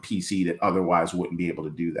browser on a PC that otherwise wouldn't be able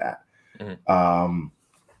to do that. Mm-hmm.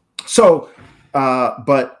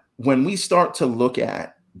 But when we start to look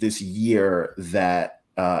at this year that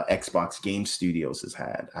Xbox Game Studios has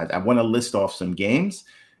had, I want to list off some games,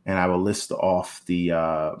 and I will list off the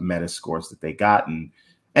meta scores that they got. And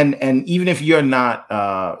even if you're not,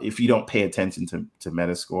 if you don't pay attention to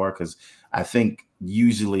Metascore, because I think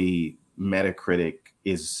usually Metacritic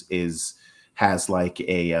has like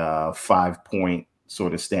a 5-point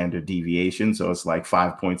sort of standard deviation. So it's like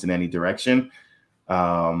 5 points in any direction.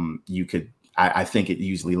 I think it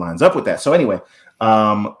usually lines up with that. So anyway,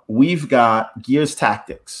 we've got Gears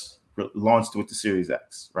Tactics launched with the Series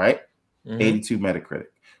X, right? Mm-hmm. 82 Metacritic.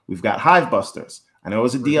 We've got Hivebusters. I know it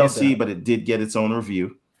was a DLC, but it did get its own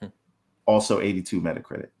review. Also 82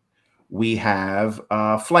 Metacritic. We have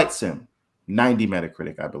Flight Sim, 90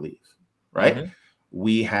 Metacritic, I believe, right? Mm-hmm.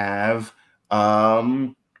 We have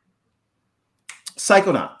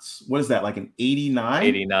Psychonauts. What is that, like an 89?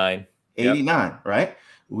 89. 89, yep. Right?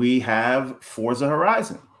 We have Forza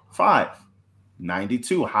Horizon 5,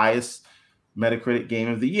 92, highest Metacritic game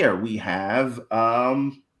of the year. We have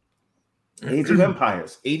Age of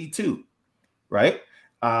Empires, 82, right?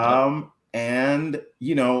 And,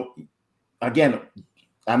 again,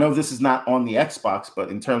 I know this is not on the Xbox, but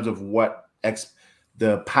in terms of what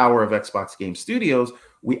the power of Xbox Game Studios,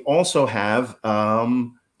 we also have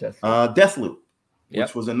Deathloop,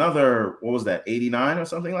 which was another, what was that, 89 or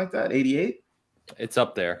something like that, 88? It's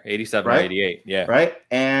up there, 87 right? Or 88, yeah. Right?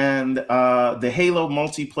 And the Halo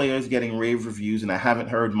multiplayer is getting rave reviews, and I haven't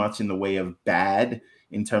heard much in the way of bad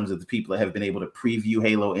in terms of the people that have been able to preview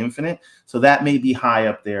Halo Infinite. So that may be high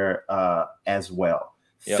up there as well.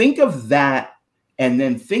 Yep. Think of that, and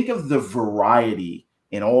then think of the variety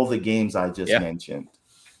in all the games I just mentioned.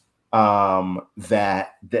 That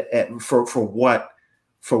for what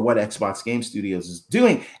Xbox Game Studios is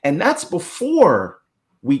doing, and that's before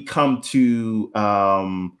we come to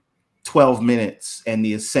 12 Minutes and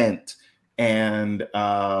The Ascent. And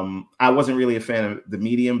I wasn't really a fan of the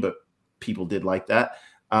Medium, but people did like that.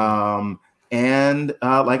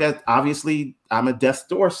 Obviously, I'm a Death's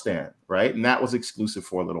Door stan, right? And that was exclusive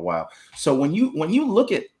for a little while. So when you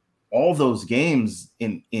look at all those games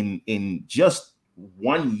in just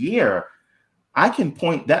 1 year, I can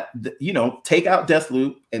point that, take out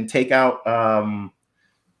Deathloop and take out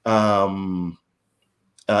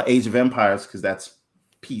Age of Empires, because that's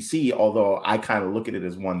PC, although I kind of look at it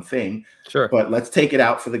as one thing. Sure. But let's take it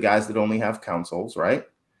out for the guys that only have consoles, right?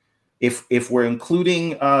 If we're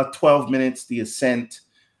including 12 Minutes, The Ascent,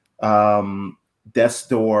 Death's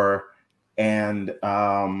Door, and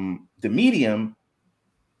the Medium,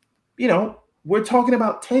 we're talking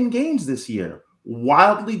about 10 games this year.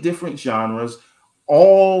 Wildly different genres,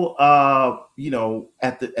 all at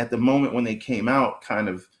the moment when they came out, kind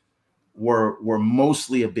of were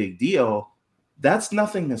mostly a big deal. That's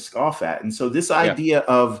nothing to scoff at. And so this idea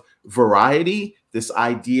of variety, this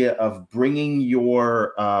idea of bringing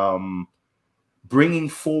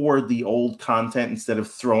forward the old content instead of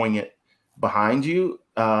throwing it behind you,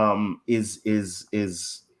 is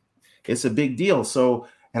it's a big deal. So,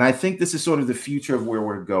 and I think this is sort of the future of where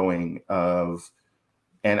we're going.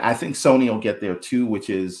 And I think Sony will get there too, which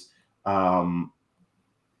is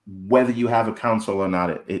whether you have a console or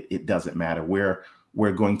not, it doesn't matter. We're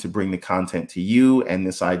going to bring the content to you, and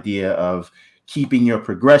this idea of keeping your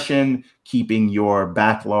progression, keeping your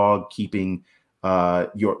backlog, keeping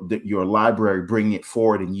your library, bringing it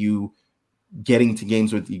forward, and you getting to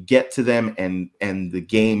games with you get to them, and the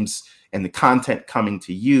games and the content coming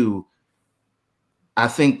to you. I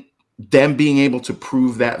think them being able to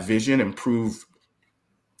prove that vision and prove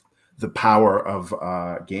the power of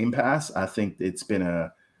Game Pass, I think it's been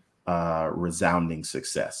a resounding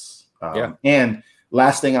success. And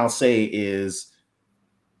last thing I'll say is,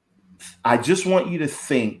 I just want you to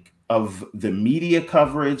think of the media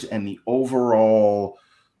coverage and the overall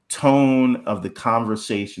tone of the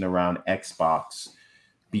conversation around Xbox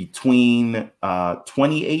between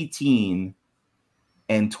 2018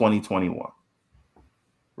 and 2021,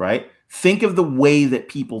 right? Think of the way that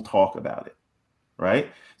people talk about it,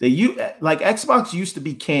 right? Like Xbox used to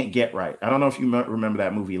be can't get right. I don't know if you remember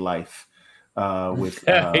that movie Life with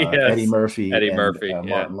yes. Eddie Murphy and Murphy,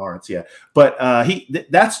 Martin Lawrence. Yeah. But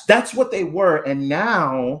that's what they were. And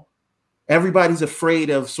now everybody's afraid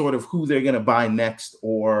of sort of who they're going to buy next,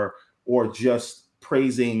 or just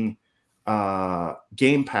praising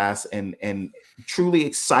Game Pass and truly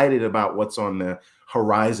excited about what's on the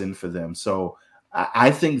horizon for them. So I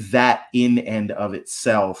think that in and of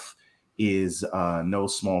itself is no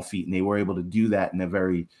small feat. And they were able to do that in a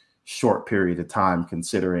very short period of time,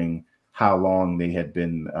 considering how long they had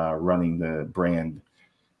been running the brand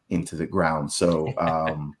into the ground. So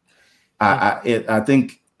I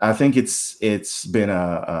think it's been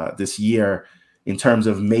this year, in terms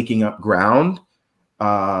of making up ground,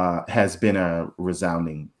 has been a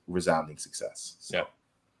resounding success. So.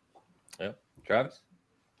 Yeah. Travis?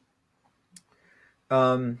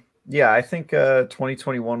 Yeah, I think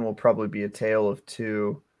 2021 will probably be a tale of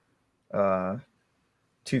two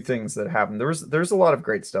things that happened. There's a lot of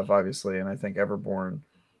great stuff, obviously, and I think Everborn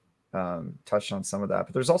touched on some of that,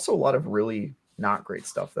 but there's also a lot of really not great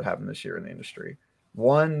stuff that happened this year in the industry.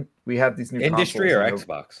 One, we have these new industry or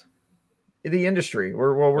Xbox. The industry.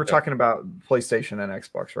 We're talking about PlayStation and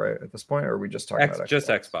Xbox, right? At this point, or are we just talking about Xbox? Just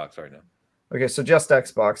Xbox right now? Okay, so just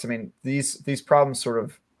Xbox. I mean, these problems sort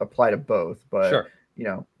of apply to both, but sure. You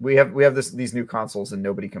know, we have these new consoles and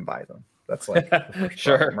nobody can buy them. That's like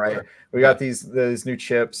sure, problem, right? We got these new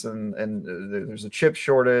chips and there's a chip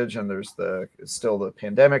shortage, and there's still the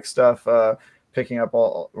pandemic stuff picking up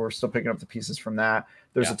we're still picking up the pieces from that.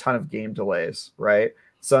 There's a ton of game delays, right?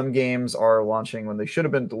 Some games are launching when they should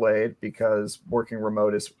have been delayed because working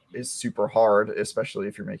remote is super hard, especially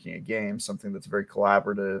if you're making a game, something that's very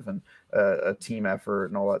collaborative and a team effort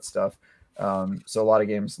and all that stuff. So a lot of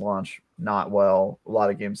games launch not well. A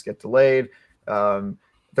lot of games get delayed.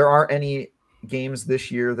 There aren't any games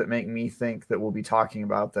this year that make me think that we'll be talking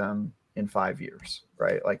about them in 5 years,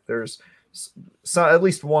 right? Like there's at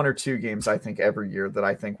least one or two games I think every year that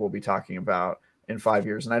I think we'll be talking about in 5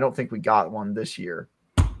 years. And I don't think we got one this year.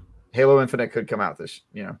 Halo Infinite could come out it's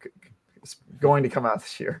going to come out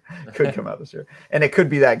this year. Could come out this year. And it could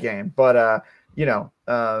be that game. But,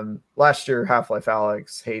 last year, Half-Life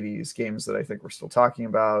Alyx, Hades, games that I think we're still talking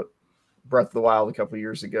about. Breath of the Wild a couple of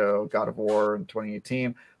years ago, God of War in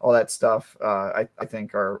 2018, all that stuff, I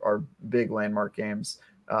think are big landmark games.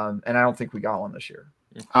 And I don't think we got one this year.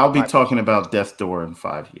 I'll be talking about Death's Door in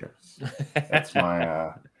 5 years. That's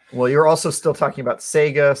my... Well, you're also still talking about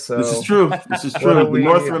Sega, so... This is true. The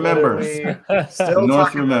North remembers. Still the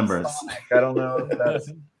North remembers. I don't know if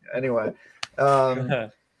that's... Anyway.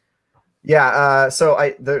 So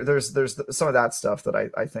there's some of that stuff that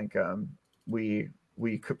I think we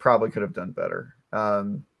could have done better.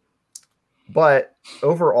 But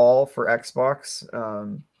overall for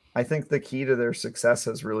Xbox, I think the key to their success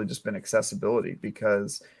has really just been accessibility,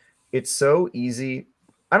 because it's so easy.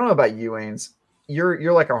 I don't know about you, Ains.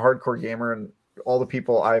 You're like a hardcore gamer, and all the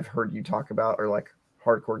people I've heard you talk about are like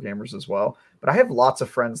hardcore gamers as well. But I have lots of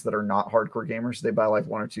friends that are not hardcore gamers. They buy like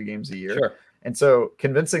 1 or 2 games a year. Sure. And so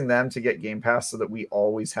convincing them to get Game Pass so that we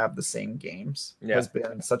always have the same games has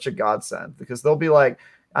been such a godsend, because they'll be like,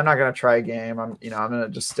 I'm not going to try a game. I'm going to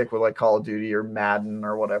just stick with like Call of Duty or Madden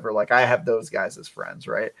or whatever. Like I have those guys as friends.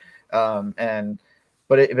 Right. But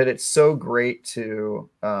it's so great to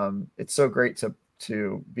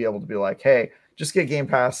be able to be like, hey, just get Game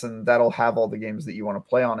Pass and that'll have all the games that you want to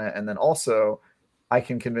play on it. And then also I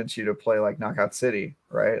can convince you to play like Knockout City,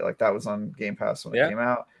 right? Like that was on Game Pass when it came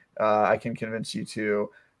out. I can convince you to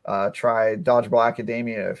try Dodgeball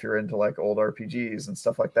Academia if you're into like old RPGs and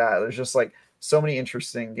stuff like that. There's just like so many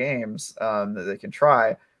interesting games that they can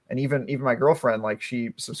try. And even my girlfriend, like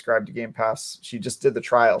she subscribed to Game Pass. She just did the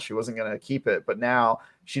trial. She wasn't going to keep it, but now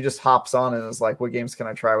she just hops on and is like, what games can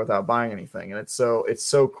I try without buying anything? And it's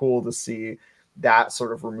so cool to see that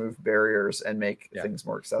sort of remove barriers and make things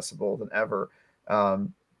more accessible than ever.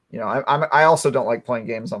 I also don't like playing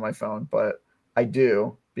games on my phone, but I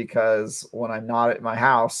do, because when I'm not at my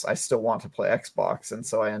house, I still want to play Xbox. And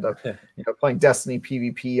so I end up, playing Destiny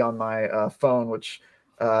PvP on my phone, which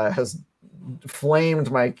has flamed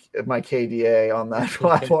my KDA on that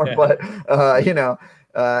platform. But,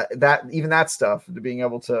 that stuff, being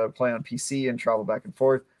able to play on PC and travel back and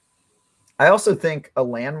forth. I also think a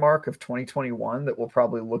landmark of 2021 that we'll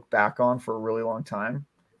probably look back on for a really long time,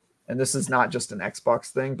 and this is not just an Xbox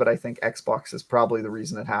thing, but I think Xbox is probably the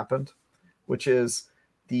reason it happened, which is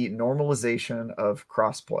the normalization of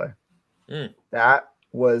crossplay. That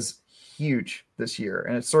was huge this year.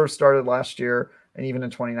 And it sort of started last year and even in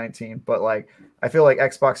 2019. But I feel like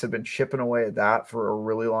Xbox had been chipping away at that for a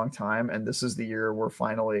really long time. And this is the year where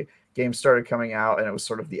finally games started coming out, and it was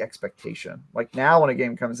sort of the expectation. Like now when a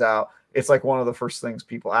game comes out, it's like one of the first things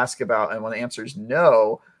people ask about. And when the answer is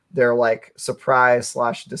no, they're like surprised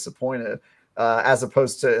 / disappointed, as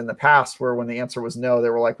opposed to in the past where when the answer was no, they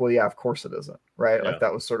were like, well, yeah, of course it isn't. Right. Yeah. Like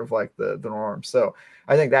that was sort of like the norm. So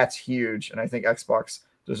I think that's huge. And I think Xbox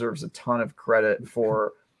deserves a ton of credit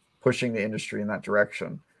for pushing the industry in that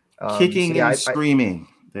direction. Kicking and screaming.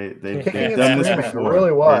 They've done this before. It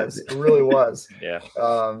really was. It really was. Yeah.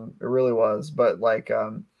 It really was. But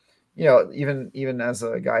even as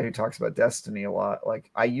a guy who talks about Destiny a lot,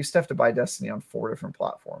 I used to have to buy Destiny on 4 different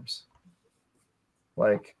platforms.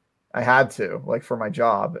 I had to, for my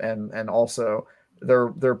job. And also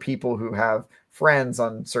there are people who have friends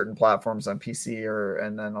on certain platforms on PC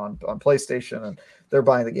and then on PlayStation, and they're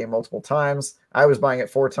buying the game multiple times. I was buying it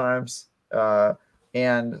 4 times.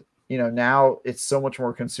 And now it's so much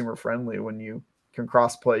more consumer friendly when you can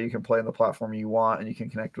cross play. You can play on the platform you want, and you can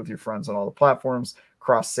connect with your friends on all the platforms.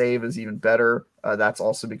 Cross save is even better. That's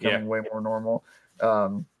also becoming way more normal.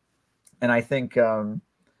 And I think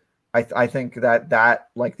I think that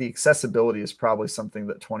the accessibility is probably something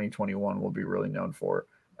that 2021 will be really known for.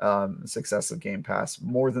 Success of Game Pass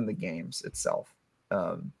more than the games itself.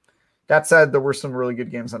 That said, there were some really good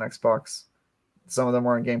games on Xbox. Some of them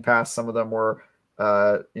were on Game Pass. Some of them were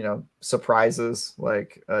surprises,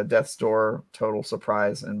 like Death's Door, total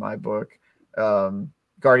surprise in my book.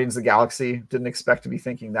 Guardians of the Galaxy, didn't expect to be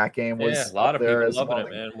thinking that game was a lot of there people loving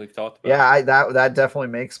it, man. We've talked about that definitely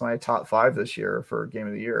makes my top 5 this year for Game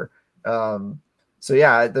of the Year. There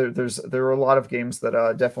were a lot of games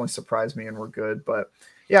that definitely surprised me and were good, but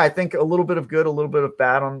I think a little bit of good, a little bit of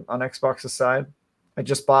bad on Xbox's side. I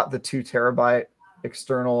just bought the 2 terabyte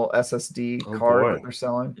external SSD card that they're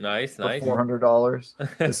selling. Nice.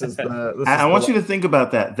 $400. This is I want you to think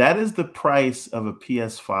about that. That is the price of a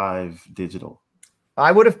PS5 digital.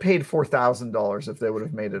 I would have paid $4,000 if they would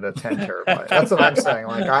have made it a 10 terabyte. That's what I'm saying.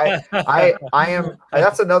 I am.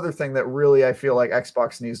 That's another thing that really I feel like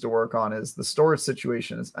Xbox needs to work on is the storage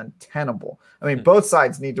situation is untenable. I mean, both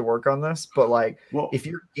sides need to work on this, but if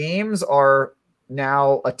your games are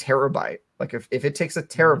now a terabyte, if it takes a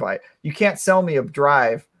terabyte, you can't sell me a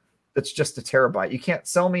drive that's just a terabyte. You can't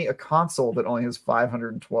sell me a console that only has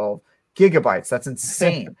 512 gigabytes. That's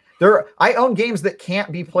insane. I own games that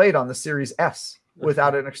can't be played on the Series S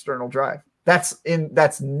without an external drive. That's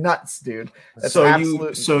nuts, dude. That's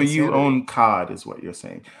you own COD is what you're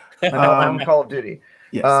saying. I own Call of Duty.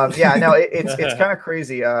 Yes. It's kind of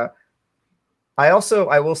crazy. I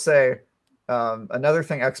will say another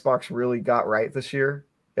thing Xbox really got right this year,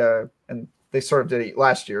 and they sort of did it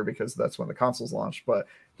last year because that's when the consoles launched, but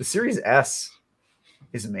the Series S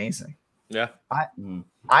is amazing. Yeah.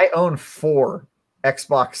 I own 4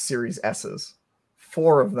 Xbox Series S's,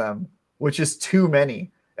 4 of them, which is too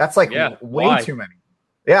many. That's way too many.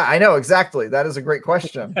 Yeah, I know. Exactly. That is a great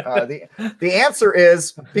question. The answer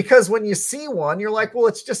is because when you see one, you're like, well,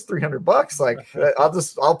 it's just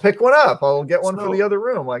 $300. I'll pick one up. I'll get one for the other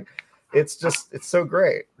room. It's so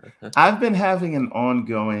great. I've been having an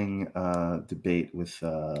ongoing debate with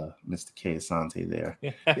Mr. K. Asante there.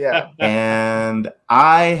 Yeah. And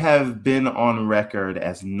I have been on record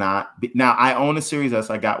as now I own a Series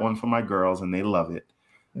S. I got one for my girls and they love it.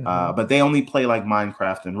 Mm-hmm. But they only play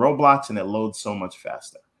Minecraft and Roblox, and it loads so much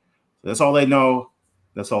faster. So that's all they know.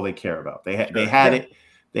 That's all they care about. They had it.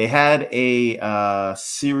 They had a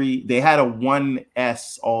series. They had a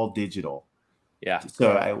 1S all digital. Yeah.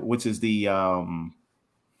 So which is the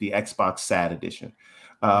Xbox SAT edition.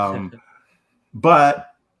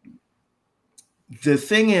 But the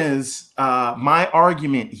thing is, my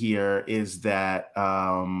argument here is that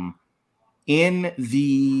in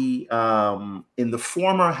the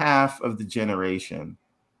former half of the generation,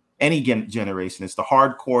 any generation, it's the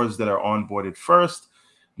hardcores that are onboarded first.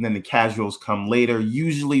 and then the casuals come later,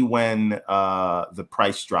 usually when the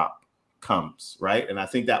price drop comes, right? And I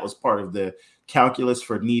think that was part of the calculus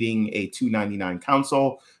for needing a $299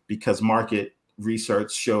 console, because market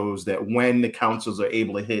research shows that when the consoles are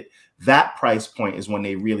able to hit that price point is when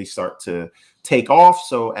they really start to take off.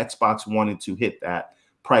 So Xbox wanted to hit that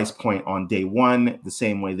price point on day one, the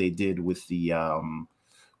same way they did with the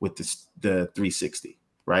 360,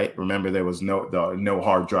 right? Remember, there was no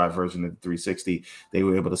hard drive version of the 360. They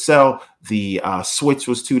were able to sell. The Switch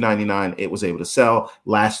was $299. It was able to sell.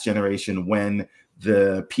 Last generation, when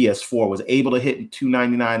the PS4 was able to hit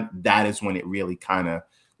 $299, that is when it really kind of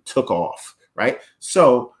took off, right?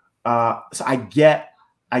 So I get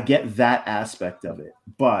that aspect of it,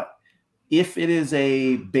 but if it is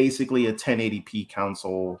basically a 1080p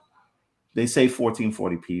console, they say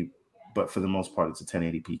 1440p, but for the most part, it's a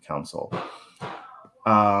 1080p console.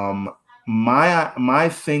 My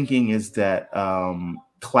thinking is that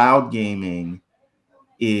cloud gaming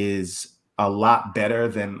is a lot better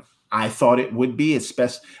than I thought it would be,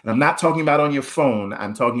 especially, and I'm not talking about on your phone.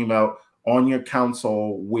 I'm talking about on your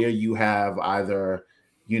console where you have either,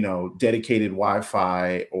 dedicated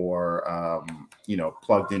Wi-Fi or,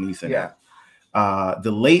 plugged in Ethernet. Yeah.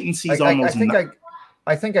 The latency is almost.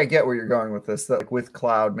 I think I get where you're going with this. That like with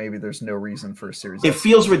cloud, maybe there's no reason for a Series. It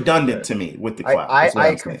feels redundant to me with the cloud.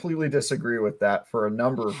 I completely disagree with that for a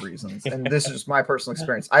number of reasons, and this is just my personal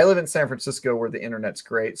experience. I live in San Francisco where the internet's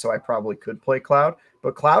great, so I probably could play cloud.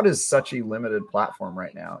 But cloud is such a limited platform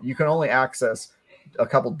right now. You can only access a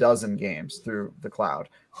couple dozen games through the cloud.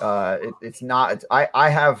 It's not.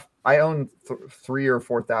 I own 3,000 or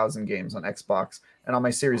 4,000 games on Xbox, and on my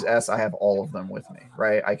Series S, I have all of them with me.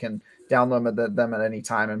 Right, I can download them at any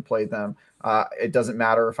time and play them. It doesn't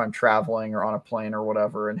matter if I'm traveling or on a plane or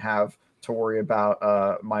whatever and have to worry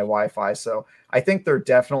about my Wi-Fi. So I think there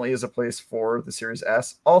definitely is a place for the Series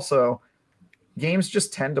S. Also, games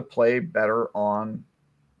just tend to play better on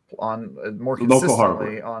more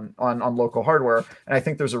consistently on local hardware, and I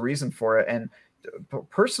think there's a reason for it. And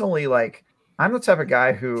personally, like, I'm the type of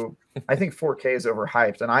guy who I think 4K is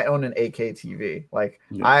overhyped, and I own an 8K TV. Like,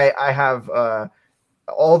 yeah. I have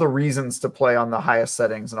all the reasons to play on the highest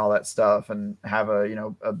settings and all that stuff, and have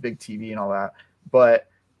a big TV and all that. But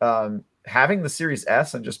having the Series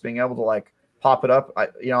S and just being able to like pop it up, I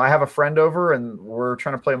have a friend over and we're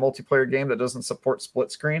trying to play a multiplayer game that doesn't support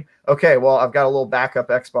split screen. Okay, well, I've got a little backup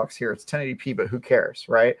Xbox here. It's 1080p, but who cares,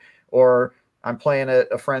 right? Or I'm playing at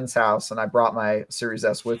a friend's house and I brought my Series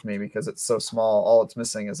S with me because it's so small. All it's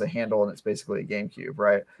missing is a handle and it's basically a GameCube,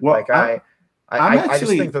 right? Well, like I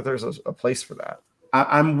just think that there's a place for that.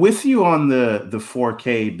 I'm with you on the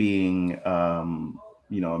 4K being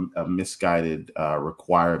a misguided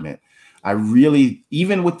requirement. I really,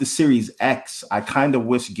 even with the Series X, I kind of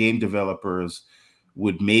wish game developers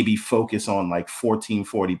would maybe focus on like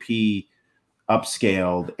 1440p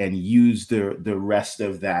upscaled and use the rest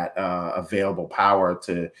of that available power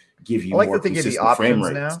to give you more consistent frame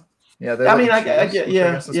rates. Now. Yeah, I mean,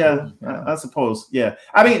 I suppose. Yeah,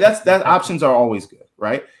 I mean that options are always good,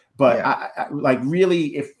 right? But yeah. I like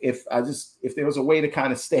really, if there was a way to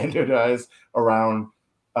kind of standardize around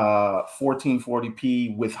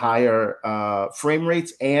 1440p with higher frame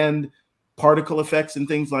rates and particle effects and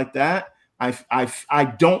things like that,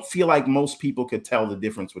 I don't feel like most people could tell the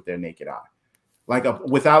difference with their naked eye, like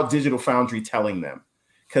without Digital Foundry telling them.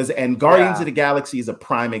 And Guardians of the Galaxy is a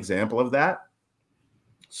prime example of that.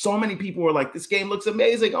 So many people were like, "This game looks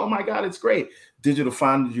amazing! Oh my god, it's great!" Digital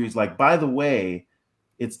Foundry is like, "By the way,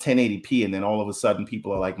 it's 1080p," and then all of a sudden,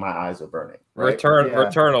 people are like, "My eyes are burning." Right?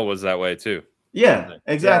 Returnal was that way too. Yeah,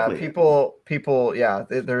 exactly. Yeah, people. Yeah,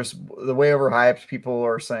 there's the way overhyped. People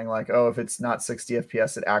are saying like, "Oh, if it's not 60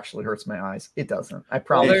 FPS, it actually hurts my eyes." It doesn't. I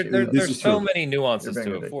promise. There's so many nuances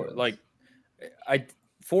to it.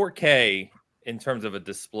 4K in terms of a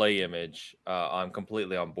display image, I'm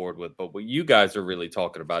completely on board with. But what you guys are really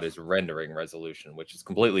talking about is rendering resolution, which is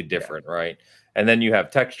completely different, right? And then you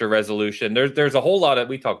have texture resolution. There's a whole lot of,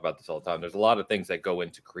 we talk about this all the time. There's a lot of things that go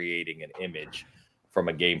into creating an image from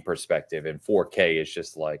a game perspective, and 4K is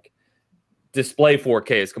just like display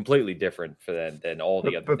 4K is completely different than all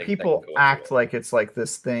the other things. But people act like it's like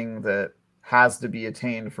this thing that has to be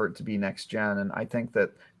attained for it to be next gen, and I think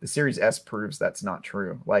that the Series S proves that's not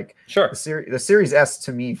true. Like, sure, the Series S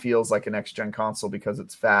to me feels like a next gen console because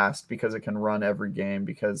it's fast, because it can run every game,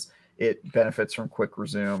 because it benefits from quick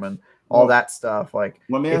resume and all that stuff. Like,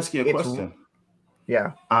 let me ask you a question.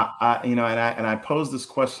 Yeah, I posed this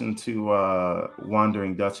question to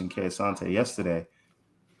Wandering Dutch and Kay Asante yesterday.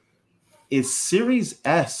 Is Series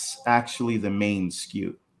S actually the main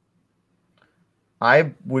SKU?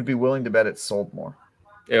 I would be willing to bet it's sold more.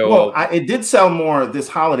 Yeah, well, it did sell more this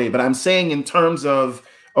holiday, but I'm saying in terms of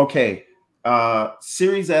okay,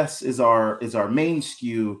 Series S is our main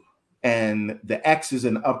SKU, and the X is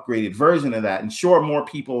an upgraded version of that. And sure, more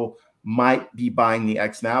people might be buying the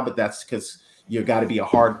X now, but that's because you got to be a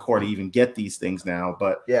hardcore to even get these things now.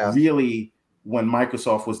 But really, when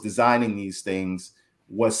Microsoft was designing these things,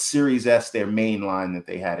 was Series S their main line that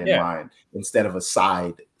they had in mind instead of a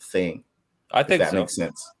side thing? I think that makes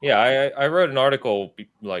sense. Yeah, I wrote an article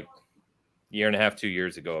like year and a half, 2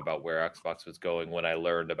 years ago about where Xbox was going when I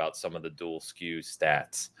learned about some of the dual SKU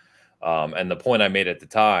stats. And the point I made at the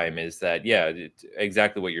time is that,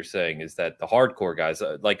 exactly what you're saying is that the hardcore guys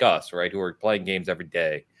like us, right, who are playing games every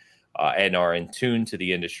day and are in tune to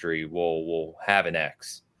the industry will have an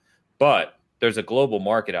X. But there's a global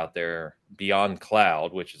market out there beyond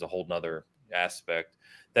cloud, which is a whole nother aspect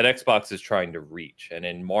that Xbox is trying to reach. And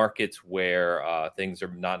in markets where things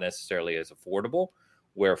are not necessarily as affordable,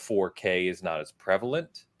 where 4K is not as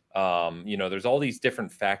prevalent, there's all these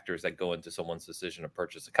different factors that go into someone's decision to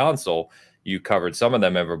purchase a console. You covered some of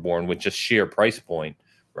them, Everborn, with just sheer price point,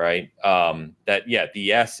 right?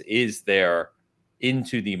 The S is their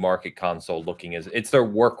into the market console looking as it's their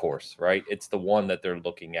workhorse, right? It's the one that they're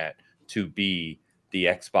looking at to be the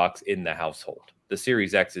Xbox in the household. The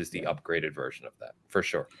Series X is the upgraded version of that, for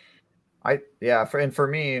sure. For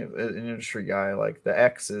me, an industry guy, like the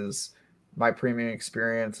X is my premium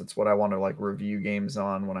experience. It's what I want to like review games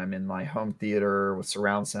on when I'm in my home theater with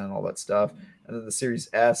surround sound, all that stuff. And then the Series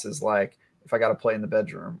S is like if I got to play in the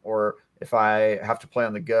bedroom, or if I have to play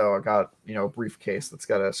on the go, I got a briefcase that's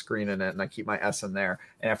got a screen in it, and I keep my S in there.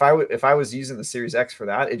 And if I was using the Series X for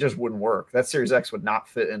that, it just wouldn't work. That Series X would not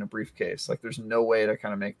fit in a briefcase. Like there's no way to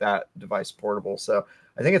kind of make that device portable. So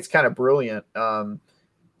I think it's kind of brilliant.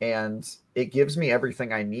 And it gives me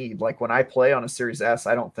everything I need. Like when I play on a Series S,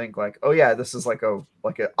 I don't think like, oh yeah, this is like a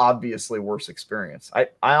obviously worse experience. I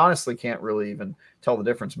honestly can't really even tell the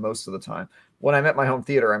difference most of the time. When I'm at my home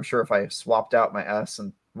theater, I'm sure if I swapped out my S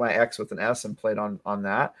and my X with an S and played on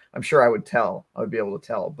that, I'm sure I would be able to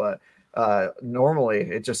tell. But normally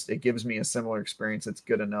it gives me a similar experience. It's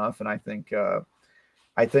good enough. And I think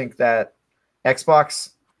that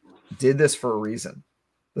Xbox did this for a reason.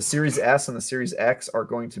 The Series S and the Series X are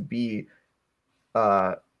going to be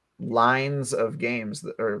lines of games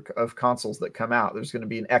of consoles that come out. There's going to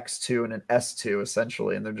be an X2 and an S2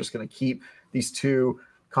 essentially, and they're just going to keep these two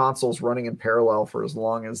consoles running in parallel for as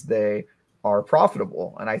long as they are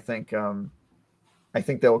profitable. And I think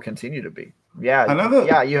they will continue to be. You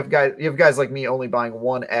have guys like me only buying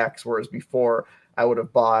one X, whereas before I would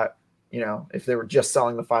have bought, if they were just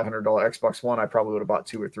selling the $500 Xbox One, I probably would have bought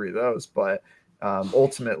 2 or 3 of those. But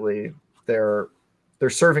ultimately, they're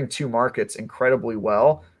serving two markets incredibly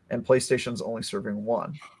well, and PlayStation's only serving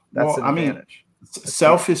one. That's an advantage.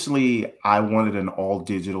 Selfishly, I wanted an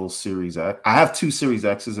all-digital Series X. I have 2 Series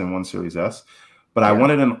X's and 1 Series S, but I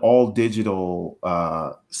wanted an all-digital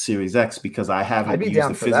Series X because I haven't used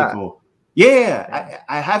the physical. I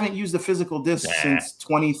haven't used the physical disc since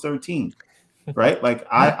 2013. Right? Like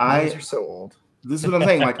you're so old. This is what I'm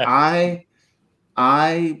saying. Like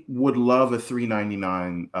I would love a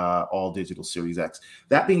 $399 all digital Series X.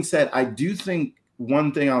 That being said, I do think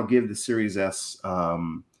one thing I'll give the Series S,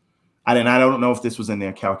 I don't know if this was in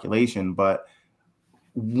their calculation, but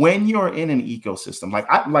when you're in an ecosystem,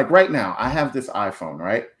 like right now, I have this iPhone,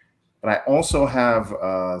 right? But I also have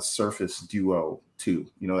a Surface Duo 2,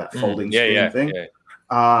 that folding screen thing.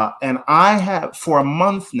 Yeah. And I have, for a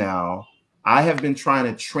month now, I have been trying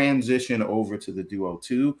to transition over to the Duo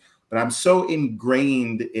 2. But I'm so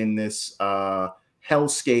ingrained in this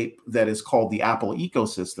hellscape that is called the Apple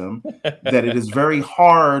ecosystem that it is very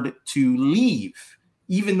hard to leave,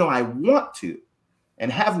 even though I want to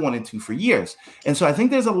and have wanted to for years. And so I think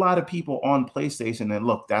there's a lot of people on PlayStation that,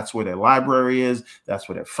 look, that's where their library is. That's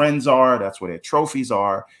where their friends are. That's where their trophies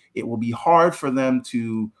are. It will be hard for them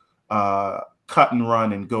to cut and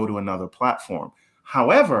run and go to another platform.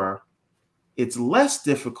 However, it's less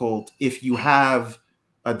difficult if you have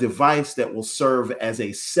a device that will serve as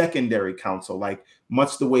a secondary console, like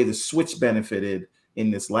much the way the Switch benefited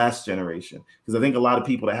in this last generation. Because I think a lot of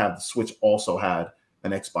people that have the Switch also had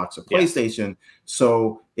an Xbox or PlayStation. Yeah.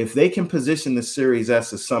 So if they can position the Series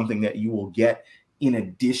S as something that you will get in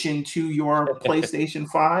addition to your PlayStation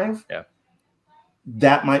 5,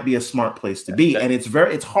 that might be a smart place to be. And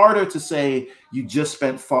it's harder to say you just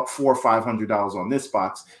spent $400 or $500 on this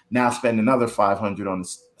box, now spend another $500 on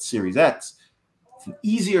the Series X. An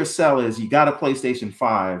easier sell is you got a PlayStation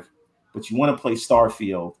 5, but you want to play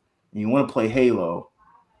Starfield and you want to play Halo,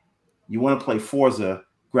 you want to play Forza,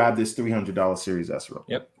 grab this $300 Series S real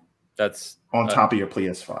quick. Yep. That's on top of your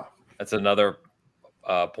PS5. That's another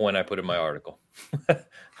point I put in my article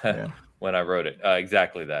when I wrote it.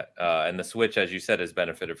 Exactly that. And the Switch, as you said, has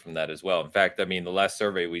benefited from that as well. In fact, I mean, the last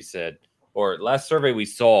survey we saw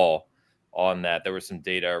on that, there was some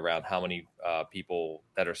data around how many people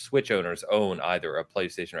that are Switch owners own either a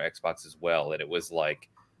PlayStation or Xbox as well. And it was like,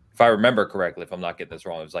 if I remember correctly, if I'm not getting this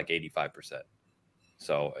wrong, it was like 85%.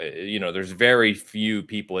 So, there's very few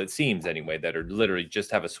people, it seems anyway, that are literally just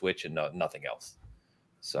have a Switch and nothing else.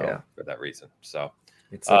 So for that reason, so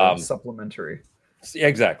it's supplementary. Yeah,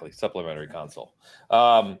 exactly, supplementary console.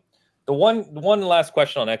 The one last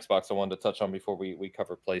question on Xbox I wanted to touch on before we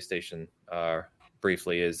cover PlayStation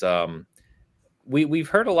briefly is we've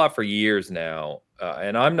heard a lot for years now,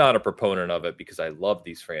 and I'm not a proponent of it because I love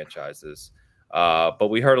these franchises. But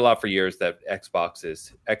we heard a lot for years that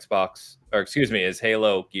is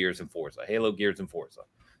Halo, Gears, and Forza. Halo, Gears, and Forza.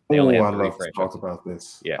 They only have 3 franchises. Talk about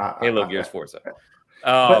this. Yeah, Halo, Gears, Forza.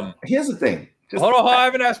 But here's the thing. Hold on, I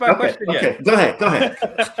haven't asked my question yet. Okay, go ahead.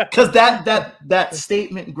 Because that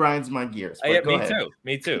statement grinds my gears.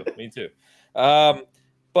 Me too.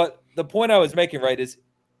 But the point I was making, right, is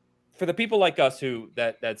for the people like us who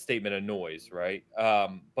that statement annoys, right?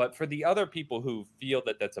 But for the other people who feel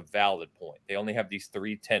that that's a valid point, they only have these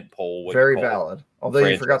 3 tentpole. Very valid. Although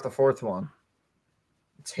you forgot the 4th one.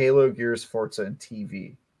 It's Halo, Gears, Forza, and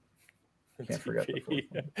TV. Can't forget the 4th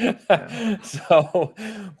one. Yeah. So,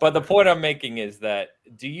 but the point I'm making is that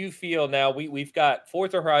do you feel now we've got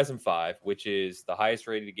Forza Horizon 5, which is the highest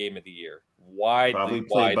rated game of the year, probably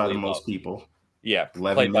played by the most people. Yeah,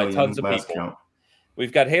 played by tons of people. Count.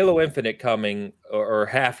 We've got Halo Infinite coming, or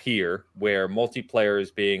half here, where multiplayer is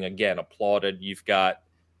being again applauded. You've got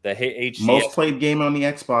the HCS, most played game on the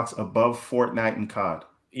Xbox above Fortnite and COD.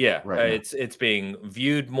 Yeah, it's being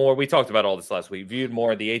viewed more. We talked about all this last week. Viewed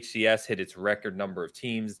more. The HCS hit its record number of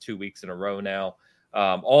teams 2 weeks in a row now.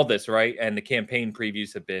 All this, right? And the campaign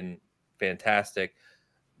previews have been fantastic.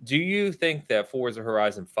 Do you think that Forza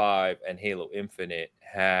Horizon 5 and Halo Infinite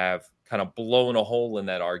have kind of blown a hole in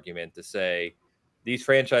that argument to say these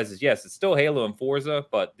franchises, yes, it's still Halo and Forza,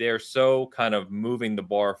 but they're so kind of moving the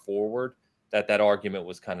bar forward that argument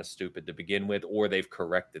was kind of stupid to begin with, or they've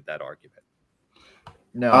corrected that argument?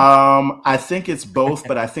 No, I think it's both,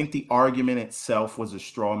 but I think the argument itself was a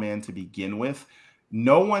straw man to begin with.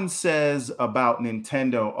 No one says about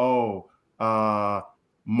Nintendo,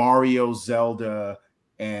 Mario, Zelda,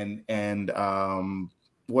 and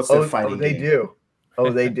what's their fighting they game? do.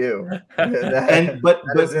 They do. But in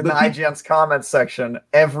the IGN's comments section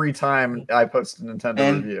every time I post a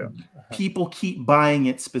Nintendo review. People keep buying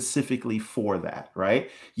it specifically for that, right?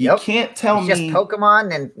 You can't tell me just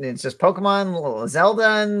Pokemon, and it's just Pokemon,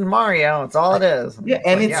 Zelda, and Mario. It's all it is. Yeah,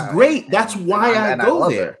 and it's great. That's why I go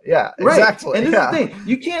there. Yeah, right. Exactly. And this is the thing.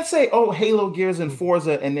 You can't say, Halo, Gears, and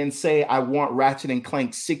Forza, and then say I want Ratchet and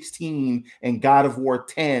Clank 16 and God of War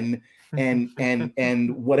 10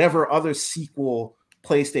 and whatever other sequel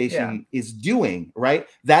PlayStation is doing, right?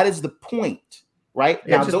 That is the point, right?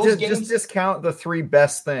 Yeah, now just discount the 3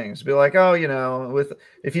 best things. Be like,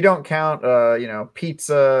 if you don't count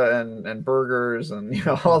pizza and burgers and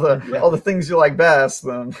all the things you like best,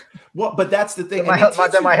 then but that's the thing. My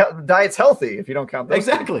diet's healthy if you don't count those.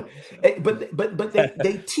 Exactly. But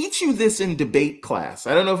they teach you this in debate class.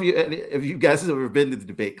 I don't know if you guys have ever been to the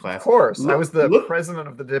debate class. Of course, I was the president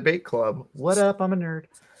of the debate club. What up? I'm a nerd.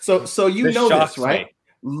 So you know this, right?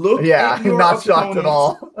 I'm not shocked at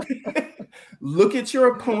all. Look at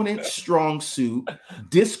your opponent's strong suit,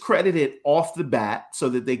 discredit it off the bat so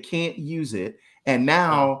that they can't use it, and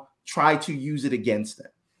now try to use it against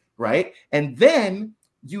them, right? And then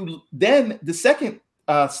the second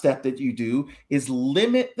step that you do is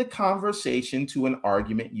limit the conversation to an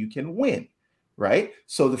argument you can win. Right.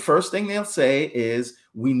 So the first thing they'll say is,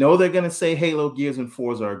 we know they're going to say Halo, Gears, and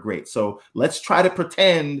Forza are great. So let's try to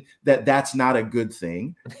pretend that that's not a good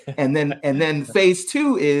thing. And then phase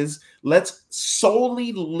 2 is, let's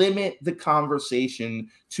solely limit the conversation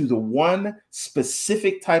to the one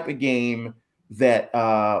specific type of game that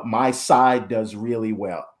my side does really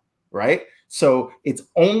well. Right. So it's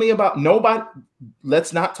only about nobody.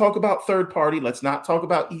 Let's not talk about third party. Let's not talk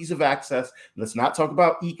about ease of access. Let's not talk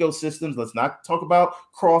about ecosystems. Let's not talk about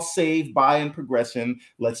cross save, buy, and progression.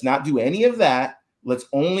 Let's not do any of that. Let's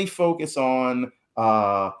only focus on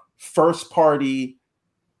first party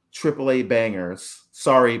AAA bangers.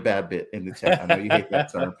 Sorry, bad bit in the chat. I know you hate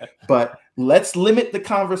that term, but let's limit the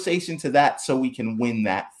conversation to that so we can win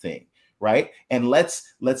that thing. Right. And let's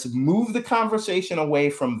move the conversation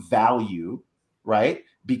away from value. Right.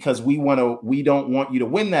 Because we don't want you to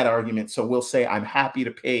win that argument. So we'll say, I'm happy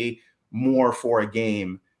to pay more for a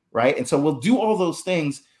game right? And so we'll do all those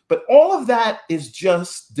things, but all of that is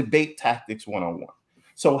just debate tactics 101.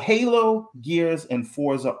 So Halo, Gears, and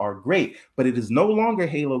Forza are great, but it is no longer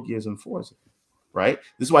Halo, Gears, and Forza, right?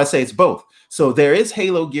 This is why I say it's both. So there is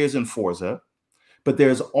Halo, Gears, and Forza, but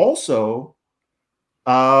there's also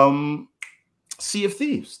Sea of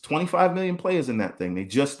Thieves. 25 million players in that thing. They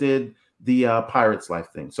just did the Pirates Life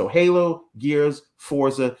thing. So Halo, Gears,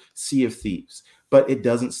 Forza, Sea of Thieves. But it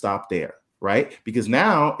doesn't stop there, right? Because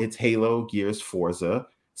now it's Halo, Gears, Forza,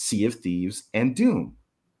 Sea of Thieves, and Doom,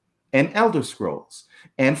 and Elder Scrolls,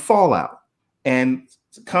 and Fallout, and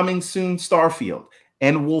coming soon Starfield,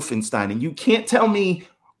 and Wolfenstein. And you can't tell me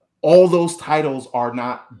all those titles are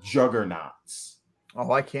not juggernauts.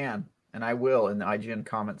 Oh, I can, and I will in the IGN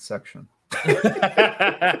comments section.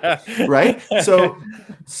 Right? So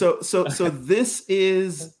this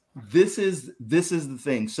is the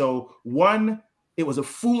thing. So one, it was a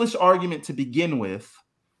foolish argument to begin with.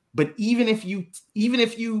 But even if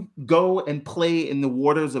you go and play in the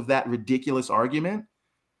waters of that ridiculous argument,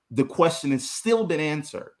 the question has still been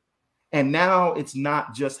answered. And now it's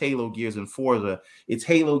not just Halo, Gears, and Forza. It's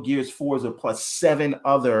Halo, Gears, Forza plus 7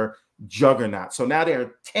 other juggernauts. So now there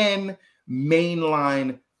are 10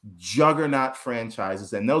 mainline juggernaut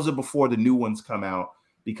franchises. And those are before the new ones come out,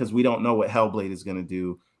 because we don't know what Hellblade is going to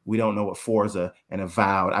do. We don't know what Forza and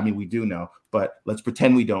Avowed. I mean, we do know, but let's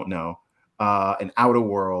pretend we don't know. And Outer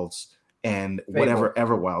Worlds and Fable. Whatever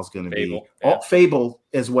Everwild's going to be. Yeah. Fable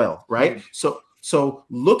as well, right? Mm-hmm. So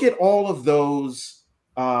look at all of those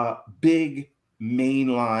big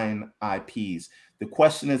mainline IPs. The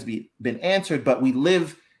question has been answered, but we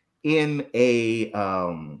live in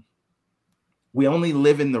we only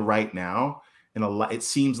live in the right now. And it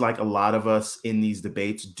seems like a lot of us in these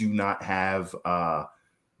debates do not have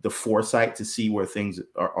the foresight to see where things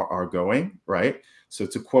are going, right? So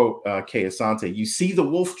to quote Kay Asante, you see the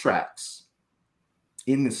wolf tracks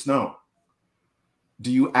in the snow.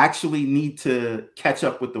 Do you actually need to catch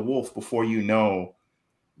up with the wolf before you know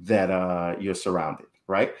that you're surrounded,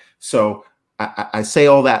 right? So I say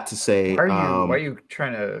all that to say, why are you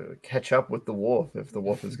trying to catch up with the wolf if the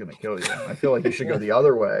wolf is going to kill you? I feel like you should go the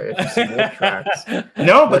other way if you see wolf tracks.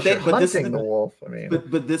 No, but this is the wolf. I mean,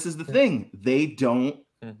 but this is the thing. They don't.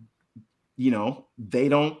 They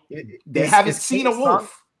haven't seen a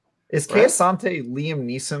wolf. Is Kay Asante Liam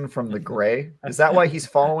Neeson from The Gray? Is that why he's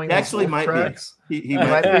following? He actually might tracks? Be. He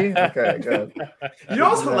might be. Okay, good. You know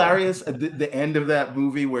what's hilarious? The end of that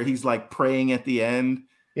movie where he's like praying at the end.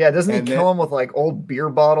 Yeah, doesn't he kill him with like old beer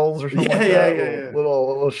bottles or something like that? Yeah.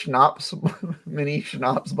 Little schnapps, mini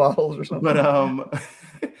schnapps bottles or something. But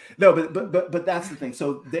no, but that's the thing.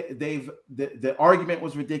 So the argument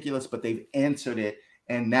was ridiculous, but they've answered it.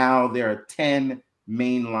 And now there are 10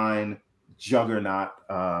 mainline juggernaut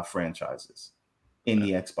franchises in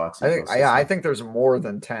the Xbox. I think there's more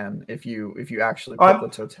than 10 if you actually put the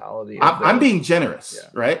totality. I'm being generous,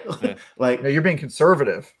 right? Like, no, you're being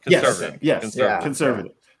conservative. Yes,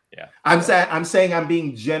 conservative. Yeah. I'm saying I'm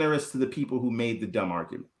being generous to the people who made the dumb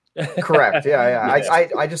argument. Correct. Yeah.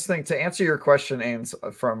 I just think, to answer your question, Ames,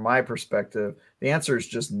 from my perspective, the answer is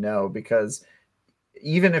just no, because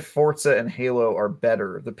even if Forza and Halo are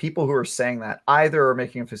better, the people who are saying that either are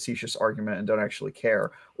making a facetious argument and don't actually care,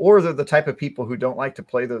 or they're the type of people who don't like to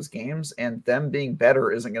play those games, and them being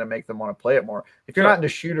better isn't going to make them want to play it more. If you're not into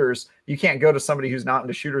shooters, you can't go to somebody who's not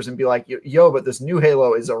into shooters and be like, yo, but this new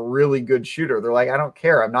Halo is a really good shooter. They're like, I don't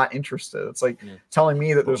care. I'm not interested. It's like telling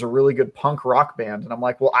me that there's a really good punk rock band, and I'm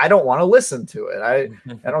like, well, I don't want to listen to it.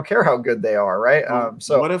 I don't care how good they are, right?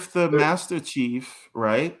 So what if the Master Chief,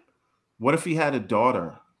 right? What if he had a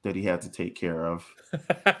daughter that he had to take care of,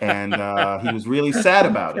 and he was really sad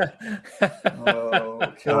about it?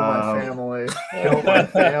 Oh, kill my family. Kill my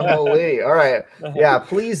family. All right. Yeah,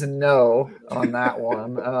 please no on that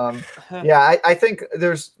one. I think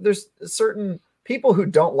there's certain people who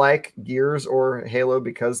don't like Gears or Halo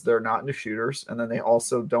because they're not into shooters, and then they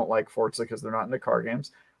also don't like Forza because they're not into car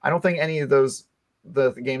games. I don't think any of those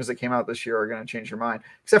the games that came out this year are going to change your mind,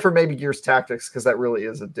 except for maybe Gears Tactics, because that really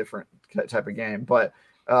is a different type of game. But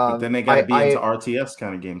then they got to be into RTS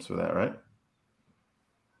kind of games for that, right?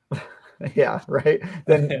 Yeah, right.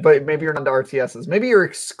 Then, but maybe you're not into RTSs. Maybe you're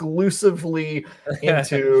exclusively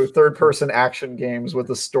into third-person action games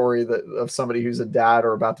with a story of somebody who's a dad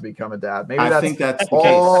or about to become a dad. Maybe I think that's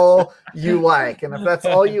all you like. And if that's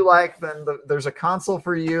all you like, then there's a console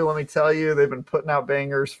for you. Let me tell you, they've been putting out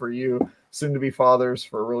bangers for you soon-to-be fathers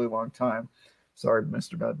for a really long time. Sorry,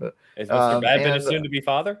 Mr. Badbit. Is Mr. Badbit a soon-to-be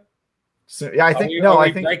father? So, yeah, I think.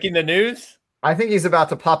 I think breaking the news. I think he's about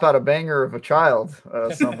to pop out a banger of a child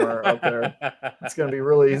somewhere out there. It's going to be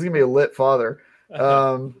really. He's going to be a lit father.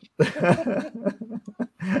 All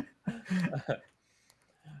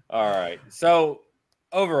right. So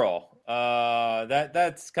overall,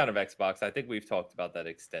 that's kind of Xbox. I think we've talked about that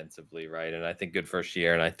extensively, right? And I think good first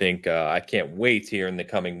year. And I think I can't wait here in the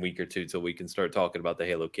coming week or two till we can start talking about the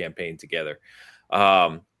Halo campaign together.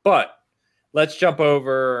 But let's jump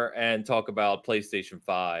over and talk about PlayStation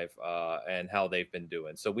 5 and how they've been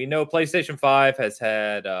doing. So we know PlayStation 5 has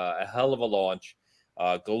had a hell of a launch.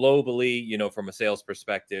 Globally, from a sales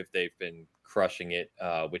perspective, they've been crushing it,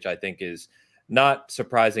 which I think is not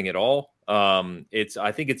surprising at all.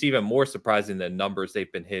 I think it's even more surprising than numbers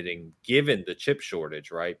they've been hitting given the chip shortage,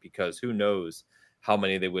 right? Because who knows how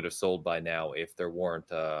many they would have sold by now if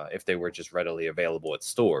they were just readily available at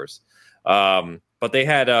stores. But they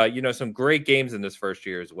had some great games in this first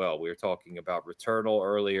year as well. We were talking about Returnal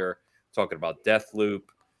earlier, talking about Deathloop,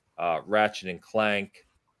 Ratchet and Clank.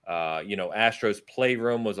 Astro's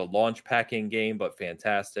Playroom was a launch packing game, but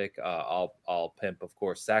fantastic. I'll pimp, of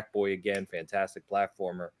course, Sackboy again, fantastic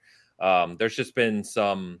platformer. There's just been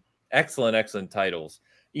some excellent titles,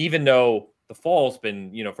 even though the fall's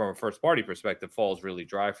been, from a first party perspective, fall's really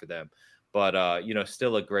dry for them. But,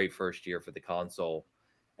 still a great first year for the console.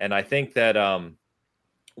 And I think that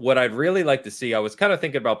what I'd really like to see, I was kind of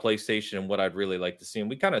thinking about PlayStation and what I'd really like to see, and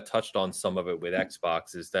we kind of touched on some of it with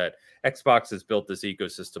Xbox, is that Xbox has built this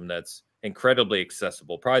ecosystem that's incredibly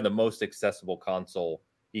accessible, probably the most accessible console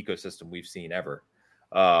ecosystem we've seen ever.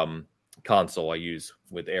 Console, I use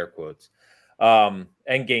with air quotes, and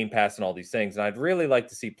Game Pass and all these things. And I'd really like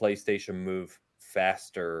to see PlayStation move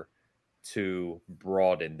faster to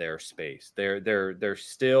broaden their space. They're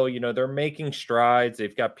still, they're making strides.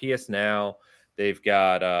 They've got PS Now. They've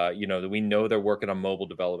got, we know they're working on mobile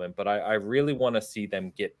development, but I really want to see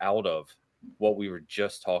them get out of what we were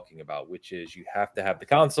just talking about, which is you have to have the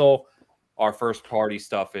console. Our first party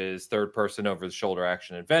stuff is third person over the shoulder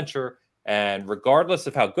action adventure. And regardless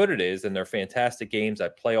of how good it is, and they're fantastic games, I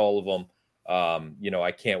play all of them.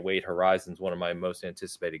 I can't wait. Horizon's one of my most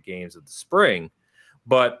anticipated games of the spring.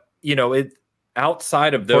 But, it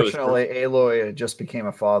outside of those. Fortunately, Aloy just became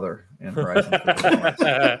a father in Horizon.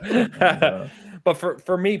 But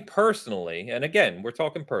for me personally, and again, we're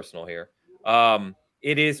talking personal here,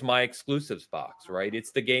 it is my exclusives box, right?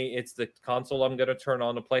 It's the game, it's the console I'm going to turn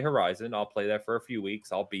on to play Horizon. I'll play that for a few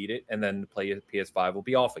weeks. I'll beat it, and then play PS5 will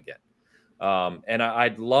be off again. And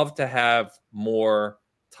I'd love to have more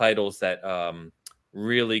titles that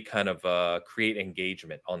really kind of create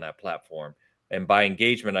engagement on that platform. And by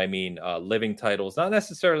engagement, I mean living titles, not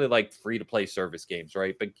necessarily like free-to-play service games,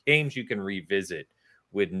 right? But games you can revisit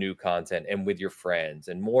with new content and with your friends,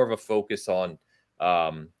 and more of a focus on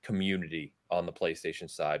community on the PlayStation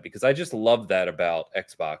side, because I just love that about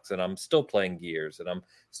Xbox. And I'm still playing Gears, and I'm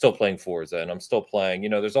still playing Forza, and I'm still playing,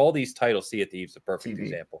 there's all these titles. Sea of Thieves, a perfect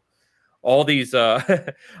example. All these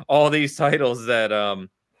all these titles that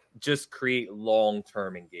just create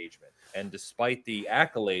long-term engagement. And despite the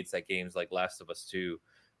accolades that games like Last of Us 2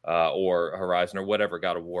 or Horizon or whatever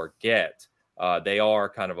God of War get, they are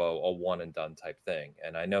kind of a one and done type thing.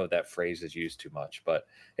 And I know that phrase is used too much, but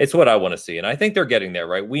it's what I want to see. And I think they're getting there,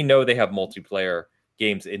 right? We know they have multiplayer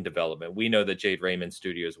games in development. We know that Jade Raymond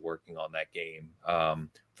Studio is working on that game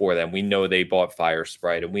for them. We know they bought Fire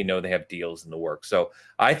Sprite, and we know they have deals in the works. So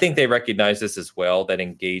I think they recognize this as well, that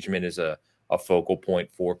engagement is a focal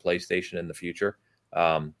point for PlayStation in the future.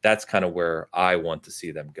 That's kind of where I want to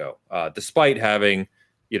see them go. Despite having,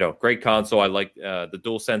 great console. I like the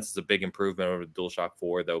DualSense is a big improvement over the DualShock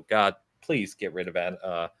 4, though. God, please get rid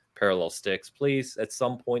of parallel sticks, please, at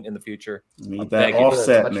some point in the future. Need that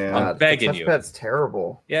offset, man. I'm begging you. The touchpad's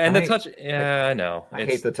terrible. Yeah, and the touch. Yeah, I know. I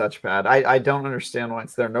hate the touchpad. I don't understand why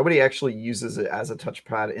it's there. Nobody actually uses it as a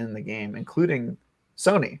touchpad in the game, including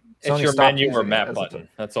Sony. It's your menu or map button.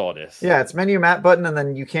 That's all it is. Yeah, it's menu map button, and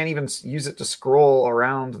then you can't even use it to scroll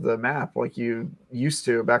around the map like you used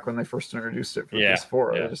to back when they first introduced it for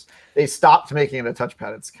PS4. Yeah. They stopped making it a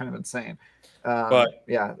touchpad. It's kind of insane. But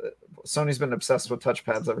yeah, Sony's been obsessed with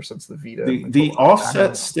touchpads ever since the Vita. The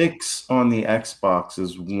offset sticks on the Xbox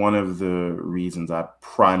is one of the reasons I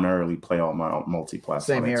primarily play all my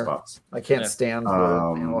multi-platform Xbox. I can't stand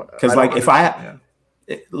because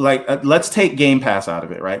let's take Game Pass out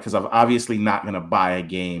of it, right? Because I'm obviously not going to buy a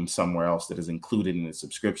game somewhere else that is included in the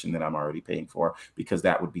subscription that I'm already paying for, because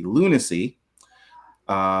that would be lunacy.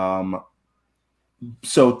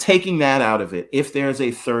 So taking that out of it, if there's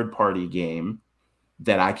a third-party game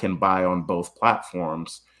that I can buy on both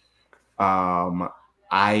platforms, I'm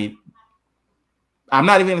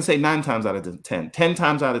not even going to say 9 times out of 10. 10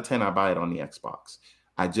 times out of 10, I buy it on the Xbox.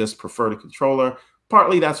 I just prefer the controller.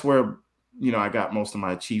 Partly that's where I got most of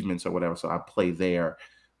my achievements or whatever, so I play there.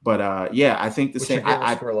 But yeah, I think the What's same. Your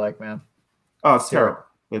gamer score like, man? Oh, it's terrible.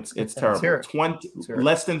 It's terrible. 20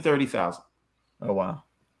 less than 30,000. Oh wow,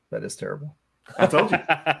 that is terrible. I told you.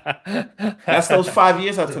 That's those 5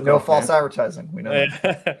 years I took. No false advertising. We know.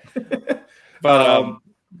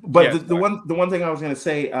 But the one thing I was going to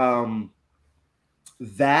say,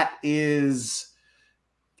 that is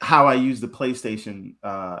how I use the PlayStation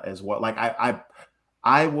as well. Like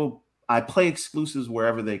I play exclusives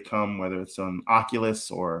wherever they come, whether it's on Oculus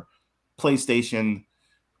or PlayStation,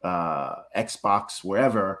 Xbox,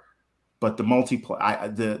 wherever. But the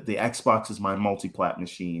the Xbox is my multi-plat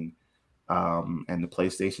machine, and the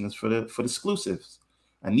PlayStation is for the exclusives.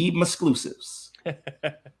 I need my exclusives.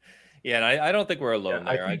 Yeah, and I don't think we're alone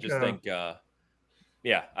there. I just think,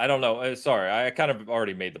 yeah, I don't know. Sorry, I kind of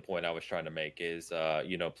already made the point I was trying to make is,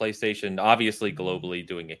 PlayStation obviously globally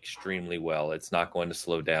doing extremely well. It's not going to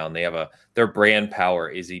slow down. They have their brand power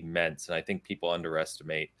is immense, and I think people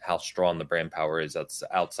underestimate how strong the brand power is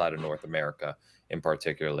outside of North America in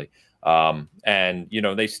particularly. And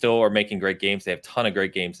they still are making great games. They have a ton of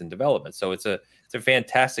great games in development, so it's a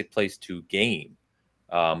fantastic place to game.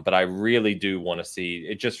 But I really do want to see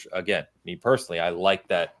it. Just, again, me personally, I like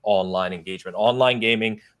that online engagement. Online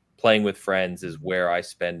gaming, playing with friends is where I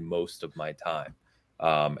spend most of my time.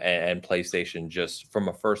 And PlayStation, just from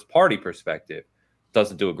a first party perspective,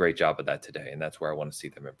 doesn't do a great job of that today. And that's where I want to see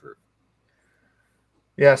them improve.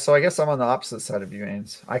 Yeah, so I guess I'm on the opposite side of you,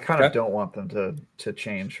 Ains. I kind of don't want them to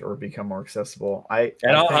change or become more accessible.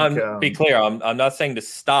 I'll be clear. I'm not saying to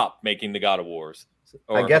stop making the God of Wars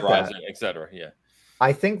or I get Horizon, that. etc. Yeah.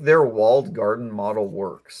 I think their walled garden model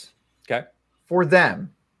works. Okay. For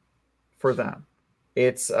them.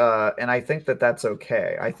 It's and I think that's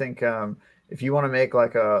okay. I think if you want to make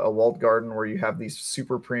like a walled garden where you have these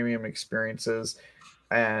super premium experiences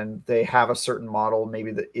and they have a certain model,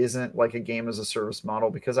 maybe that isn't like a game as a service model,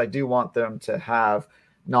 because I do want them to have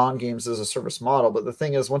non-games as a service model. But the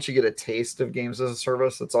thing is, once you get a taste of games as a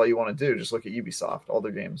service, that's all you want to do. Just look at Ubisoft. All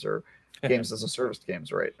their games are games as a service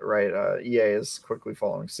games, right? EA is quickly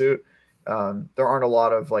following suit. There aren't a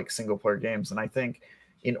lot of like single player games. And I think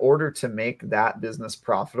in order to make that business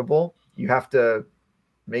profitable, you have to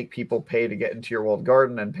make people pay to get into your walled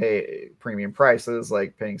garden and pay premium prices,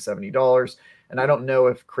 like paying $70. And I don't know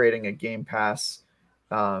if creating a Game Pass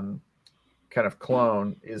kind of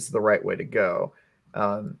clone is the right way to go.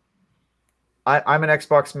 I'm an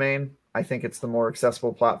Xbox main. I think it's the more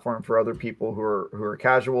accessible platform for other people who are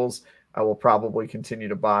casuals. I will probably continue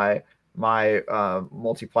to buy my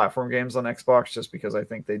multi-platform games on Xbox just because I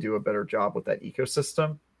think they do a better job with that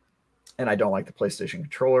ecosystem. And I don't like the PlayStation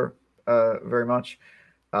controller very much.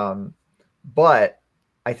 But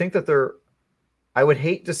I think that I would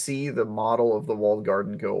hate to see the model of the walled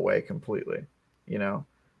garden go away completely.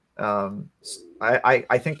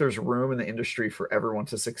 I think there's room in the industry for everyone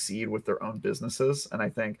to succeed with their own businesses. And I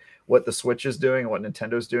think what the Switch is doing and what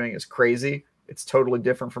Nintendo's doing is crazy. It's totally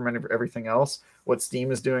different from everything else. What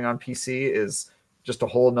Steam is doing on PC is just a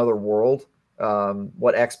whole nother world.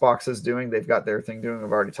 What Xbox is doing, they've got their thing doing.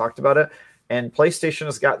 I've already talked about it. And PlayStation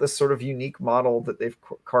has got this sort of unique model that they've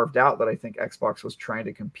carved out that I think Xbox was trying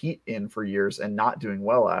to compete in for years and not doing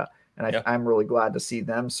well at. And I'm really glad to see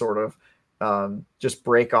them sort of just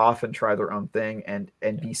break off and try their own thing and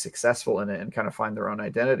be successful in it and kind of find their own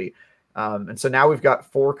identity. And so now we've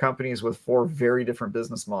got 4 companies with 4 very different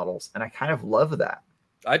business models. And I kind of love that.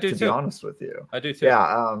 I do to too. be honest with you. I do too.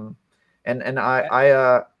 Yeah. And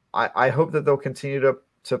I hope that they'll continue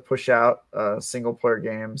to push out single player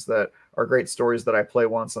games that are great stories that I play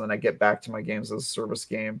once and then I get back to my games as a service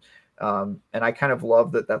game. And I kind of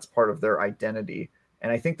love that that's part of their identity.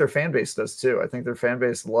 And I think their fan base does too. I think their fan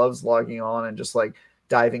base loves logging on and just like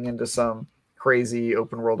diving into some crazy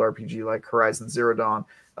open world RPG like Horizon Zero Dawn,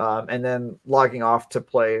 and then logging off to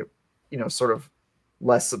play, sort of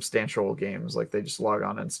less substantial games. Like they just log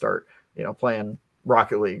on and start, playing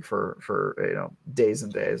Rocket League for days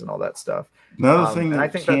and days and all that stuff. Another thing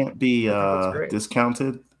that can't be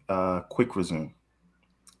discounted, Quick Resume.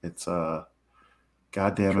 It's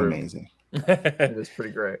goddamn amazing. It is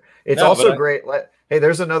pretty great. It's also great. Hey,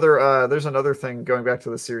 there's another thing going back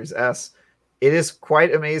to the Series S. It is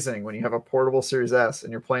quite amazing when you have a portable Series S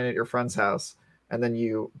and you're playing at your friend's house and then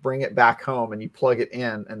you bring it back home and you plug it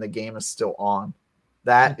in and the game is still on.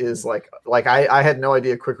 That is like I had no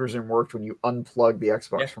idea Quick Resume worked when you unplug the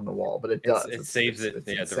Xbox from the wall, but it does. It saves it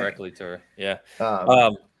directly to her. Yeah.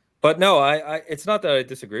 But no, it's not that I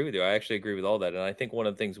disagree with you. I actually agree with all that. And I think one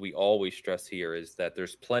of the things we always stress here is that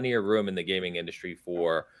there's plenty of room in the gaming industry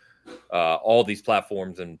for all these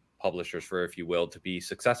platforms and publishers, for, if you will, to be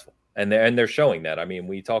successful. And they're showing that. I mean,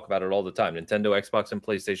 we talk about it all the time. Nintendo, Xbox, and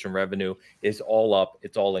PlayStation revenue is all up.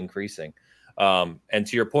 It's all increasing. And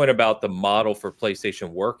to your point about the model for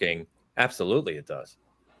PlayStation working, absolutely it does.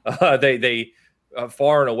 They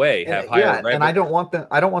far and away have higher revenue. And I don't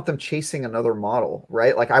want them chasing another model,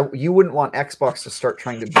 right? Like you wouldn't want Xbox to start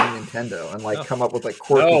trying to be Nintendo and like come up with like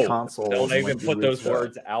quirky consoles. Don't even put those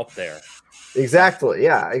words out there. Exactly.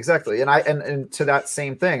 Yeah, exactly. And to that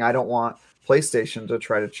same thing, I don't want PlayStation to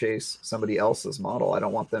try to chase somebody else's model. I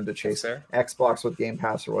don't want them to chase Xbox with Game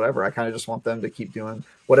Pass or whatever. I kind of just want them to keep doing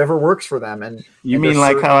whatever works for them. And you mean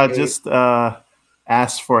like how I just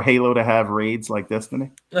asked for Halo to have raids like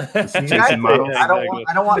Destiny? Exactly.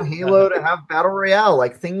 I don't want Halo to have battle royale.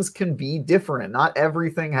 Like things can be different. Not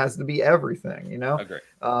everything has to be everything, you know? Agree.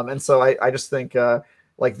 And so I just think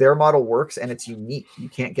like their model works and it's unique. You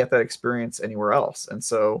can't get that experience anywhere else. And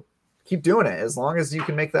so keep doing it as long as you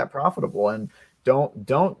can make that profitable, and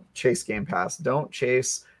don't chase Game Pass. Don't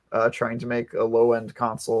chase trying to make a low end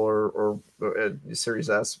console or a Series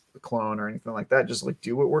S clone or anything like that. Just like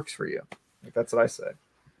do what works for you. Like that's what I say.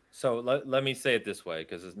 So let me say it this way,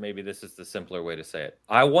 because maybe this is the simpler way to say it.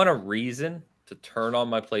 I want a reason to turn on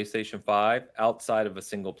my PlayStation 5 outside of a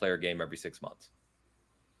single player game every 6 months.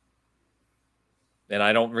 And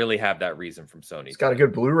I don't really have that reason from Sony. It's got a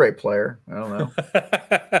good Blu-ray player. I don't know.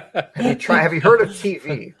 Have you heard of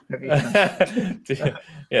TV?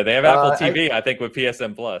 Yeah, they have Apple TV. I think with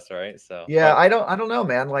PSN Plus, right? So yeah, I don't know,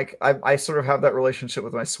 man. Like I sort of have that relationship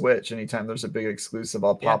with my Switch. Anytime there's a big exclusive,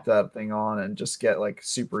 I'll pop that thing on and just get like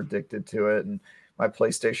super addicted to it. And my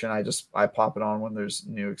PlayStation, I pop it on when there's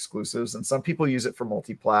new exclusives. And some people use it for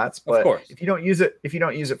multiplats, but if you don't use it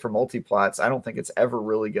for multiplats, I don't think it's ever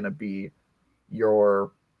really going to be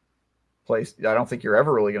your place. I don't think you're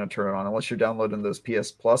ever really going to turn it on unless you're downloading those PS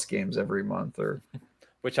Plus games every month, or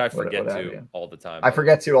which I forget to all the time. I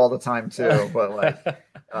forget to all the time too, but like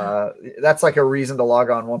that's like a reason to log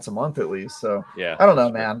on once a month at least. So yeah, I don't know,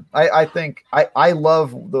 man. I think I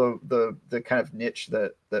love the kind of niche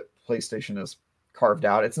that PlayStation has carved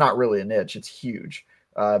out. It's not really a niche; it's huge.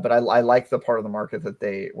 But I like the part of the market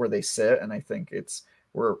where they sit, and I think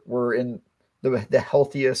we're in the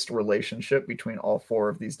healthiest relationship between all four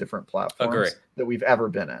of these different platforms that we've ever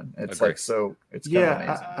been in. It's like, so it's kind of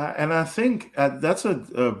amazing. And I think that's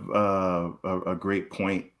a great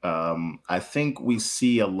point. I think we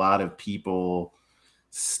see a lot of people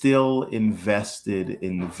still invested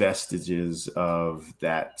in the vestiges of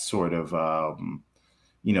that sort of, Sega,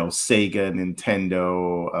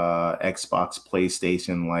 Nintendo, Xbox,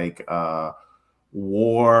 PlayStation, like,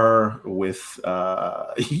 war with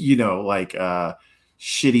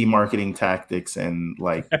shitty marketing tactics and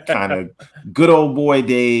like kind of good old boy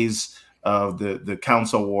days of the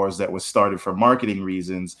console wars that was started for marketing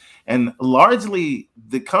reasons. And largely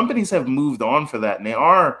the companies have moved on for that, and they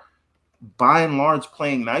are by and large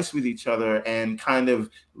playing nice with each other and kind of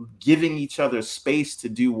giving each other space to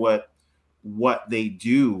do what they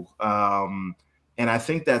do. And I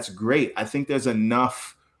think that's great. I think there's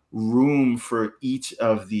enough room for each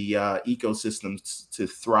of the ecosystems to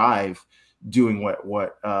thrive doing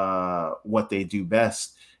what they do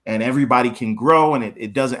best, and everybody can grow, and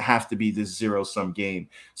it doesn't have to be this zero-sum game.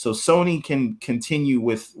 So Sony can continue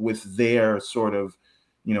with their sort of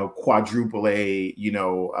quadruple A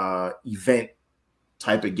event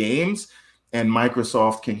type of games, and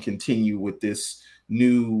Microsoft can continue with this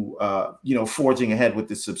new forging ahead with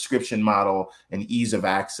the subscription model and ease of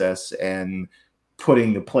access and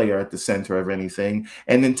putting the player at the center of anything.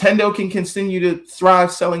 And Nintendo can continue to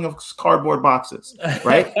thrive selling of cardboard boxes,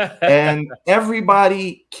 right? And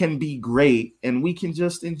everybody can be great, and we can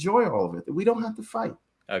just enjoy all of it. We don't have to fight.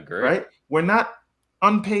 Agree. Right? We're not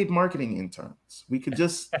unpaid marketing interns. We could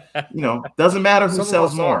just, doesn't matter who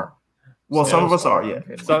sells more. Well, some of us are, yeah.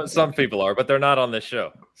 Some people are, but they're not on this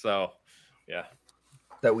show. So, yeah.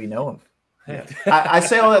 That we know of. Yeah. I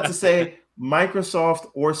say all that to say, Microsoft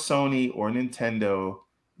or Sony or Nintendo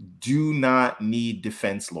do not need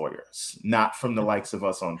defense lawyers, not from the likes of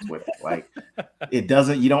us on Twitter. Like you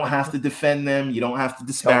don't have to defend them. You don't have to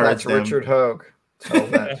disparage them. Richard Hogue. Tell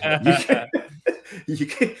that. You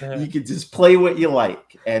can just play what you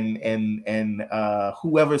like, and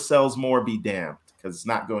whoever sells more be damned, because it's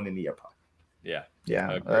not going into your pocket. Yeah.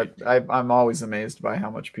 I'm always amazed by how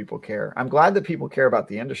much people care. I'm glad that people care about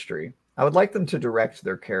the industry. I would like them to direct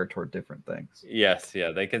their care toward different things. Yes,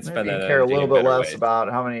 yeah, they can spend that. Care a little bit less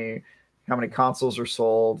about how many consoles are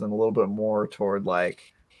sold, and a little bit more toward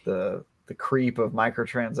like the creep of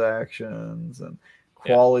microtransactions and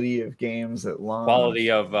quality of games at launch,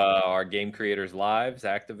 quality of our game creators' lives,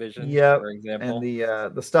 Activision, for example,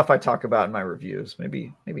 and the stuff I talk about in my reviews.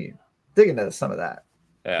 Maybe dig into some of that.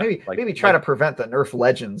 Yeah, maybe try to prevent the Nerf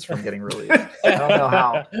Legends from getting released. I don't know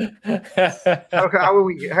how. How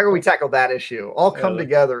will we tackle that issue? All come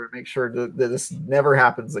together and make sure that this never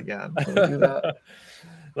happens again. Can we do that?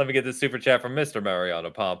 Let me get this super chat from Mr.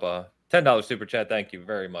 Mariano Pampa. $10 super chat. Thank you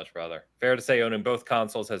very much, brother. Fair to say, owning both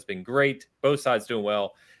consoles has been great. Both sides doing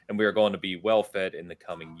well, and we are going to be well fed in the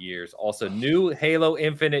coming years. Also, new Halo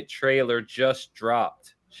Infinite trailer just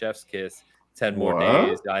dropped. Chef's kiss. 10 more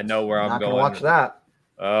days. I know where I'm going. Watch that.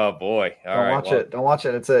 Oh boy! Don't watch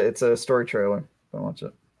it. It's a story trailer. Don't watch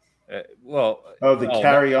it. The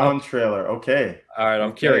Carry On trailer. Okay. All right.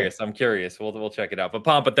 I'm curious. We'll check it out. But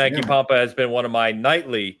Pampa, thank you. Pampa has been one of my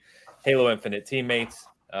nightly Halo Infinite teammates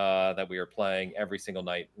that we are playing every single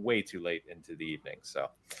night, way too late into the evening. So,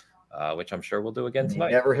 which I'm sure we'll do again tonight.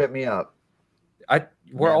 You never hit me up.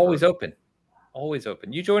 We're always open. Always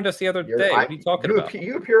open. You joined us the other day. What are you talking about?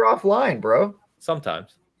 You appear offline, bro.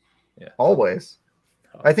 Sometimes. Yeah. Always.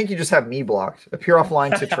 I think you just have me blocked. Appear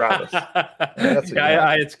offline to Travis.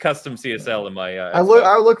 It's custom CSL in my. I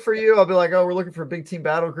look for you. I'll be like, oh, we're looking for a big team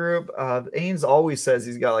battle group. Ains always says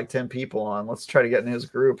he's got like 10 people on. Let's try to get in his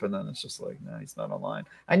group, and then it's just like, no, he's not online.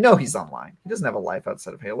 I know he's online. He doesn't have a life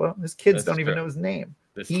outside of Halo. His kids don't even know his name.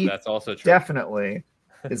 That's also true. Definitely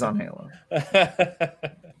is on Halo.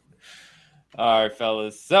 All right,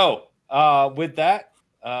 fellas. So with that,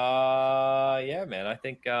 man, I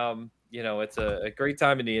think. It's a great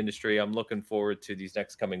time in the industry. I'm looking forward to these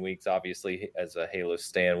next coming weeks. Obviously, as a Halo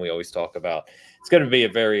stan, we always talk about it's going to be a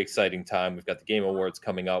very exciting time. We've got the Game Awards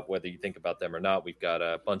coming up, whether you think about them or not. We've got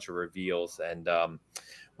a bunch of reveals, and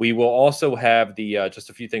we will also have the just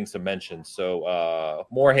a few things to mention. So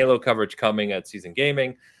more Halo coverage coming at Season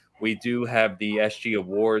Gaming. We do have the SG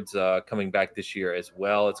Awards coming back this year as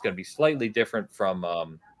well. It's going to be slightly different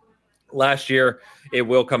from last year. It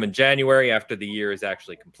will come in January after the year is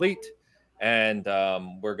actually complete. And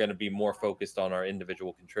we're going to be more focused on our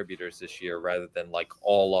individual contributors this year rather than like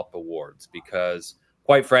all up awards, because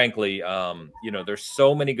quite frankly, there's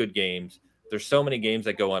so many good games. There's so many games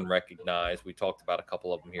that go unrecognized. We talked about a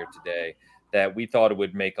couple of them here today that we thought it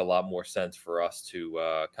would make a lot more sense for us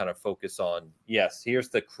to kind of focus on. Yes, here's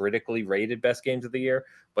the critically rated best games of the year,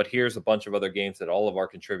 but here's a bunch of other games that all of our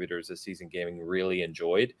contributors this Season Gaming really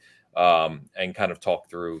enjoyed, and kind of talk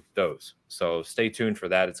through those. So stay tuned for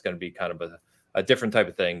that. It's going to be kind of a different type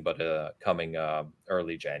of thing, but coming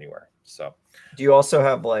early January. So do you also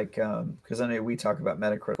have like, because I know we talk about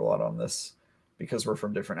Metacritic a lot on this because we're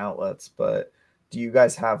from different outlets, but do you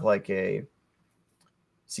guys have like a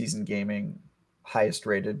Season Gaming highest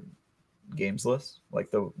rated games list, like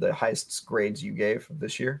the highest grades you gave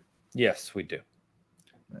this year? Yes, we do.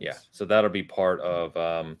 Nice. Yeah, so that'll be part of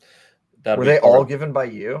were they all given by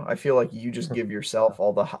you? I feel like you just give yourself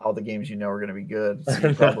all the games you know are going to be good.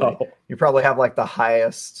 So you probably have like the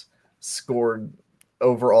highest scored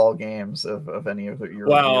overall games of any of your.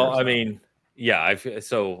 Well, I mean, yeah.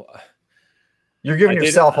 You're giving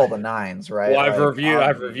yourself all the nines, right? Well, I've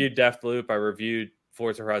reviewed Deathloop. I reviewed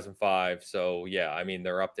Forza Horizon 5. So yeah, I mean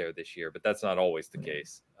they're up there this year, but that's not always the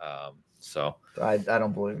case. So I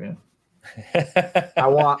don't believe you. I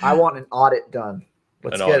want an audit done.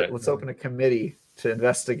 Let's open a committee to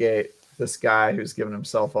investigate this guy who's given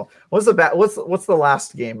himself all. What's the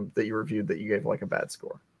last game that you reviewed that you gave like a bad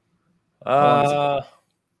score? I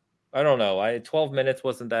don't know. 12 minutes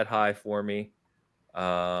wasn't that high for me.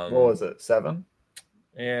 What was it? 7?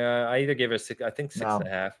 Yeah, I either gave it 6. I think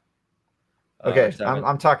 6.5. Okay,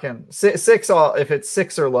 I'm talking 6. If it's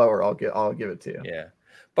 6 or lower, I'll give it to you. Yeah,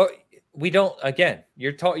 but we don't. Again,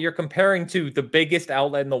 you're comparing to the biggest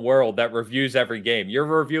outlet in the world that reviews every game. You're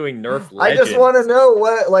reviewing Nerf Legends. I just want to know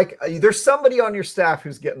what there's somebody on your staff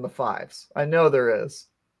who's getting the 5s. I know there is.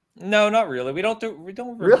 No, not really. We don't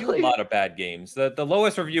review a lot of bad games. The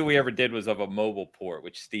lowest review we ever did was of a mobile port,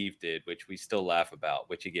 which Steve did, which we still laugh about,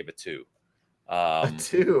 which he gave a 2. A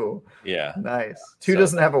 2. Yeah. Nice. 2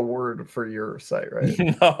 doesn't have a word for your site, right?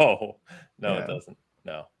 No, it doesn't.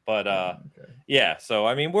 No. But okay. Yeah, so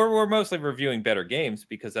I mean we're mostly reviewing better games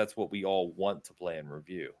because that's what we all want to play and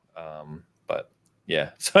review. But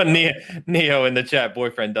yeah. So Neo in the chat,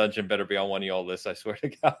 Boyfriend Dungeon better be on one of y'all lists, I swear to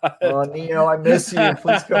God. Oh, Neo, I miss you.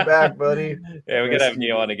 Please come back, buddy. Yeah, we gotta have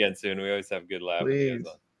Neo on again soon. We always have good laughs. Please.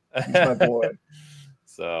 He's my boy.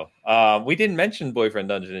 So we didn't mention Boyfriend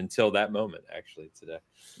Dungeon until that moment, actually, today.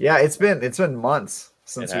 Yeah, it's been months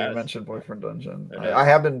since we mentioned Boyfriend Dungeon. I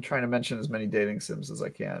have been trying to mention as many dating sims as I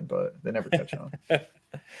can, but they never catch on.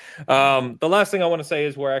 The last thing I want to say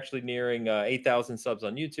is we're actually nearing 8,000 subs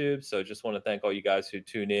on YouTube. So just want to thank all you guys who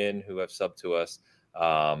tune in, who have subbed to us,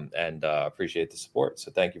 and appreciate the support.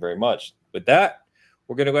 So thank you very much. With that,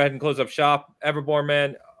 we're going to go ahead and close up shop. Everborn,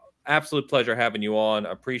 man, absolute pleasure having you on.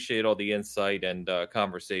 Appreciate all the insight and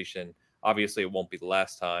conversation. Obviously, it won't be the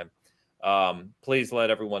last time. Please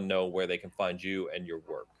let everyone know where they can find you and your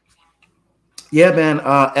work. Yeah, man.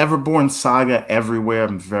 Everborn Saga everywhere.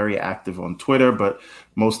 I'm very active on Twitter, but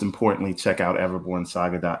most importantly, check out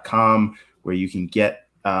everbornsaga.com, where you can get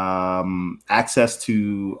access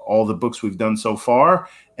to all the books we've done so far.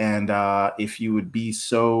 And if you would be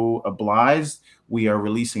so obliged, we are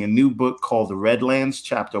releasing a new book called The Redlands.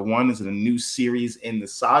 Chapter 1 is a new series in the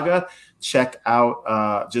saga. Check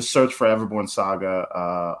out, just search for Everborn Saga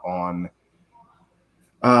on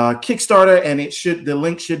Kickstarter, and the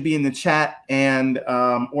link should be in the chat, and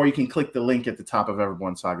or you can click the link at the top of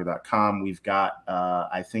everbornsaga.com. We've got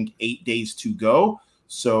I think 8 days to go,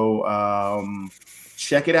 so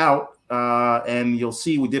check it out, and you'll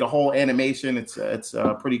see we did a whole animation. It's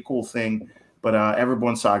a pretty cool thing, but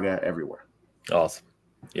Everborn Saga everywhere. Awesome.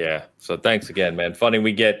 Yeah. So thanks again, man. Funny,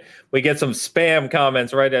 we get some spam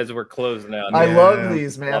comments right as we're closing out. I love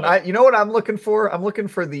these, man. You know what I'm looking for? I'm looking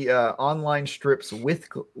for the online strips with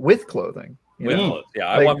clothing. Yeah,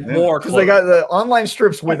 I want more because they got the online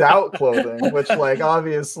strips without clothing, which, like,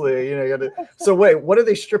 obviously, you gotta. So wait, what are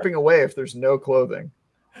they stripping away if there's no clothing?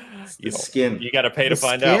 The skin. You got to pay to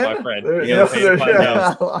find out, my friend.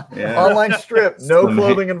 Online strip, no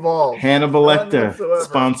clothing involved. Hannibal Lecter,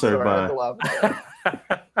 sponsored by.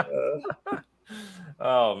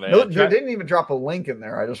 Oh man, no, they didn't even drop a link in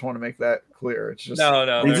there. I just want to make that clear. It's just no.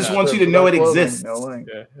 They just want you to know it exists. No link.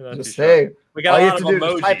 Yeah, just hey, we got all you have to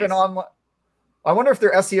do is type in online. I wonder if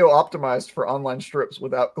they're SEO optimized for online strips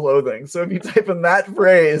without clothing. So if you type in that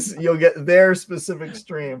phrase, you'll get their specific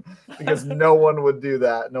stream, because no one would do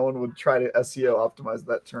that. No one would try to SEO optimize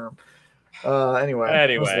that term.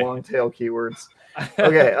 Anyway, those long tail keywords.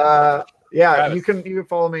 Okay. Yeah, Travis. You can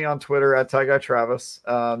follow me on Twitter at Ty Guy Travis.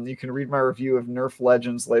 You can read my review of Nerf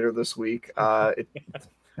Legends later this week. I'm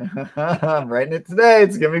writing it today.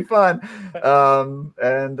 It's gonna be fun.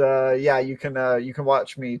 Yeah, you can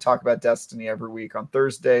watch me talk about Destiny every week on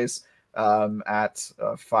Thursdays at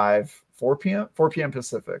 4 p.m.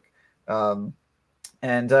 Pacific.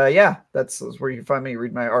 Yeah, that's where you can find me.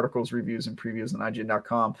 Read my articles, reviews, and previews on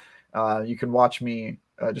IGN.com. You can watch me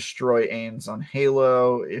destroy Ains on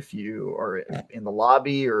Halo if you are in the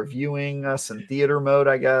lobby or viewing us in theater mode,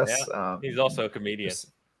 I guess. Yeah, he's also a comedian.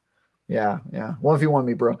 Yeah. 1v1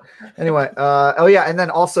 me, bro. Anyway, and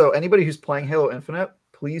then also anybody who's playing Halo Infinite,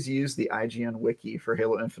 please use the IGN wiki for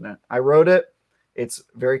Halo Infinite. I wrote it. It's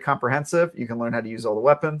very comprehensive. You can learn how to use all the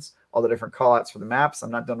weapons, all the different callouts for the maps.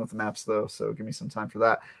 I'm not done with the maps though, so give me some time for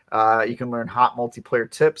that. You can learn hot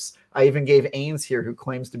multiplayer tips. I even gave Ains here, who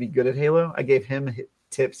claims to be good at Halo. I gave him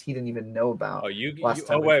tips he didn't even know about. Wait, you're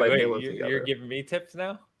giving me tips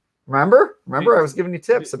now? Remember, I was giving you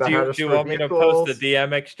tips about how to. Do you want me to post the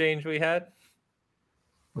DM exchange we had?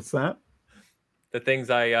 What's that? The things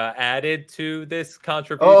I added to this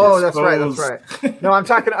contribution. Oh, that's right. No, I'm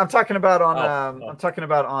talking about on. I'm talking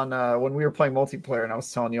about on when we were playing multiplayer, and I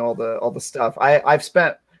was telling you all the stuff. I've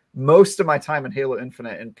spent most of my time in Halo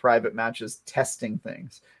Infinite in private matches testing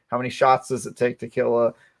things. How many shots does it take to kill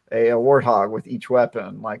a warthog with each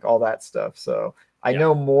weapon, like all that stuff. So I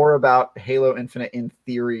know more about Halo Infinite in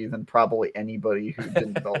theory than probably anybody who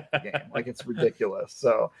didn't develop the game. Like, it's ridiculous.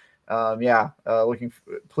 So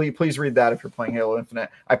please read that if you're playing Halo Infinite.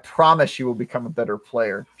 I promise you will become a better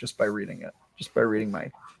player just by reading it, just by reading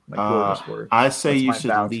my glorious words. I say you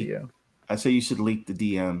should leak the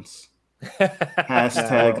DMs.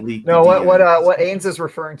 Hashtag leak. No, what Ains is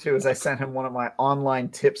referring to is I sent him one of my online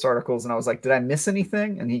tips articles, and I was like, "Did I miss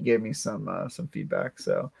anything?" And he gave me some feedback.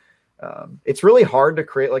 So it's really hard to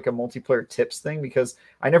create like a multiplayer tips thing because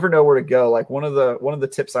I never know where to go. Like one of the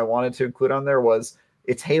tips I wanted to include on there was,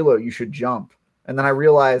 "It's Halo, you should jump." And then I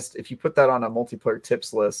realized if you put that on a multiplayer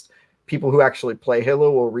tips list, people who actually play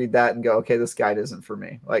Halo will read that and go, "Okay, this guide isn't for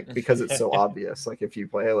me." Like, because it's so obvious. Like, if you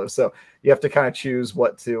play Halo, so you have to kind of choose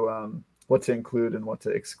what to include and what to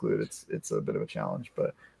exclude. It's a bit of a challenge,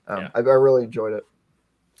 but I really enjoyed it.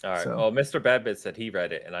 All right. So. Well, Mr. Badbit said he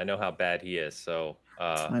read it, and I know how bad he is. So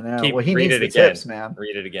I know. He needs the tips, man.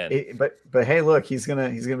 Read it again. But hey, look, he's gonna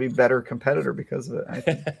be a better competitor because of it. I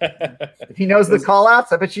think. If he knows the call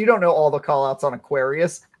outs, I bet you don't know all the call outs on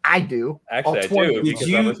Aquarius. I do. Actually, I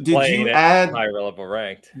do. Did you add high level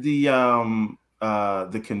ranked? The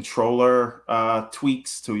the controller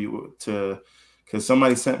tweaks to because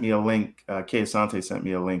somebody sent me a link. Kay Asante sent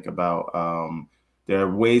me a link about there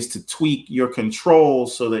are ways to tweak your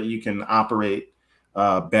controls so that you can operate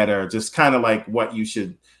better. Just kind of like what you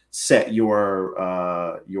should set your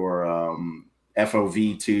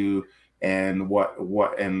FOV to, and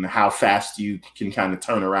what and how fast you can kind of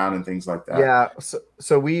turn around and things like that. Yeah,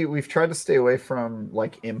 so we've tried to stay away from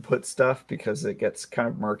like input stuff because it gets kind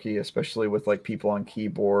of murky, especially with like people on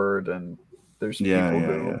keyboard, and there's people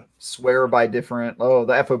who swear by different,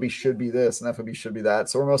 the FOB should be this and FOB should be that.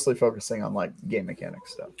 So we're mostly focusing on like game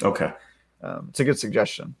mechanics stuff. Okay. It's a good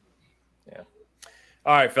suggestion. Yeah.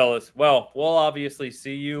 All right, fellas. Well, we'll obviously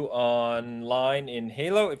see you online in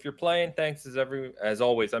Halo if you're playing. Thanks as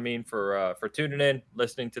always. I mean, for tuning in,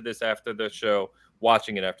 listening to this after the show,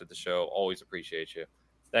 watching it after the show. Always appreciate you.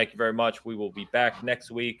 Thank you very much. We will be back next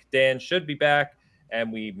week. Dan should be back,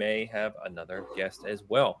 and we may have another guest as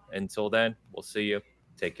well. Until then, we'll see you.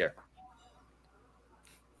 Take care.